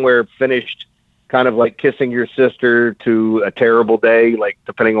it somewhere finished kind of like kissing your sister to a terrible day, like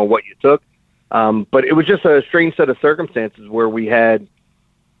depending on what you took. But it was just a strange set of circumstances where we had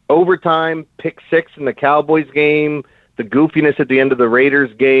overtime, pick six in the Cowboys game, the goofiness at the end of the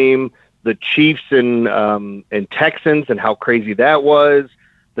Raiders game, the Chiefs and Texans and how crazy that was,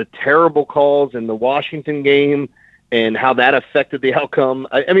 the terrible calls in the Washington game and how that affected the outcome.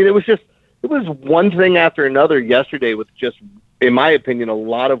 I mean, it was just it was one thing after another yesterday with just, in my opinion, a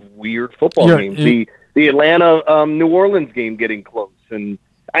lot of weird football games. The Atlanta New Orleans game getting close, and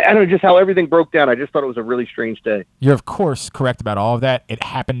I don't know just how everything broke down. I just thought it was a really strange day. You're of course correct about all of that. It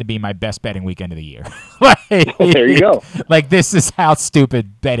happened to be my best betting weekend of the year. There you go. Like, this is how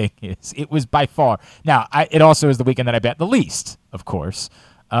stupid betting is. It was by far. Now, it also is the weekend that I bet the least, of course.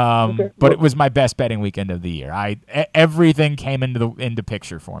 But it was my best betting weekend of the year. Everything came into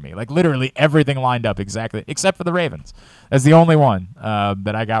picture for me. Like, literally everything lined up exactly, except for the Ravens. That's the only one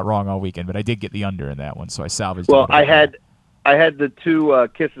that I got wrong all weekend. But I did get the under in that one, so I salvaged. Well, I had the two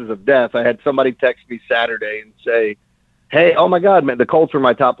kisses of death. I had somebody text me Saturday and say, "Hey, oh my God, man, the Colts were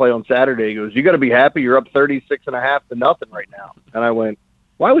my top play on Saturday." He goes, "You got to be happy. You're up 36.5-0 right now." And I went,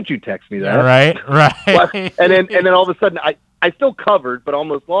 "Why would you text me that?" Right. And then all of a sudden, I still covered, but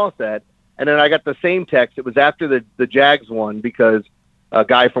almost lost that. And then I got the same text. It was after the Jags won because a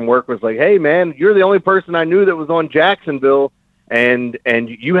guy from work was like, "Hey, man, you're the only person I knew that was on Jacksonville, and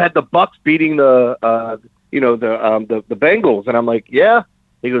you had the Bucks beating the Bengals." And I'm like, "Yeah."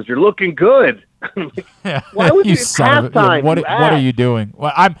 He goes, "You're looking good." Why would you halftime? What are you doing?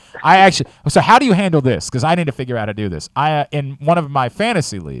 Well, so how do you handle this? Because I need to figure out how to do this. In one of my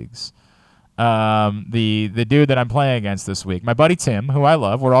fantasy leagues, the dude that I'm playing against this week, my buddy Tim, who I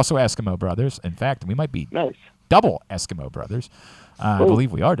love, we're also Eskimo brothers. In fact, we might be double Eskimo brothers. I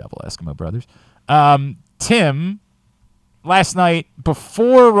believe we are double Eskimo brothers. Tim, last night,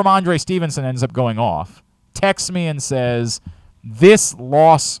 before Ramondre Stevenson ends up going off, texts me and says, "This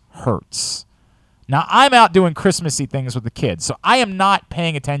loss hurts." Now, I'm out doing Christmassy things with the kids, so I am not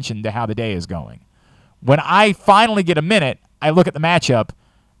paying attention to how the day is going. When I finally get a minute, I look at the matchup,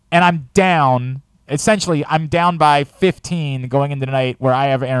 and I'm down. Essentially, I'm down by 15 going into tonight where I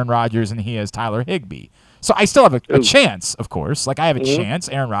have Aaron Rodgers and he has Tyler Higbee. So I still have a chance, of course. Like, I have a chance.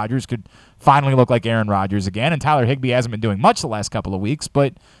 Aaron Rodgers could finally look like Aaron Rodgers again, and Tyler Higbee hasn't been doing much the last couple of weeks,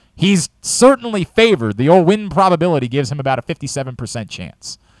 but he's certainly favored. The old win probability gives him about a 57%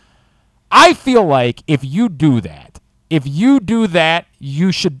 chance. I feel like if you do that,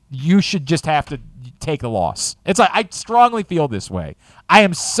 you should just have to take the loss. It's like, I strongly feel this way. I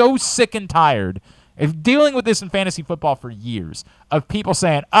am so sick and tired of dealing with this in fantasy football for years, of people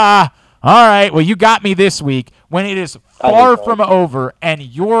saying, all right, well, you got me this week, when it is far from over and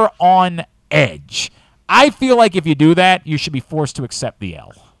you're on edge. I feel like if you do that, you should be forced to accept the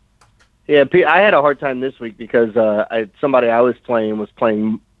L. Yeah, I had a hard time this week because somebody I was playing was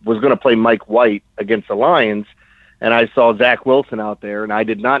going to play Mike White against the Lions, and I saw Zach Wilson out there, and I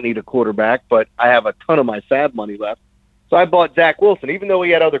did not need a quarterback, but I have a ton of my FAB money left. So I bought Zach Wilson, even though he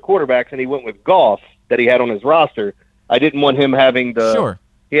had other quarterbacks, and he went with Goff that he had on his roster. I didn't want him having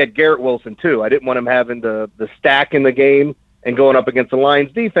He had Garrett Wilson, too. I didn't want him having the stack in the game and going up against the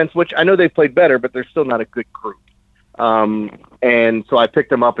Lions defense, which I know they played better, but they're still not a good group. And so I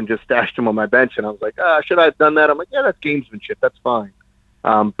picked him up and just stashed him on my bench, and I was like, should I have done that? I'm like, yeah, that's gamesmanship. That's fine.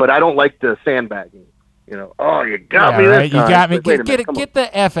 But I don't like the sandbagging. You got me this time. You got me. Get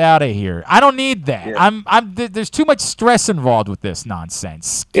the F out of here. I don't need that. Yeah. There's too much stress involved with this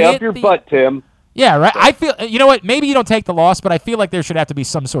nonsense. Get up your butt, Tim. Yeah, right. I feel, you know what? Maybe you don't take the loss, but I feel like there should have to be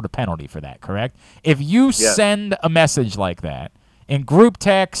some sort of penalty for that, correct? If you send a message like that in group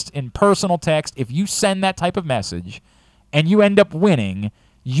text, in personal text, if you send that type of message and you end up winning,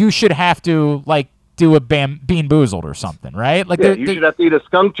 you should have to, do a Bean Boozled or something, right? You should have to eat a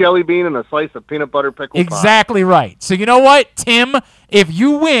skunk jelly bean and a slice of peanut butter pickle pie. Exactly right. So you know what, Tim? If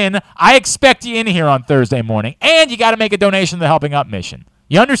you win, I expect you in here on Thursday morning, and you got to make a donation to the Helping Up mission.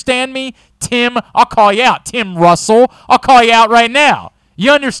 You understand me? Tim, I'll call you out. Tim Russell, I'll call you out right now.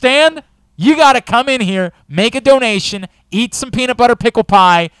 You understand? You got to come in here, make a donation, eat some peanut butter pickle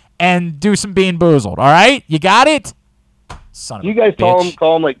pie, and do some Bean Boozled, all right? You got it? Son of you guys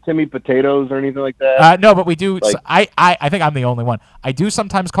call him like Timmy Potatoes or anything like that? No, but we do. I think I'm the only one. I do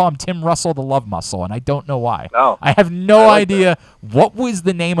sometimes call him Tim Russell the Love Muscle, and I don't know why. Oh, I have no idea. What was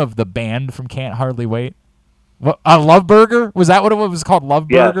the name of the band from Can't Hardly Wait? Love Burger? Was that what it was called? Love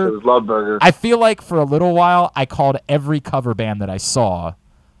Burger? Yes, it was Love Burger. I feel like for a little while, I called every cover band that I saw,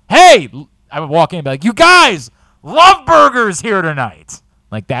 hey, I would walk in and be like, you guys, Love Burger's here tonight.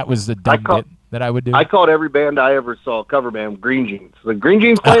 Like, that was the dumb bit that I would do. I called every band I ever saw, cover band, Green Jeans. The Green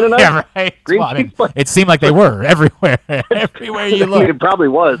Jeans playing tonight? Yeah, right. It seemed like they were everywhere. Everywhere you look. It probably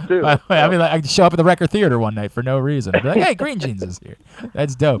was, too. I'd show up at the Record Theater one night for no reason. I'd be like, hey, Green Jeans is here.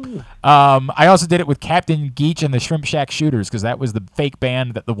 That's dope. I also did it with Captain Geach and the Shrimp Shack Shooters, because that was the fake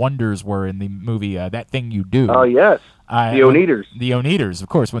band that the Wonders were in the movie That Thing You Do. Oh, yes. The Oneaters. The Oneaters, of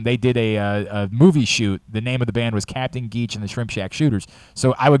course. When they did a movie shoot, the name of the band was Captain Geach and the Shrimp Shack Shooters.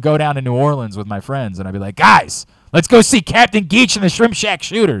 So I would go down to New Orleans with my friends, and I'd be like, guys, let's go see Captain Geach and the Shrimp Shack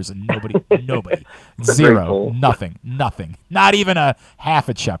Shooters. And nobody. Zero. Cool. Nothing. Not even a half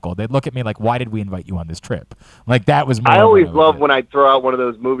a chuckle. They'd look at me like, why did we invite you on this trip? Like, that was more I of always what love would when I throw out one of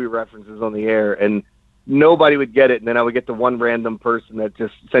those movie references on the air, and nobody would get it, and then I would get the one random person that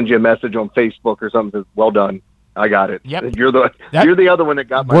just sends you a message on Facebook or something that says, well done. I got it. Yep. You're the other one that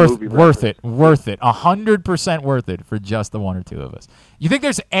got my movie. Worth it. 100% worth it for just the one or two of us. You think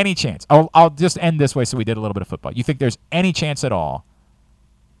there's any chance? I'll just end this way so we did a little bit of football. You think there's any chance at all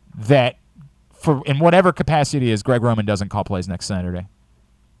that, for in whatever capacity it is, Greg Roman doesn't call plays next Saturday?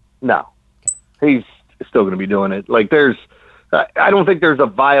 No. He's still going to be doing it. Like, I don't think there's a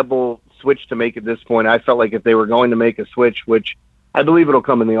viable switch to make at this point. I felt like if they were going to make a switch, which I believe it'll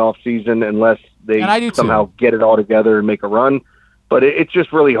come in the off season unless they somehow get it all together and make a run. But it's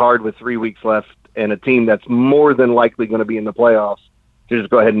just really hard with 3 weeks left and a team that's more than likely going to be in the playoffs to just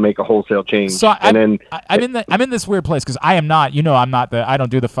go ahead and make a wholesale change. So I'm in this weird place because I am not. I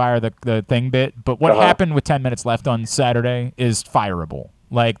don't do the fire the thing bit. But what happened with 10 minutes left on Saturday is fireable.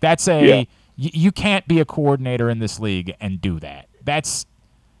 Like, that's you can't be a coordinator in this league and do that. That's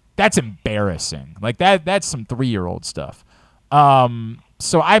embarrassing. Like, that's some 3-year-old stuff.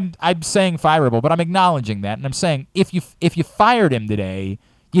 So I'm saying fireable, but I'm acknowledging that, and I'm saying if you fired him today,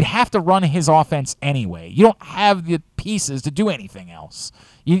 you'd have to run his offense anyway. You don't have the pieces to do anything else.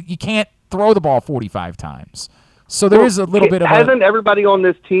 You can't throw the ball 45 times. So there is a little bit of hasn't everybody on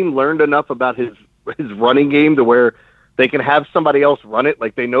this team learned enough about his running game to where they can have somebody else run it,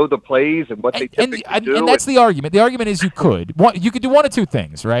 like they know the plays and what they typically do. And that's the argument. The argument is you could do one of two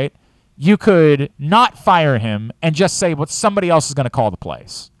things, right? You could not fire him and just say, well, somebody else is going to call the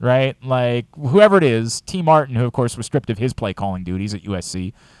plays, right? Like, whoever it is, T. Martin, who, of course, was stripped of his play-calling duties at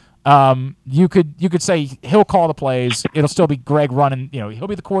USC, you could say he'll call the plays. It'll still be Greg running. He'll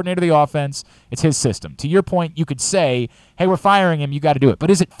be the coordinator of the offense. It's his system. To your point, you could say, hey, we're firing him. You got to do it.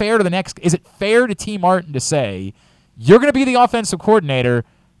 But is it fair to T. Martin to say, you're going to be the offensive coordinator,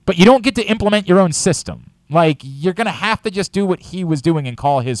 but you don't get to implement your own system? Like, you're going to have to just do what he was doing and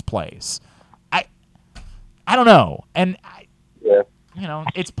call his plays. I don't know. And,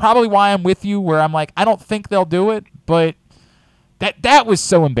 it's probably why I'm with you where I'm like, I don't think they'll do it, but that was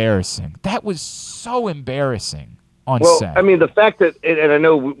so embarrassing. That was so embarrassing on set. I mean, the fact that, and I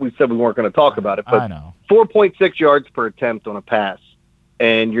know we said we weren't going to talk about it, but I know. 4.6 yards per attempt on a pass,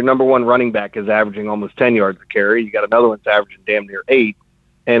 and your number one running back is averaging almost 10 yards a carry. You got another one's averaging damn near 8,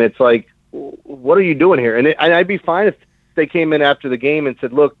 and it's like, what are you doing here? And I'd be fine if they came in after the game and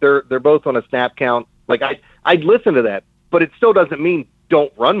said, look, they're both on a snap count. Like, I'd listen to that, but it still doesn't mean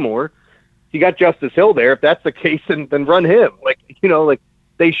don't run more. You got Justice Hill there. If that's the case, then run him. Like,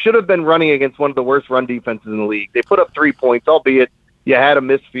 they should have been running against one of the worst run defenses in the league. They put up 3 points, albeit you had a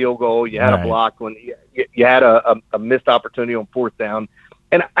missed field goal, you had a block when you had a missed opportunity on 4th down.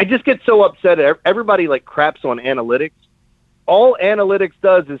 And I just get so upset. Everybody craps on analytics. All analytics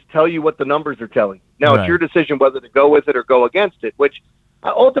does is tell you what the numbers are telling you. Now, it's your decision whether to go with it or go against it, which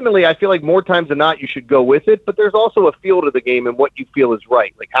ultimately I feel like more times than not you should go with it, but there's also a feel to the game and what you feel is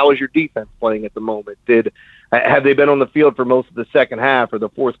right. Like, how is your defense playing at the moment? Have they been on the field for most of the second half or the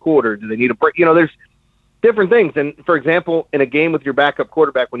fourth quarter? Do they need a break? There's different things. And, for example, in a game with your backup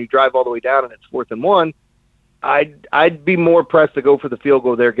quarterback, when you drive all the way down and it's 4th and 1, I'd be more pressed to go for the field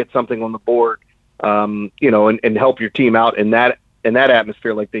goal there, get something on the board, and help your team out in that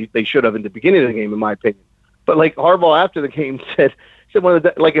atmosphere like they should have in the beginning of the game, in my opinion. But Harbaugh after the game said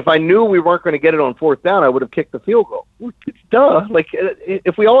if I knew we weren't going to get it on 4th down, I would have kicked the field goal. It's duh.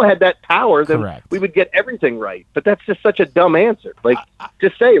 If we all had that power, then we would get everything right. But that's just such a dumb answer.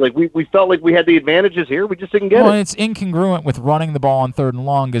 Just say we felt like we had the advantages here, we just didn't get it. Well, it's incongruent with running the ball on 3rd and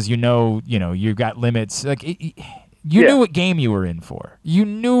long, because you've got limits. You knew what game you were in for. You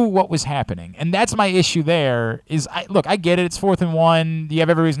knew what was happening. And that's my issue there is, I get it. It's 4th and 1. You have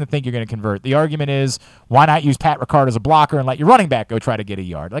every reason to think you're going to convert. The argument is, why not use Pat Ricard as a blocker and let your running back go try to get a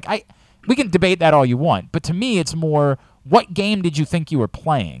yard? We can debate that all you want. But to me, it's more, what game did you think you were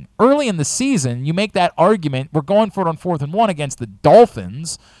playing? Early in the season, you make that argument, we're going for it on 4th and 1 against the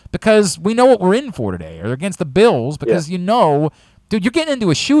Dolphins because we know what we're in for today, or against the Bills because dude, you're getting into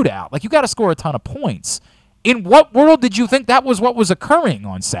a shootout. You got to score a ton of points. In what world did you think that was what was occurring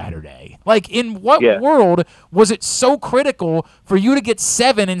on Saturday? In what world was it so critical for you to get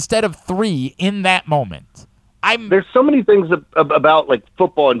 7 instead of 3 in that moment? There's so many things about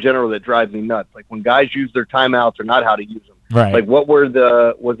football in general that drive me nuts. When guys use their timeouts or not how to use them. Right.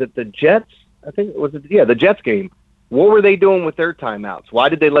 Was it the Jets? I think the Jets game. What were they doing with their timeouts? Why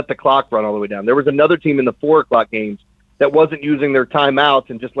did they let the clock run all the way down? There was another team in the 4 o'clock games that wasn't using their timeouts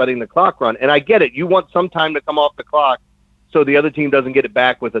and just letting the clock run. And I get it. You want some time to come off the clock so the other team doesn't get it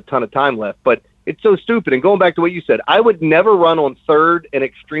back with a ton of time left. But it's so stupid. And going back to what you said, I would never run on 3rd and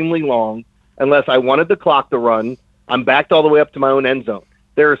extremely long unless I wanted the clock to run. I'm backed all the way up to my own end zone.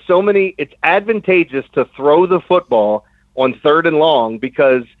 There are so many. It's advantageous to throw the football on 3rd and long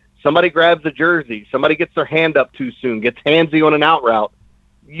because somebody grabs a jersey, somebody gets their hand up too soon, gets handsy on an out route.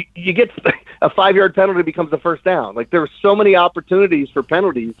 You get a 5-yard penalty becomes a first down. Like, there were so many opportunities for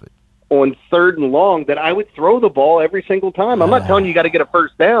penalties on 3rd and long that I would throw the ball every single time. I'm not telling you got to get a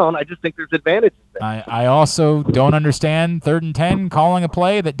first down. I just think there's advantages there. I also don't understand 3rd and 10 calling a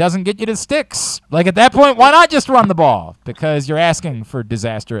play that doesn't get you to sticks. Like, at that point, why not just run the ball? Because you're asking for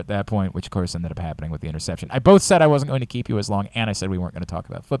disaster at that point, which, of course, ended up happening with the interception. I both said I wasn't going to keep you as long, and I said we weren't going to talk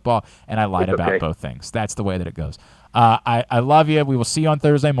about football, and I lied about both things. That's the way that it goes. I love you. We will see you on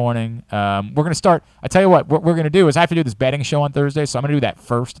Thursday morning. We're going to start. I tell you what we're going to do is I have to do this betting show on Thursday, so I'm going to do that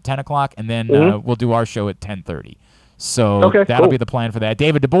first at 10 o'clock, and then we'll do our show at 10:30. So that'll be the plan for that.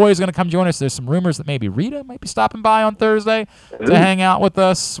 David Du Bois is going to come join us. There's some rumors that maybe Rita might be stopping by on Thursday to hang out with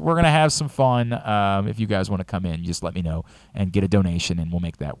us. We're going to have some fun. If you guys want to come in, just let me know and get a donation, and we'll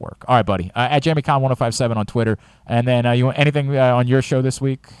make that work. All right, buddy. At JeremyCon1057 on Twitter. And then you want anything on your show this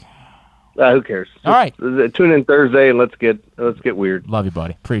week? Who cares? All right. Tune in Thursday and let's get weird. Love you,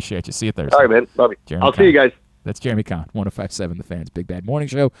 buddy. Appreciate you. See you Thursday. All right, man. Love you. Jeremy I'll Conn. see you guys. That's Jeremy Conn, 1057 The Fan's Big Bad Morning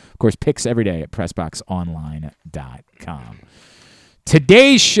Show. Of course, picks every day at PressBoxOnline.com.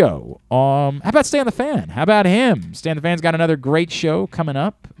 Today's show, how about Stan the Fan? How about him? Stan the Fan's got another great show coming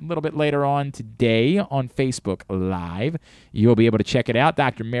up a little bit later on today on Facebook Live. You'll be able to check it out.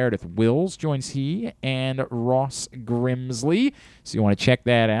 Dr. Meredith Wills joins he and Ross Grimsley. So you want to check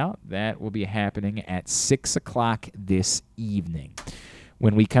that out. That will be happening at 6 o'clock this evening.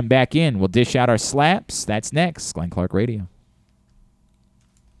 When we come back in, we'll dish out our slaps. That's next. Glenn Clark Radio.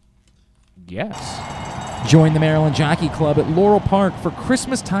 Yes. Join the Maryland Jockey Club at Laurel Park for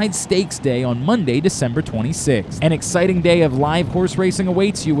Christmastide Stakes Day on Monday, December 26th. An exciting day of live horse racing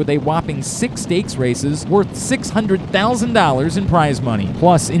awaits you with a whopping 6 stakes races worth $600,000 in prize money.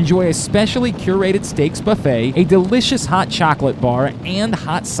 Plus, enjoy a specially curated stakes buffet, a delicious hot chocolate bar, and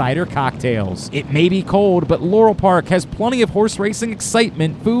hot cider cocktails. It may be cold, but Laurel Park has plenty of horse racing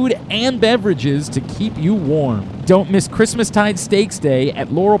excitement, food, and beverages to keep you warm. Don't miss Christmastide Stakes Day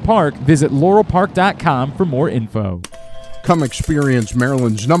at Laurel Park. Visit laurelpark.com for more info. Come experience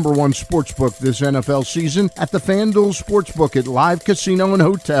Maryland's #1 sportsbook this NFL season at the FanDuel Sportsbook at Live Casino and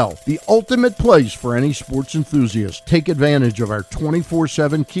Hotel, the ultimate place for any sports enthusiast. Take advantage of our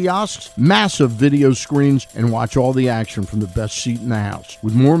 24/7 kiosks, massive video screens, and watch all the action from the best seat in the house.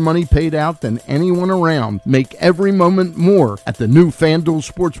 With more money paid out than anyone around, make every moment more at the new FanDuel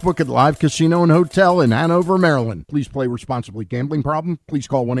Sportsbook at Live Casino and Hotel in Hanover, Maryland. Please play responsibly. Gambling problem? Please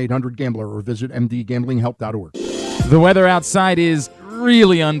call 1-800-GAMBLER or visit mdgamblinghelp.org. The weather outside is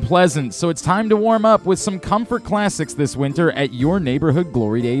really unpleasant, so it's time to warm up with some comfort classics this winter at your neighborhood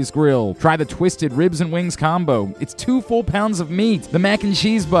Glory Days Grill. Try the Twisted Ribs and Wings combo. It's 2 full pounds of meat, the mac and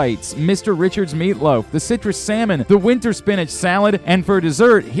cheese bites, Mr. Richards meatloaf, the citrus salmon, the winter spinach salad, and for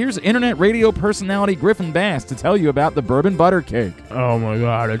dessert, here's internet radio personality Griffin Bass to tell you about the bourbon butter cake. Oh my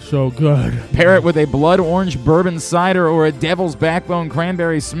God, it's so good. Pair it with a blood orange bourbon cider or a devil's backbone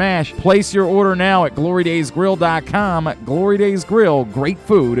cranberry smash. Place your order now at glorydaysgrill.com. Glory Days Grill. Great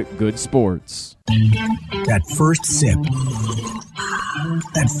food, good sports. That first sip.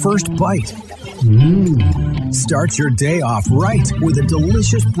 That first bite. Start your day off right with a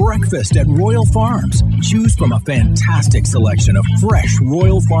delicious breakfast at Royal Farms. Choose from a fantastic selection of fresh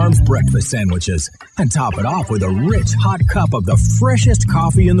Royal Farms breakfast sandwiches and top it off with a rich hot cup of the freshest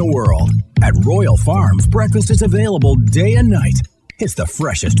coffee in the world. At Royal Farms, breakfast is available day and night. It's the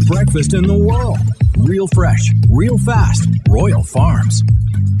freshest breakfast in the world. Real fresh, real fast. Royal Farms.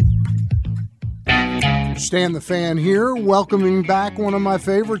 Stan the Fan here, welcoming back one of my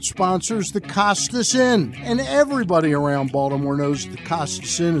favorite sponsors, the Costas Inn. And everybody around Baltimore knows the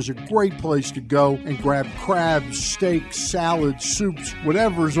Costas Inn is a great place to go and grab crabs, steaks, salads, soups,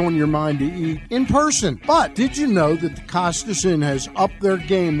 whatever's on your mind to eat in person. But did you know that the Costas Inn has upped their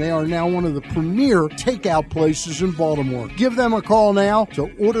game? They are now one of the premier takeout places in Baltimore. Give them a call now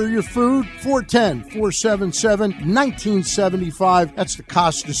to order your food, 410-477-1975. That's the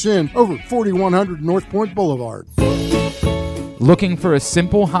Costas Inn, over 4100 North Point Boulevard. Looking for a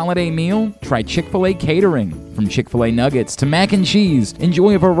simple holiday meal? Try Chick-fil-A Catering. From Chick-fil-A nuggets to mac and cheese,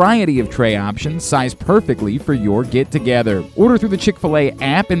 enjoy a variety of tray options sized perfectly for your get-together. Order through the Chick-fil-A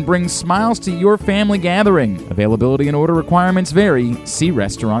app and bring smiles to your family gathering. Availability and order requirements vary. See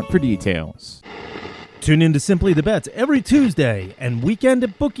restaurant for details. Tune in to Simply the Bets every Tuesday and Weekend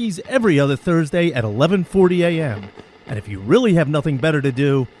at Bookies every other Thursday at 11:40 a.m. And if you really have nothing better to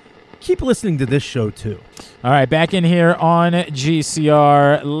do, keep listening to this show too. All right, back in here on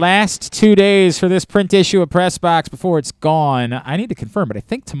GCR. Last 2 days for this print issue of Press Box before it's gone. I need to confirm, but I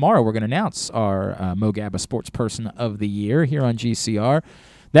think tomorrow we're going to announce our Mo Gabba Sports Person of the Year here on GCR.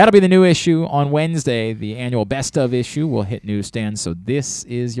 That'll be the new issue on Wednesday. The annual Best Of issue will hit newsstands, so this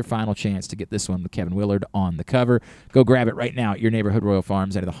is your final chance to get this one with Kevin Willard on the cover. Go grab it right now at your neighborhood Royal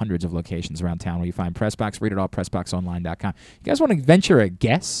Farms out of the hundreds of locations around town where you find Pressbox. Read it all, PressBoxOnline.com. You guys want to venture a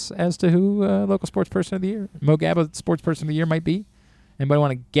guess as to who local sports person of the year, Mo Gabba Sports Person of the Year might be? Anybody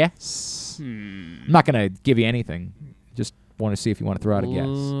want to guess? I'm not going to give you anything. Just want to see if you want to throw out a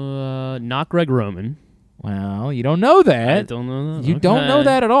guess. Not Greg Roman. Well, you don't know that. I don't know that. You don't know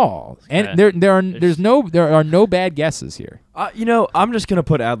that at all. And there are no bad guesses here. I'm just gonna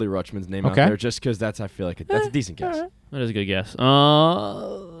put Adley Rutschman's name out Okay. there just because I feel like that's a decent guess. That is a good guess.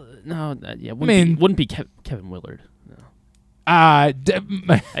 Wouldn't be Kevin Willard. There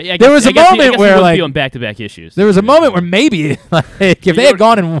There was a moment where like on back-to-back issues. There was a moment where maybe like if they had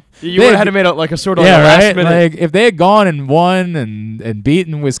gone and you would have had to made a sort of last last minute. Like if they had gone and won and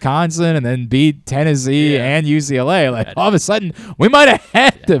beaten Wisconsin and then beat Tennessee and UCLA, like all of a sudden we might have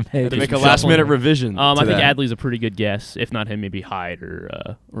had to make a last-minute revision. I think that. Adley's a pretty good guess. If not him, maybe Hyde or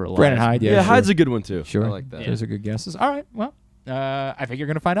Elias. Brandon Hyde. Yeah, Hyde's a good one too. Sure, I like that. Those are good guesses. All right, well, I think you're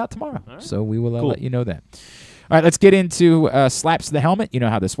going to find out tomorrow, so we will Cool. let you know that. All right, let's get into slaps to the helmet. You know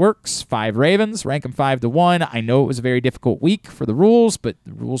how this works. 5 Ravens, rank them 5-1. I know it was a very difficult week for the rules, but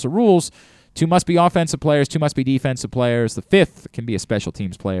the rules are rules. 2 must be offensive players, 2 must be defensive players. The 5th can be a special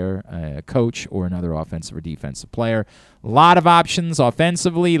teams player, a coach, or another offensive or defensive player. A lot of options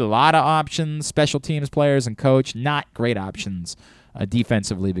offensively, a lot of options, special teams players and coach. Not great options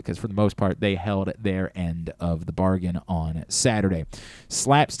defensively because for the most part they held their end of the bargain on Saturday.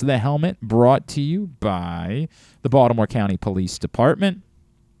 Slaps to the helmet brought to you by the Baltimore County Police Department.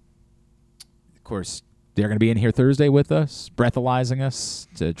 Of course, they're going to be in here Thursday with us, breathalyzing us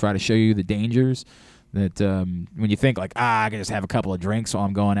to try to show you the dangers that when you think like, I can just have a couple of drinks while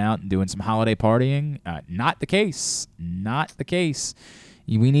I'm going out and doing some holiday partying. Not the case. Not the case.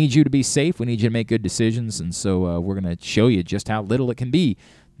 We need you to be safe. We need you to make good decisions. And so we're going to show you just how little it can be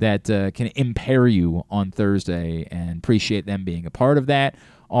that can impair you on Thursday, and appreciate them being a part of that.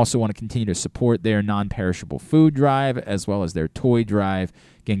 Also want to continue to support their non-perishable food drive as well as their toy drive.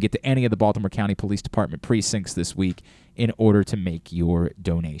 Again, get to any of the Baltimore County Police Department precincts this week in order to make your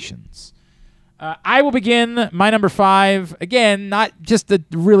donations. I will begin my number 5. Again, not just a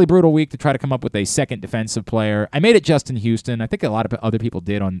really brutal week to try to come up with a second defensive player. I made it Justin Houston. I think a lot of other people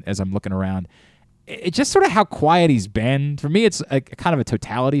did as I'm looking around. It's just sort of how quiet he's been. For me, it's a kind of a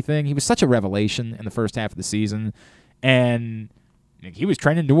totality thing. He was such a revelation in the first half of the season, and he was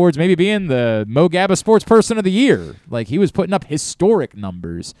trending towards maybe being the Mo Gabba Sports Person of the Year. Like, he was putting up historic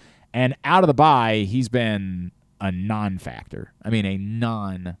numbers, and out of the bye, he's been a non-factor. I mean, a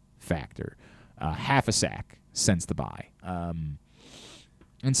non-factor. Half a sack since the bye. And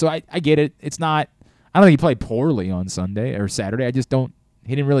so I get it. It's not – I don't think he played poorly on Sunday or Saturday. I just don't –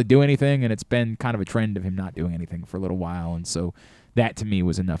 he didn't really do anything, and it's been kind of a trend of him not doing anything for a little while. And so that, to me,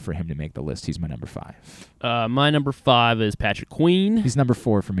 was enough for him to make the list. He's my number 5. My number 5 is Patrick Queen. He's number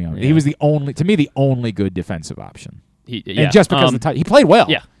 4 for me. Yeah. He was the only good defensive option. Yeah. And just because he played well.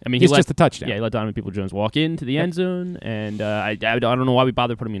 Yeah. I mean, it's just a touchdown. Yeah, he let Donovan Peoples-Jones walk into the end zone, and I don't know why we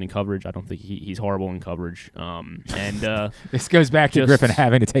bothered putting him in coverage. I don't think he's horrible in coverage. This goes back to Griffin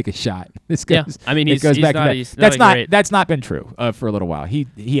having to take a shot. This goes, I mean, he's not been true for a little while.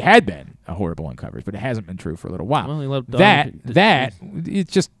 He had been horrible in coverage, but it hasn't been true for a little while. Well, he let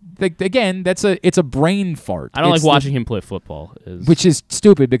it's just. Again, it's a brain fart. I don't like watching him play football. Which is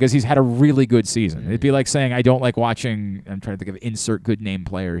stupid because he's had a really good season. It'd be like saying I don't like watching, I'm trying to think of insert good name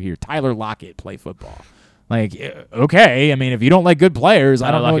player here, Tyler Lockett play football. Like, okay, I mean, if you don't like good players, I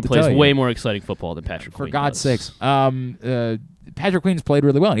don't know what to tell you. Plays way more exciting football than Patrick Queen. For God's sakes. Patrick Queen's played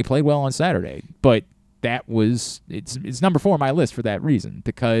really well, and he played well on Saturday. But it's number 4 on my list for that reason,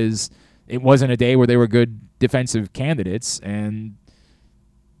 because it wasn't a day where they were good defensive candidates, and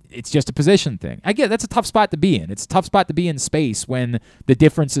it's just a position thing. I get that's a tough spot to be in. It's a tough spot to be in space when the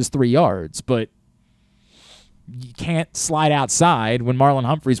difference is 3 yards, but you can't slide outside when Marlon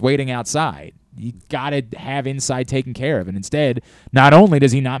Humphrey's waiting outside. You got to have inside taken care of. And instead, not only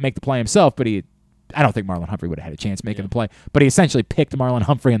does he not make the play himself, but he I don't think Marlon Humphrey would have had a chance making the play, but he essentially picked Marlon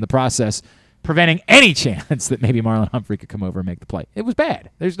Humphrey in the process, preventing any chance that maybe Marlon Humphrey could come over and make the play. It was bad.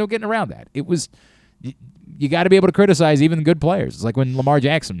 There's no getting around that. It was. You got to be able to criticize even good players. It's like when Lamar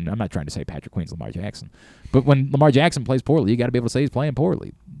Jackson, I'm not trying to say Patrick Queen's Lamar Jackson, but when Lamar Jackson plays poorly, you got to be able to say he's playing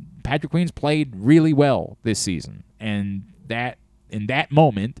poorly. Patrick Queen's played really well this season, and that in that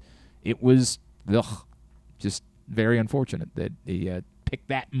moment, it was just very unfortunate that he picked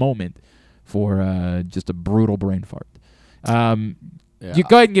that moment for just a brutal brain fart. You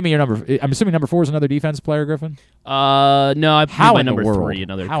go ahead and give me your number. I'm assuming number 4 is another defense player, Griffin? No, I put my number 3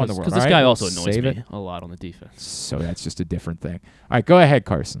 another. How in the world? Because this guy also annoys me a lot on the defense. So that's just a different thing. All right, go ahead,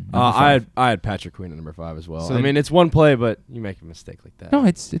 Carson. I had Patrick Queen at number 5 as well. So I mean, it's one play, but you make a mistake like that.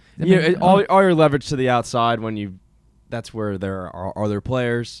 No, all your leverage to the outside when you. That's where there are other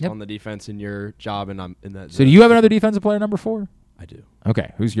players on the defense in your job, and I'm in that. So do you have another defensive player number 4? I do.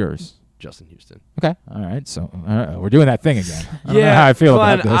 Okay, who's yours? Justin Houston. Okay, all right. So we're doing that thing again. I don't know how I feel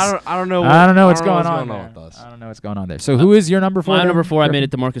about this. I don't know. I don't know what's going on there. I don't know what's going on there. So who is your number 4? My number 4, I made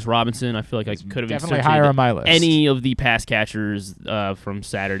it DeMarcus Robinson. I feel like I could have definitely higher on my list. Any of the pass catchers from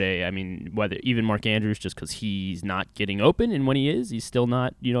Saturday. I mean, whether even Mark Andrews, just because he's not getting open, and when he is, he's still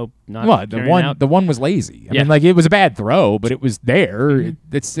not. Not. Well, out. the one was lazy. I mean, like it was a bad throw, but it was there.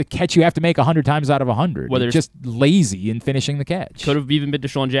 It's a catch you have to make 100 times out of 100. Whether just lazy in finishing the catch. Could have even been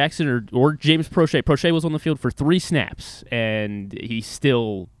Deshaun Jackson or James Prochet. Prochet was on the field for 3 snaps, and he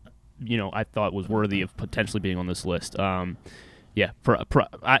still, I thought was worthy of potentially being on this list. I'm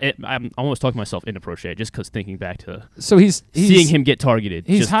almost talking myself into Prochet just because thinking back to he's seeing him get targeted.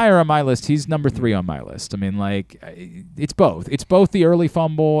 He's higher on my list. He's number 3 on my list. I mean, like it's both. It's both the early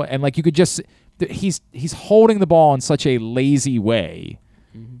fumble and like you could just he's holding the ball in such a lazy way.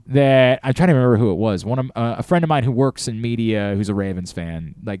 That I'm trying to remember who it was. A friend of mine who works in media, who's a Ravens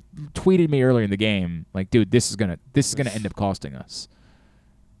fan, like tweeted me earlier in the game, like, "Dude, this is gonna end up costing us."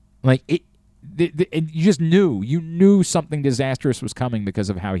 Like you just knew something disastrous was coming because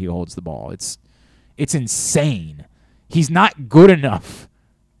of how he holds the ball. It's insane. He's not good enough.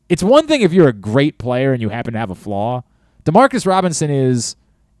 It's one thing if you're a great player and you happen to have a flaw. DeMarcus Robinson is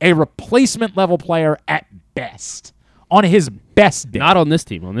a replacement level player at best. On his best day. Not on this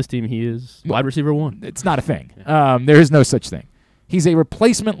team. On this team, he is wide receiver 1. It's not a thing. There is no such thing. He's a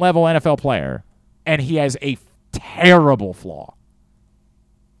replacement level NFL player, and he has a terrible flaw.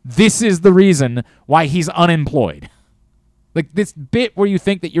 This is the reason why he's unemployed. Like this bit where you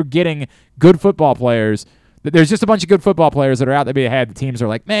think that you're getting good football players, that there's just a bunch of good football players that are out there being ahead. The teams are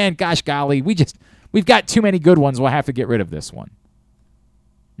like, man, gosh golly, we've got too many good ones. We'll have to get rid of this one.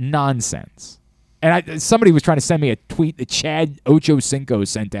 Nonsense. And somebody was trying to send me a tweet that Chad Ochocinco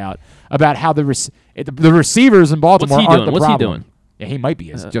sent out about how the receivers in Baltimore aren't the problem. What's he doing? Yeah, he might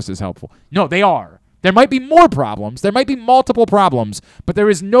be just as helpful. No, they are. There might be more problems. There might be multiple problems, but there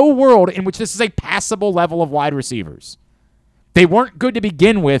is no world in which this is a passable level of wide receivers. They weren't good to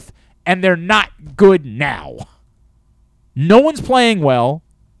begin with, and they're not good now. No one's playing well.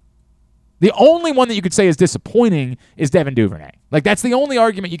 The only one that you could say is disappointing is Devin Duvernay. Like, that's the only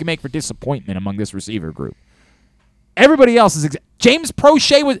argument you can make for disappointment among this receiver group. Everybody else is... James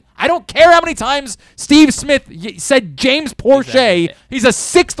Prochet was... I don't care how many times Steve Smith said James Prochet. Exactly. He's a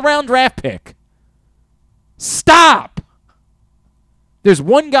 6th-round draft pick. Stop! There's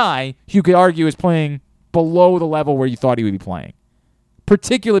one guy you could argue is playing below the level where you thought he would be playing.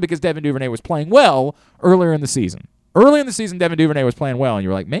 Particularly because Devin Duvernay was playing well earlier in the season. Early in the season, Devin Duvernay was playing well, and you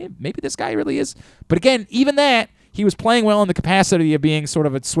were like, maybe this guy really is. But again, even that, he was playing well in the capacity of being sort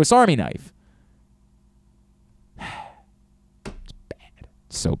of a Swiss Army knife. It's bad.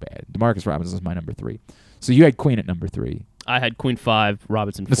 It's so bad. DeMarcus Robinson is my number 3. So you had Queen at number 3. I had Queen 5,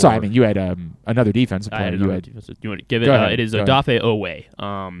 Robinson 4. Sorry, I mean, you had another defensive player. You want to give it? It is Odafe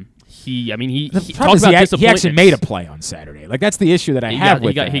Owe. He talked about he actually made a play on Saturday. Like that's the issue that I have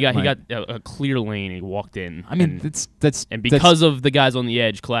with that. He got a clear lane. He walked in. I mean, and because of the guys on the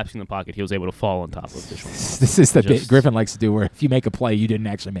edge collapsing the pocket, he was able to fall on top of Deshaun. This is the bit Griffin likes to do, where if you make a play, you didn't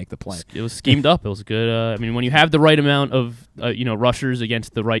actually make the play. It was schemed up. It was good. I mean, when you have the right amount of rushers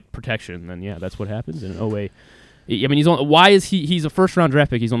against the right protection, then yeah, that's what happens. And Owe. I mean, why is he's a first-round draft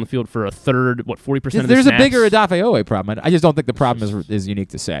pick. He's on the field for a third, 40% of the snaps. There's a bigger Odafe Owe problem. I just don't think the problem is unique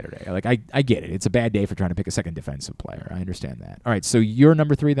to Saturday. Like, I get it. It's a bad day for trying to pick a second defensive player. I understand that. All right, so your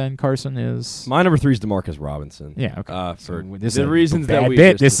number 3 then, Carson, is? My number 3 is DeMarcus Robinson. Yeah, okay. For the reasons that we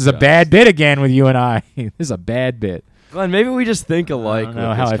just discussed. This is a bad bit again with you and I. This is a bad bit. Glenn, maybe we just think alike. I don't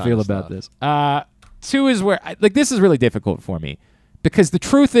know how I feel about this. 2 is where, this is really difficult for me. Because the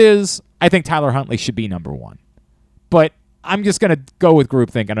truth is, I think Tyler Huntley should be number 1. But I'm just going to go with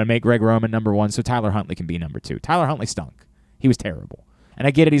groupthink. I'm going to make Greg Roman number 1 so Tyler Huntley can be number 2. Tyler Huntley stunk. He was terrible. And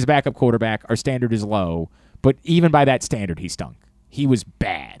I get it, he's a backup quarterback. Our standard is low. But even by that standard, he stunk. He was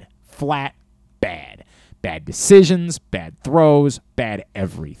bad. Flat bad. Bad decisions, bad throws, bad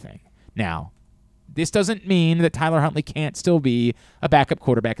everything. Now, this doesn't mean that Tyler Huntley can't still be a backup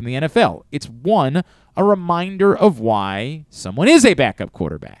quarterback in the NFL. It's, one, a reminder of why someone is a backup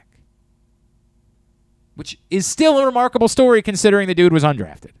quarterback, which is still a remarkable story considering the dude was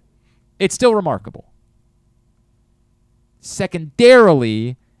undrafted. It's still remarkable.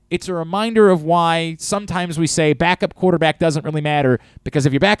 Secondarily, it's a reminder of why sometimes we say backup quarterback doesn't really matter, because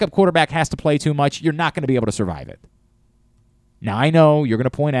if your backup quarterback has to play too much, you're not going to be able to survive it. Now, I know you're going to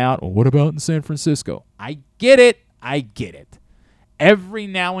point out, well, what about in San Francisco? I get it. Every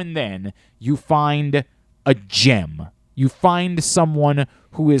now and then, you find a gem. You find someone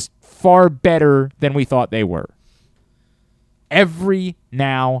who is far better than we thought they were. Every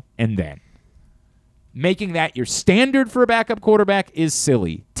now and then. Making that your standard for a backup quarterback is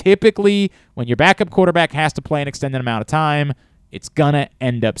silly. Typically, when your backup quarterback has to play an extended amount of time, it's going to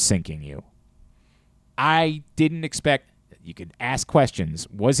end up sinking you. I didn't expect... You could ask questions.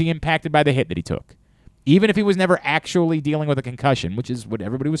 Was he impacted by the hit that he took? Even if he was never actually dealing with a concussion, which is what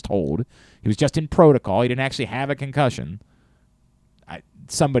everybody was told. He was just in protocol. He didn't actually have a concussion.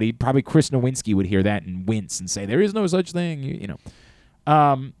 Somebody, probably Chris Nowinski, would hear that and wince and say, there is no such thing.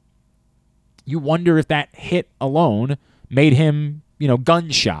 You wonder if that hit alone made him, gun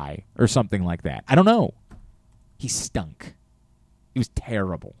shy or something like that. I don't know. He stunk. He was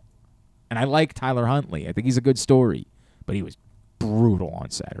terrible. And I like Tyler Huntley. I think he's a good story. But he was brutal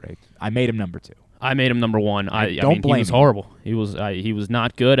on Saturday. I made him number 2. I made him number 1. I don't blame he was him. horrible. He was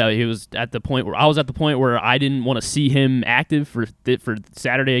not good. He was at the point where I didn't want to see him active for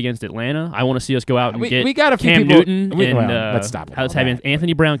Saturday against Atlanta. I want to see us go out and get we got a few Cam people, Newton let's stop with let's all have that.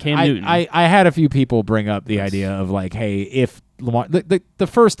 Anthony Brown, Newton. I had a few people bring up the idea of like, hey, if Lamar, the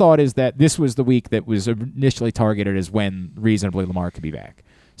first thought is that this was the week that was initially targeted as when reasonably Lamar could be back.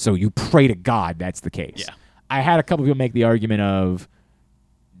 So you pray to God that's the case. Yeah. I had a couple people make the argument of,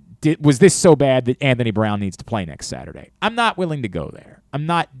 was this so bad that Anthony Brown needs to play next Saturday? I'm not willing to go there. I'm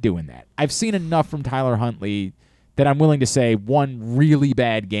not doing that. I've seen enough from Tyler Huntley that I'm willing to say one really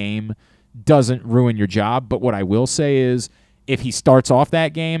bad game doesn't ruin your job. But what I will say is, if he starts off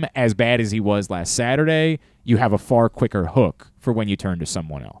that game as bad as he was last Saturday, you have a far quicker hook for when you turn to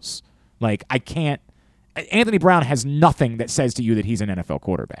someone else. Like, Anthony Brown has nothing that says to you that he's an NFL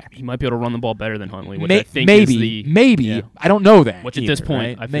quarterback. He might be able to run the ball better than Huntley, which I think maybe. Yeah. I don't know that. Which at this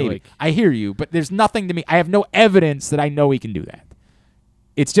point, right? I feel like. I hear you, but there's nothing to me. I have no evidence that I know he can do that.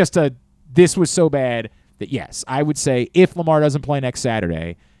 It's just this was so bad that, yes, I would say if Lamar doesn't play next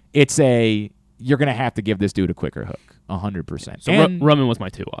Saturday, you're going to have to give this dude a quicker hook, 100%. So Roman was my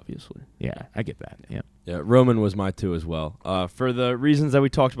 2, obviously. Yeah, I get that. Yeah. Yeah, Roman was my 2 as well. For the reasons that we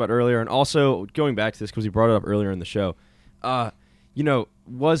talked about earlier, and also going back to this because we brought it up earlier in the show,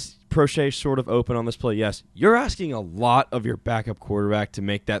 was Prochet sort of open on this play? Yes. You're asking a lot of your backup quarterback to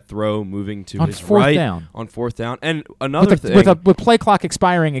make that throw moving to his right on 4th down. And another thing. With play clock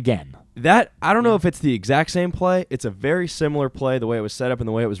expiring again. That, I don't know if it's the exact same play. It's a very similar play, the way it was set up and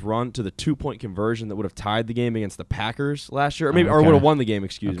the way it was run, to the 2-point conversion that would have tied the game against the Packers last year, or would have won the game,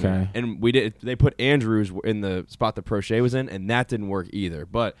 excuse me. And they put Andrews in the spot that Prochet was in, and that didn't work either.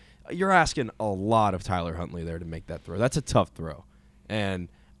 But you're asking a lot of Tyler Huntley there to make that throw. That's a tough throw. And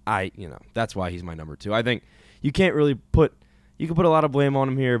that's why he's my number 2. I think you can't really you can put a lot of blame on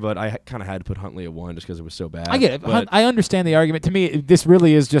him here, but I kind of had to put Huntley at 1 just because it was so bad. I get it. I understand the argument. To me, this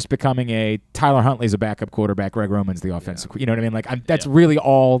really is just becoming a Tyler Huntley's a backup quarterback. Greg Roman's the offensive. You know what I mean? Like that's really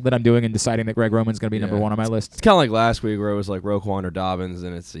all that I'm doing in deciding that Greg Roman's going to be number 1 on my list. It's kind of like last week where it was like Roquan or Dobbins,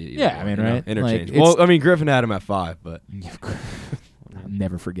 and it's right? Interchange. Like, Griffin had him at 5, but I'll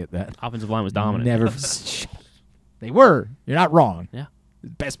never forget that. Offensive line was dominant. They were. You're not wrong. Yeah.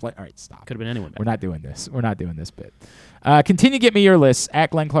 Best play. All right, stop. Could have been anyone. We're not doing this. We're not doing this bit. Continue to get me your lists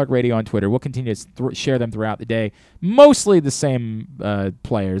at Glenn Clark Radio on Twitter. We'll continue to share them throughout the day. Mostly the same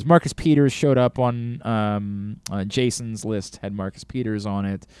players. Marcus Peters showed up on Jason's list, had Marcus Peters on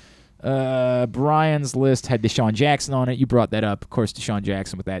it. Brian's list had Deshaun Jackson on it. You brought that up. Of course, Deshaun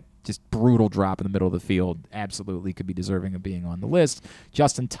Jackson with that just brutal drop in the middle of the field absolutely could be deserving of being on the list.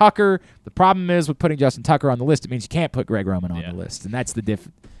 Justin Tucker. The problem is with putting Justin Tucker on the list, it means you can't put Greg Roman on the list, and that's the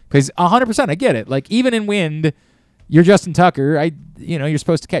difference. Because 100%, I get it. Like even in wind, you're Justin Tucker. You're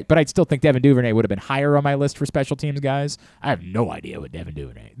supposed to catch, but I'd still think Devin Duvernay would have been higher on my list for special teams guys. I have no idea what Devin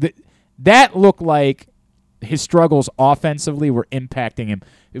Duvernay. That looked like his struggles offensively were impacting him.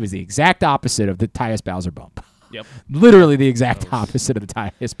 It was the exact opposite of the Tyus Bowser bump. Yep. Literally the exact opposite of the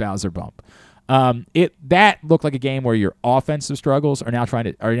Tyus Bowser bump. That looked like a game where your offensive struggles are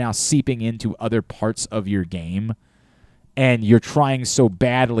now seeping into other parts of your game, and you're trying so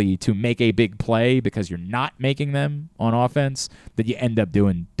badly to make a big play because you're not making them on offense that you end up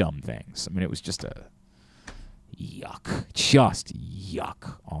doing dumb things. I mean, it was just just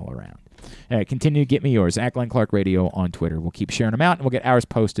yuck all around. All right, continue to get me yours at Glenn Clark Radio on Twitter. We'll keep sharing them out, and we'll get ours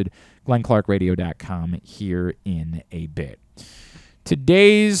posted, glennclarkradio.com, here in a bit.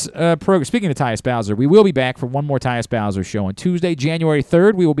 Today's program, speaking of Tyus Bowser, we will be back for one more Tyus Bowser show on Tuesday, January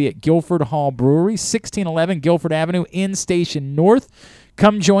 3rd. We will be at Guilford Hall Brewery, 1611 Guilford Avenue in Station North.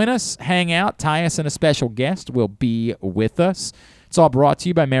 Come join us, hang out. Tyus and a special guest will be with us. It's all brought to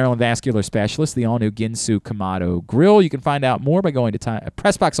you by Maryland Vascular Specialists, the all-new Ginsu Kamado Grill. You can find out more by going to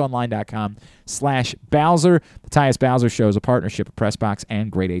PressBoxOnline.com/Bowser. The Tyus Bowser Show is a partnership of PressBox and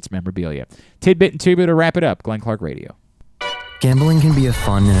Great 8's memorabilia. Tidbit and Two-Bit to wrap it up. Glenn Clark Radio. Gambling can be a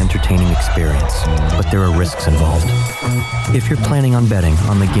fun and entertaining experience, but there are risks involved. If you're planning on betting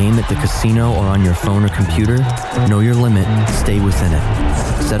on the game at the casino or on your phone or computer, know your limit, stay within it.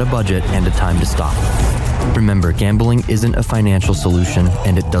 Set a budget and a time to stop. Remember, gambling isn't a financial solution,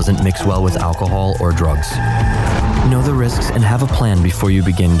 and it doesn't mix well with alcohol or drugs. Know the risks and have a plan before you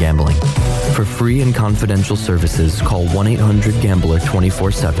begin gambling. For free and confidential services, call 1-800-GAMBLER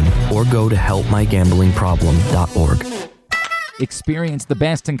 24/7 or go to helpmygamblingproblem.org. Experience the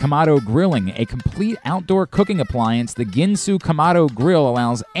best in Kamado Grilling, a complete outdoor cooking appliance. The Ginsu Kamado Grill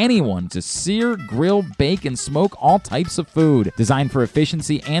allows anyone to sear, grill, bake, and smoke all types of food. Designed for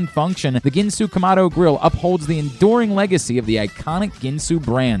efficiency and function, the Ginsu Kamado Grill upholds the enduring legacy of the iconic Ginsu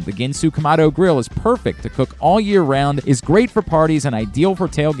brand. The Ginsu Kamado Grill is perfect to cook all year round, is great for parties, and ideal for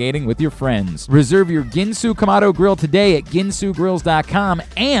tailgating with your friends. Reserve your Ginsu Kamado Grill today at ginsugrills.com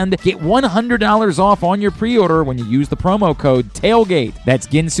and get $100 off on your pre-order when you use the promo code TAILGATE. That's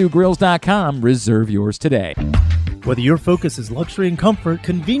ginsugrills.com. Reserve yours today. Whether your focus is luxury and comfort,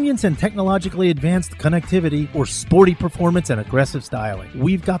 convenience and technologically advanced connectivity, or sporty performance and aggressive styling,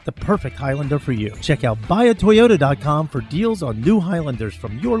 we've got the perfect Highlander for you. Check out buyatoyota.com for deals on new Highlanders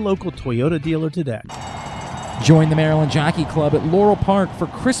from your local Toyota dealer today. Join the Maryland Jockey Club at Laurel Park for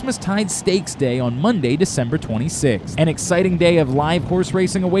Christmastide Stakes Day on Monday, December 26th. An exciting day of live horse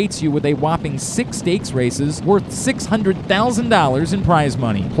racing awaits you with a whopping 6 stakes races worth $600,000 in prize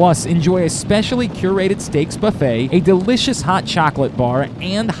money. Plus, enjoy a specially curated stakes buffet, a delicious hot chocolate bar,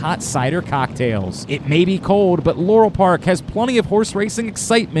 and hot cider cocktails. It may be cold, but Laurel Park has plenty of horse racing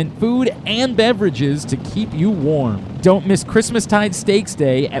excitement, food, and beverages to keep you warm. Don't miss Christmastide Stakes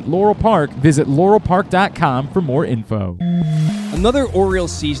Day at Laurel Park. Visit laurelpark.com for more info. Another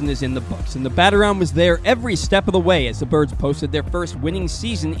Orioles season is in the books, and the Bat-Around was there every step of the way as the Birds posted their first winning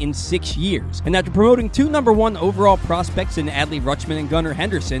season in 6 years. And after promoting 2 #1 overall prospects in Adley Rutschman and Gunnar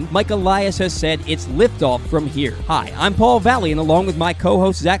Henderson, Mike Elias has said it's liftoff from here. Hi, I'm Paul Valley, and along with my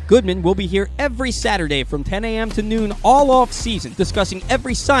co-host Zach Goodman, we'll be here every Saturday from 10 a.m. to noon all off season, discussing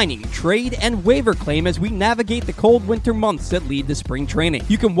every signing, trade, and waiver claim as we navigate the cold winter months that lead to spring training.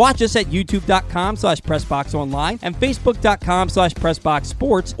 You can watch us at youtube.com/PressBoxOnline and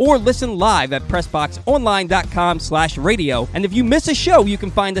facebook.com/PressBoxSports, or listen live at PressBoxOnline.com/radio. And if you miss a show, you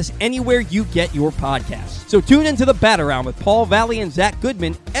can find us anywhere you get your podcasts. So tune into the Bat-Around with Paul Valley and Zach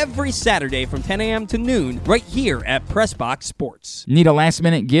Goodman every Saturday from 10 a.m. to noon right here at PressBox Sports. Need a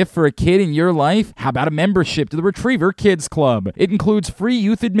last-minute gift for a kid in your life? How about a membership to the Retriever Kids Club? It includes free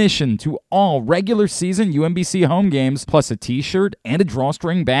youth admission to all regular season UMBC home games, plus a t-shirt and a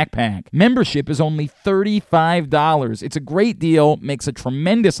drawstring backpack. Membership is only $35. It's a great deal, makes a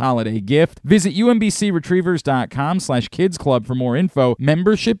tremendous holiday gift. Visit umbcretrievers.com/kids club for more info.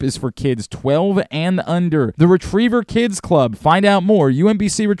 Membership is for kids 12 and under. The Retriever Kids Club. Find out more,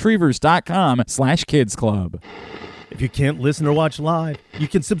 umbcretrievers.com/kids club. If you can't listen or watch live, you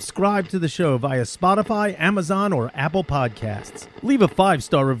can subscribe to the show via Spotify, Amazon, or Apple Podcasts. Leave a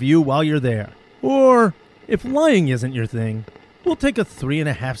 5-star review while you're there. Or, if lying isn't your thing, we'll take a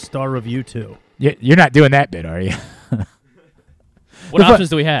 3.5-star review too. You're not doing that bit, are you? What options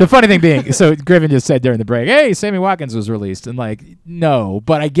do we have? The funny thing being, so Griffin just said during the break, hey, Sammy Watkins was released. And like, no,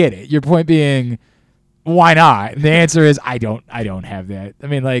 but I get it. Your point being, why not? And the answer is, I don't have that. I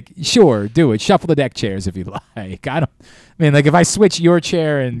mean, like, sure, do it. Shuffle the deck chairs if you like. I mean, like, if I switch your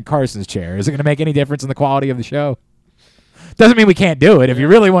chair and Carson's chair, is it going to make any difference in the quality of the show? Doesn't mean we can't do it. If you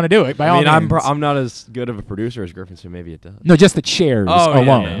really want to do it, by all means. I'm not as good of a producer as Griffin, so maybe it does. No, just the chairs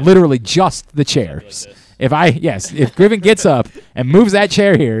alone. Yeah. Literally just the chairs. If Griffin gets up and moves that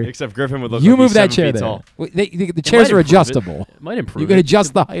chair here, except Griffin would look. You like move that 7 chair feet there. tall. The chairs are adjustable. It might improve. You can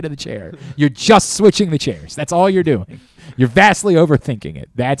adjust the height of the chair. You're just switching the chairs. That's all you're doing. You're vastly overthinking it.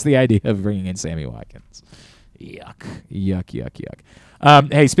 That's the idea of bringing in Sammy Watkins. Yuck.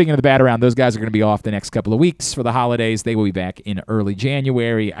 Hey, speaking of the bat around, those guys are going to be off the next couple of weeks for the holidays. They will be back in early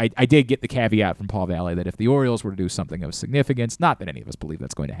January. I did get the caveat from Paul Valley that if the Orioles were to do something of significance, not that any of us believe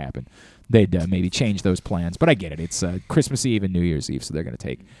that's going to happen, they'd maybe change those plans. But I get it. It's Christmas Eve and New Year's Eve, so they're going to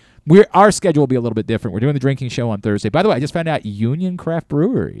take. Our schedule will be a little bit different. We're doing the drinking show on Thursday. By the way, I just found out Union Craft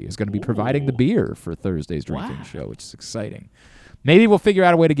Brewery is going to be providing the beer for Thursday's drinking show, which is exciting. Maybe we'll figure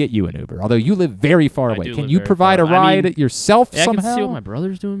out a way to get you an Uber, although you live very far away. Can you provide a ride yourself somehow? I can see what my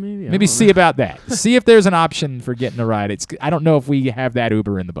brother's doing, maybe. Maybe see about that. See if there's an option for getting a ride. I don't know if we have that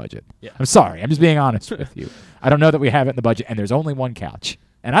Uber in the budget. Yeah. I'm sorry. I'm just being honest with you. I don't know that we have it in the budget, and there's only one couch.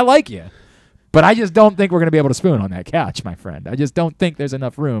 And I like you, but I just don't think we're going to be able to spoon on that couch, my friend. I just don't think there's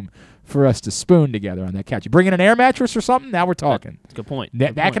enough room for us to spoon together on that couch. You bring in an air mattress or something? Now we're talking. That's a good point.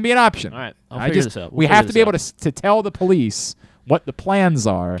 That can be an option. All right. I'll figure this out. We have to be able to tell the police what the plans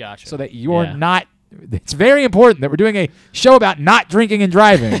are so that you're not – it's very important that we're doing a show about not drinking and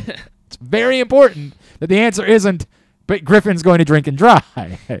driving. It's very important that the answer isn't, but Griffin's going to drink and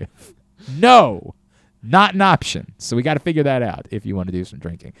drive. No, not an option. So we got to figure that out if you want to do some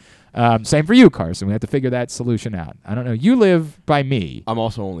drinking. Same for you, Carson. We have to figure that solution out. I don't know. You live by me. I'm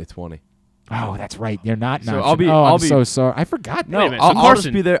also only 20. Oh, that's right. You're not. So I'm so sorry. I forgot. No, I'll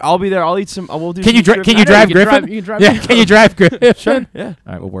just be there. I'll be there. I'll eat some. We'll do. Can you drive Griffin? Can you drive Griffin? Sure. Yeah.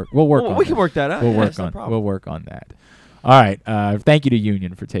 All right, we'll work. We can work that out. We'll work on that. All right. Thank you to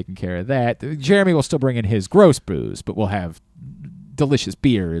Union for taking care of that. Jeremy will still bring in his gross booze, but we'll have delicious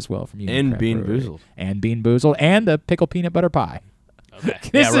beer as well from Union. And Craft Bean Brewery. Boozled. And Bean Boozled and a pickle peanut butter pie.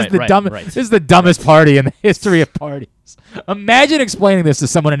 Okay. This is the dumbest party in the history of parties. Imagine explaining this to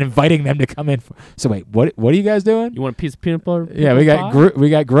someone and inviting them to come in. So wait, what are you guys doing? You want a piece of peanut butter? Yeah, we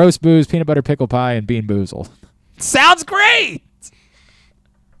got gross booze, peanut butter pickle pie, and Bean Boozled. Sounds great.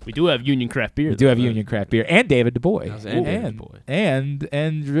 We do have Union Craft Beer. We do have Union Craft Beer and David Du Bois. And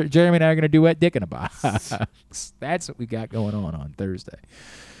Jeremy and I are going to duet Dick in a Box. That's what we got going on Thursday.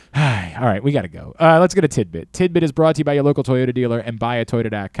 All right, we got to go. Let's get a tidbit. Tidbit is brought to you by your local Toyota dealer and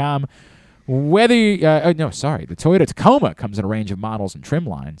buyatoyota.com. The Toyota Tacoma comes in a range of models and trim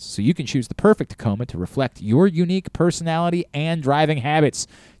lines, so you can choose the perfect Tacoma to reflect your unique personality and driving habits.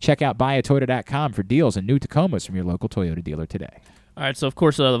 Check out buyatoyota.com for deals and new Tacomas from your local Toyota dealer today. All right, so of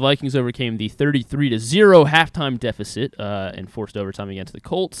course the Vikings overcame the 33-0 halftime deficit and forced overtime against the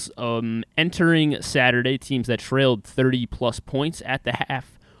Colts. Entering Saturday, teams that trailed 30-plus points at the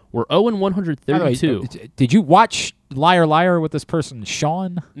half were 0-132. Did you watch Liar Liar with this person,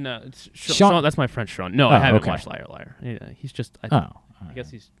 Sean? No, it's Sean. That's my friend Sean. No, I haven't watched Liar Liar. He's just. I guess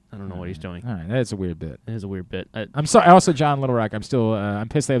he's. I don't know what he's doing. All right, that's a weird bit. It is a weird bit. I'm sorry. Also, John Little Rock. I'm still. I'm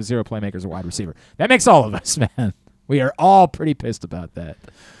pissed they have 0 playmakers at wide receiver. That makes all of us, man. We are all pretty pissed about that.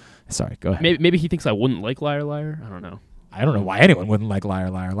 Sorry, go ahead. Maybe he thinks I wouldn't like Liar Liar. I don't know. I don't know why anyone wouldn't like Liar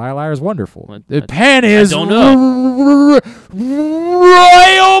Liar. Liar Liar is wonderful. The pen is royal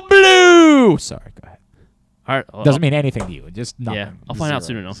blue. Sorry, go ahead. All right, doesn't mean anything to you. Just nothing. Yeah, I'll find out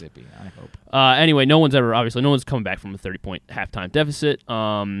soon enough. Zippy, I hope. Anyway, no one's coming back from a 30-point halftime deficit.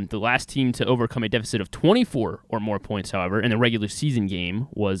 The last team to overcome a deficit of 24 or more points, however, in the regular season game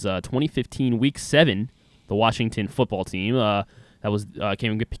was 2015 Week 7, the Washington football team. That was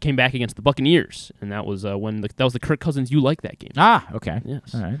came back against the Buccaneers, and that was when that was the Kirk Cousins you like that game. Ah, okay.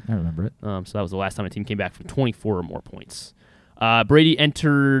 Yes. All right, I remember it. So that was the last time a team came back from 24 or more points. Brady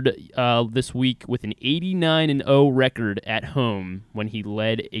entered this week with an 89-0 record at home when he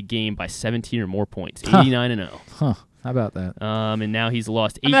led a game by 17 or more points. 89-0. Huh. How about that? And now he's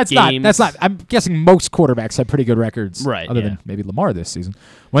lost 8 games. That's not. I'm guessing most quarterbacks have pretty good records, right? Other than maybe Lamar this season,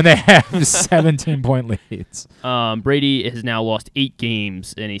 when they have 17-point leads. Brady has now lost 8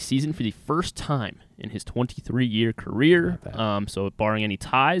 games in a season for the first time in his 23-year career. So, barring any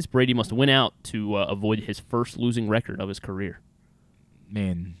ties, Brady must win out to avoid his first losing record of his career.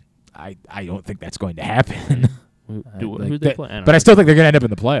 Man, I don't think that's going to happen. Who they play? But I still think they're going to end up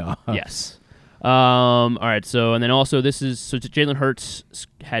in the playoffs. Yes. All right. So, and then also Jalen Hurts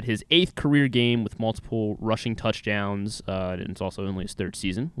had his 8th career game with multiple rushing touchdowns. And it's also only his 3rd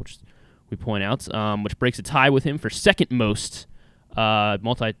season, which we point out, which breaks a tie with him for second most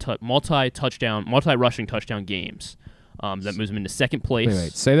multi-rushing touchdown games. That moves him into second place.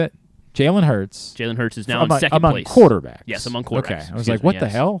 Wait, say that. Jalen Hurts. Jalen Hurts is now in second place. Among quarterbacks. Yes, among quarterbacks. Okay, I was like, what the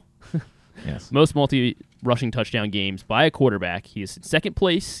hell? Yes. Most multi-rushing touchdown games by a quarterback. He is in second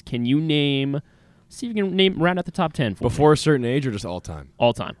place. Can you name See if you can round out the top 10 for Before a certain age or just all time?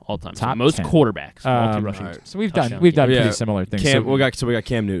 All time. Top so most 10. quarterbacks, multi-rushing. Right. So we've done pretty similar things. We got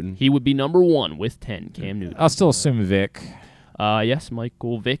Cam Newton. He would be number 1 with 10. Cam Newton. I'll still assume Vic. Yes,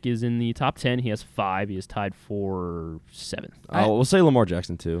 Michael Vick is in the top 10. He has 5. He is tied for 7th. We'll say Lamar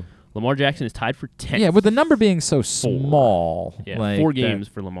Jackson too. Lamar Jackson is tied for 10th. Yeah, with the number being so small. Yeah, 4 games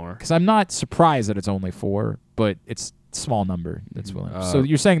for Lamar. Because I'm not surprised that it's only 4, but it's a small number that's willing. So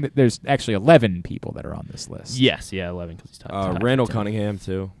you're saying that there's actually 11 people that are on this list. Yes, 11 because he's tied. Randall Cunningham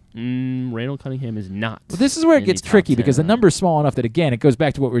too. Randall Cunningham is not. Well, this is where it gets tricky because the number's small enough that, again, it goes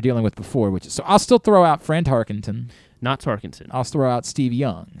back to what we were dealing with before, which is, so I'll still throw out Fran Tarkenton. Not Tarkenton. I'll throw out Steve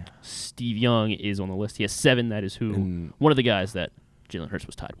Young. Steve Young is on the list. He has 7. That is one of the guys that Jalen Hurts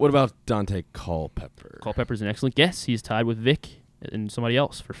was tied with. What about Dante Culpepper? Culpepper's an excellent guess. He's tied with Vic and somebody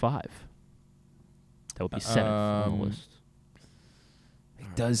else for 5. That would be 7th on the list.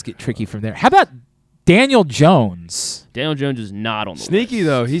 It does get tricky from there. How about Daniel Jones? Daniel Jones is not on the Sneaky, list.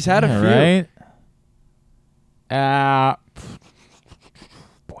 though. He's had a few. Right?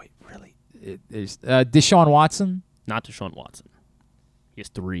 Boy, really. There's Deshaun Watson? Not Deshaun Watson. He has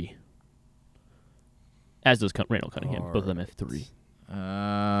 3. As does Randall Cunningham. Both of them have 3.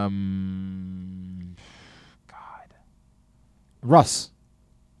 God. Russ.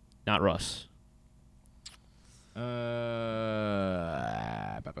 Not Russ. How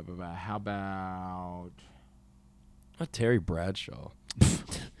about Terry Bradshaw?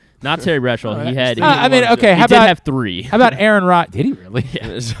 Not Terry Bradshaw. He had. How did about have 3. How about Aaron Rodgers? Did he really?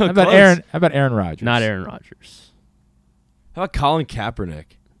 Yeah. How about Aaron Rodgers? Not Aaron Rodgers. How about Colin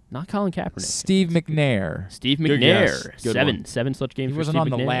Kaepernick? Not Colin Kaepernick. Steve McNair. Steve Good McNair. guess. Good 7 such games. He for wasn't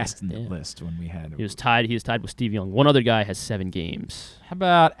Steve on the McNair. last in the list when we had him. He was tied. He was tied with Steve Young. One other guy has 7 games. How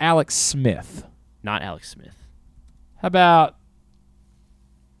about Alex Smith? Not Alex Smith. How about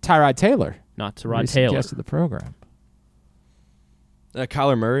Tyrod Taylor? Not Tyrod Taylor. Guest of the program.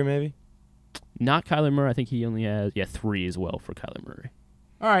 Kyler Murray, maybe? Not Kyler Murray. I think he only has 3 as well for Kyler Murray.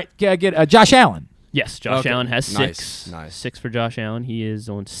 All right, get Josh Allen. Yes, Josh Allen has 6. Nice. 6 for Josh Allen. He is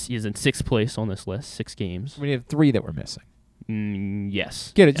in 6th place on this list. 6 games. We have 3 that we're missing.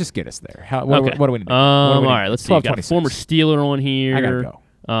 Yes. Just get us there. What do we need? All right, let's see. 12, Got a former Steeler on here. I gotta go.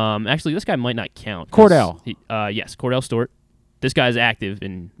 Actually, this guy might not count. Cordell. Yes, Cordell Stewart. This guy's active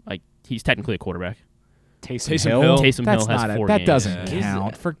and he's technically a quarterback. Taysom Hill. Taysom Hill has 4 that games. doesn't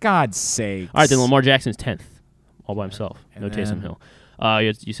count. For God's sake. All right, then Lamar Jackson's 10th, all by himself. No Taysom Hill.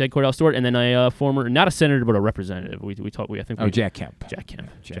 You said Cordell Stewart, and then a former, not a senator, but a representative. We talked. I think. Jack Kemp. Jack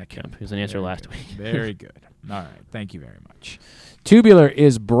Kemp. He was an answer last week. Very good. All right. Thank you very much. Tubular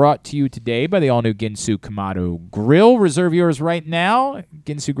is brought to you today by the all-new Ginsu Kamado Grill. Reserve yours right now.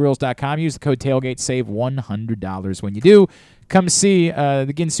 GinsuGrills.com. Use the code TAILGATE. Save $100 when you do. Come see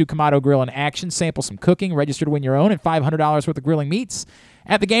the Ginsu Kamado Grill in action. Sample some cooking. Register to win your own and $500 worth of grilling meats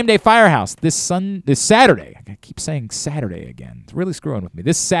at the Game Day Firehouse this Saturday. I keep saying Saturday again. It's really screwing with me.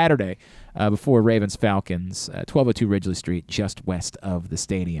 This Saturday before Ravens-Falcons, 1202 Ridgely Street, just west of the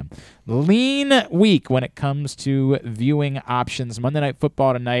stadium. Lean week when it comes to viewing options. Monday Night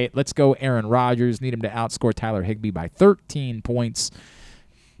Football tonight. Let's go Aaron Rodgers. Need him to outscore Tyler Higbee by 13 points.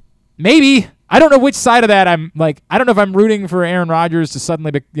 Maybe. I don't know which side of that I'm like. I don't know if I'm rooting for Aaron Rodgers to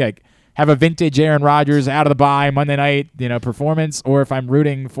suddenly have a vintage Aaron Rodgers out of the bye Monday night, performance, or if I'm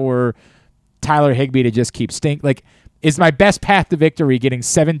rooting for Tyler Higbee to just keep stink. Is my best path to victory getting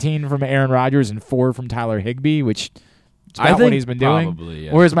 17 from Aaron Rodgers and 4 from Tyler Higbee, which is about what he's been doing?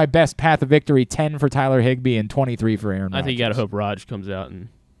 Yeah. Or is my best path to victory 10 for Tyler Higbee and 23 for Aaron Rodgers? I think you got to hope Raj comes out and...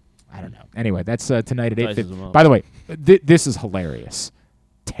 I don't know. Anyway, that's tonight at 8:50. up. By the way, this is hilarious.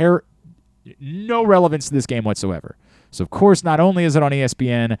 No relevance to this game whatsoever. So, of course, not only is it on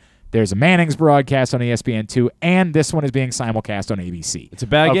ESPN, there's a Manning's broadcast on ESPN2, and this one is being simulcast on ABC. It's a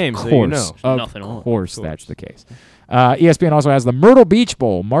bad game, so you know. Of course, that's the case. ESPN also has the Myrtle Beach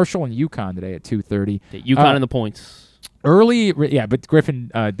Bowl, Marshall and UConn today at 2:30. UConn and the points. Early, but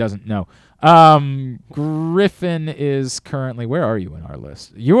Griffin doesn't know. Griffin is currently, where are you in our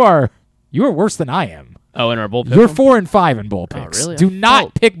list? You are worse than I am. Oh, in our bowl pick? You're 4-5 in bowl picks. Oh, really? Do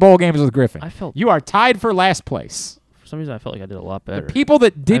not pick bowl games with Griffin. felt you are tied for last place. For some reason, I felt like I did a lot better. The people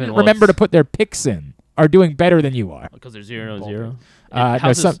that didn't remember to put their picks in are doing better than you are. Because they're 0-0.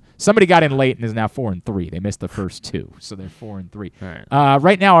 No, somebody got in late and is now 4-3. They missed the first 2, so they're 4-3. All right.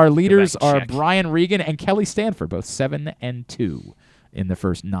 Right now, our leaders are Brian Regan and Kelly Stanford, both 7-2. in the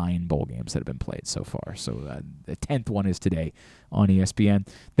first 9 bowl games that have been played so far. So the 10th one is today on ESPN.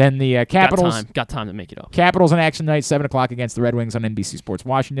 Then the Capitals. Got time to make it up. Capitals in action tonight, 7 o'clock against the Red Wings on NBC Sports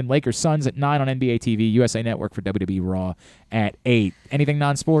Washington. Lakers Suns at 9 on NBA TV. USA Network for WWE Raw at 8. Anything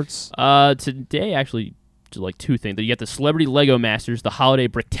non-sports? Today, actually, like 2 things. You got the Celebrity Lego Masters, the Holiday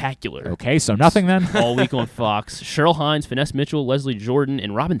Bricktacular. Okay, so nothing then? All week on Fox. Cheryl Hines, Finesse Mitchell, Leslie Jordan,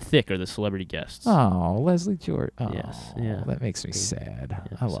 and Robin Thicke are the celebrity guests. Oh, Leslie Jordan. Oh, yes, yeah. That makes me sad.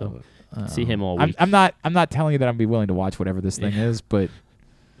 Yeah, I love it. See him all week. I'm not telling you that I'm be willing to watch whatever this thing is, but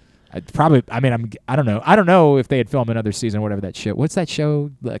I don't know. I don't know if they had filmed another season or whatever that show. What's that show?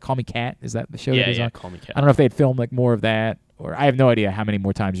 Call Me Kat? Is that the show? Yeah, that is on? Call Me Kat. I don't know if they had filmed like more of that, or I have no idea how many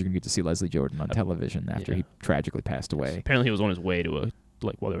more times you're gonna get to see Leslie Jordan on television after he tragically passed away. Apparently, he was on his way to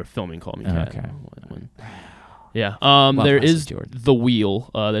while they were filming Call Me Kat. Okay. Yeah. Well, there Leslie is Jordan. The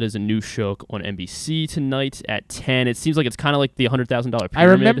Wheel. That is a new show on NBC tonight at 10. It seems like it's kind of like the $100,000 Pyramid. I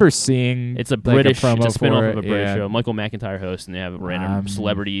remember seeing it's a like British, promo it's a spinoff for of a it, British yeah. show. Michael McIntyre hosts, and they have random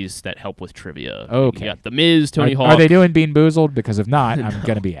celebrities that help with trivia. Okay. You got The Miz, Tony Hawk. Are they doing Bean Boozled? Because if not, I'm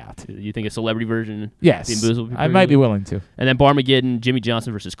gonna be out. You think a celebrity version? Yes, Bean Boozled would be I might be good? willing to. And then Barmageddon, Jimmy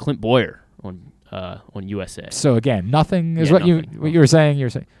Johnson versus Clint Boyer on USA. So again, nothing is Yeah, what you were saying. You're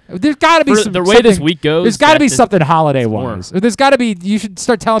saying there's got to be For some the way this something- week goes, There's got to be that's something holiday more. wise. There's got to be. You should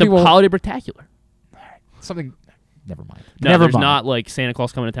start telling The people Holiday Bricktacular. something. Never mind. No, Never there's mind. not like Santa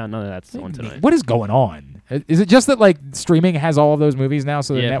Claus coming to town. None of that's on tonight. What is going on? Is it just that like streaming has all of those movies now,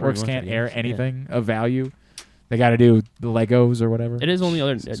 so the Yeah, networks pretty much, can't I air guess, anything of value? They got to do the Legos or whatever. It is on the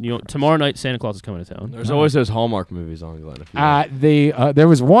other. Tomorrow night, Santa Claus is coming to town. There's always those Hallmark movies on, Glenn. If you know. There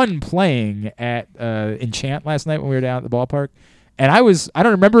was one playing at Enchant last night when we were down at the ballpark, and I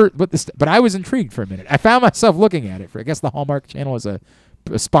don't remember what this, but I was intrigued for a minute. I found myself looking at it. I guess the Hallmark Channel is a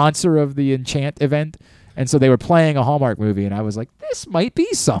sponsor of the Enchant event, and so they were playing a Hallmark movie, and I was like, this might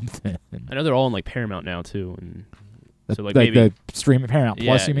be something. I know they're all on like Paramount now too, and so like the maybe streaming Paramount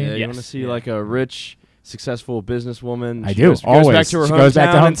Plus. You mean? Yeah, you want to see like a rich, successful businesswoman. I She do. goes Always. back to her She hometown, goes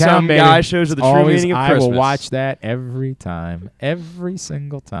back to and some hometown, baby. guy shows her the true Always, meaning of I Christmas. will watch that every time, every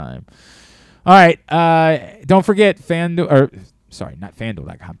single time. All right. Don't forget not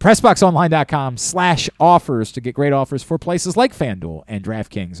FanDuel.com. PressBoxOnline.com/offers to get great offers for places like FanDuel and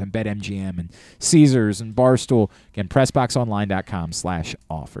DraftKings and BetMGM and Caesars and Barstool. Again,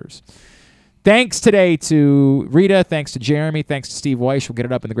 PressBoxOnline.com/offers. Thanks today to Rita. Thanks to Jeremy. Thanks to Steve Weish. We'll get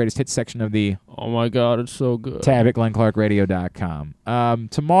it up in the greatest hits section of the oh my God, it's so good. tab at GlennClarkRadio.com.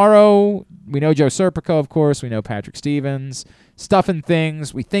 Tomorrow, we know Joe Serpico, of course. We know Patrick Stevens. Stuff and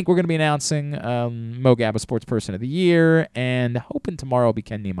Things. We think we're going to be announcing Mo Gabba Sports Person of the Year, and hoping tomorrow will be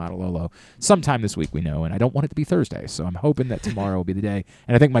Ken Niumatalolo. Sometime this week, we know, and I don't want it to be Thursday, so I'm hoping that tomorrow will be the day.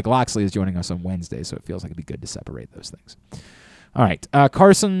 And I think Mike Loxley is joining us on Wednesday, so it feels like it'd be good to separate those things. All right.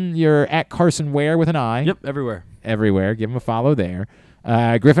 Carson, you're at Carson Ware with an I. Yep, everywhere. Everywhere. Give him a follow there.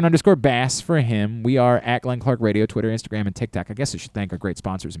 Griffin_Bass for him. We are at Glenn Clark Radio, Twitter, Instagram, and TikTok. I guess I should thank our great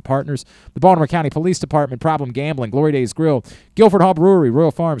sponsors and partners. The Baltimore County Police Department, Problem Gambling, Glory Days Grill, Guilford Hall Brewery,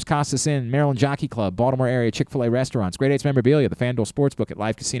 Royal Farms, Costas Inn, Maryland Jockey Club, Baltimore area Chick-fil-A restaurants, Great Eights Memorabilia, the FanDuel Sportsbook at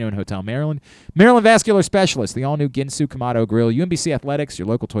Live Casino and Hotel Maryland, Maryland Vascular Specialist, the all-new Ginsu Kamado Grill, UMBC Athletics, your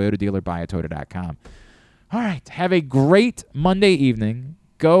local Toyota dealer, buyatoyota.com. All right. Have a great Monday evening.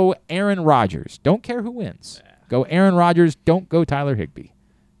 Go Aaron Rodgers. Don't care who wins. Go Aaron Rodgers. Don't go Tyler Higbee.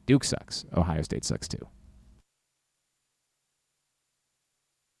 Duke sucks. Ohio State sucks too.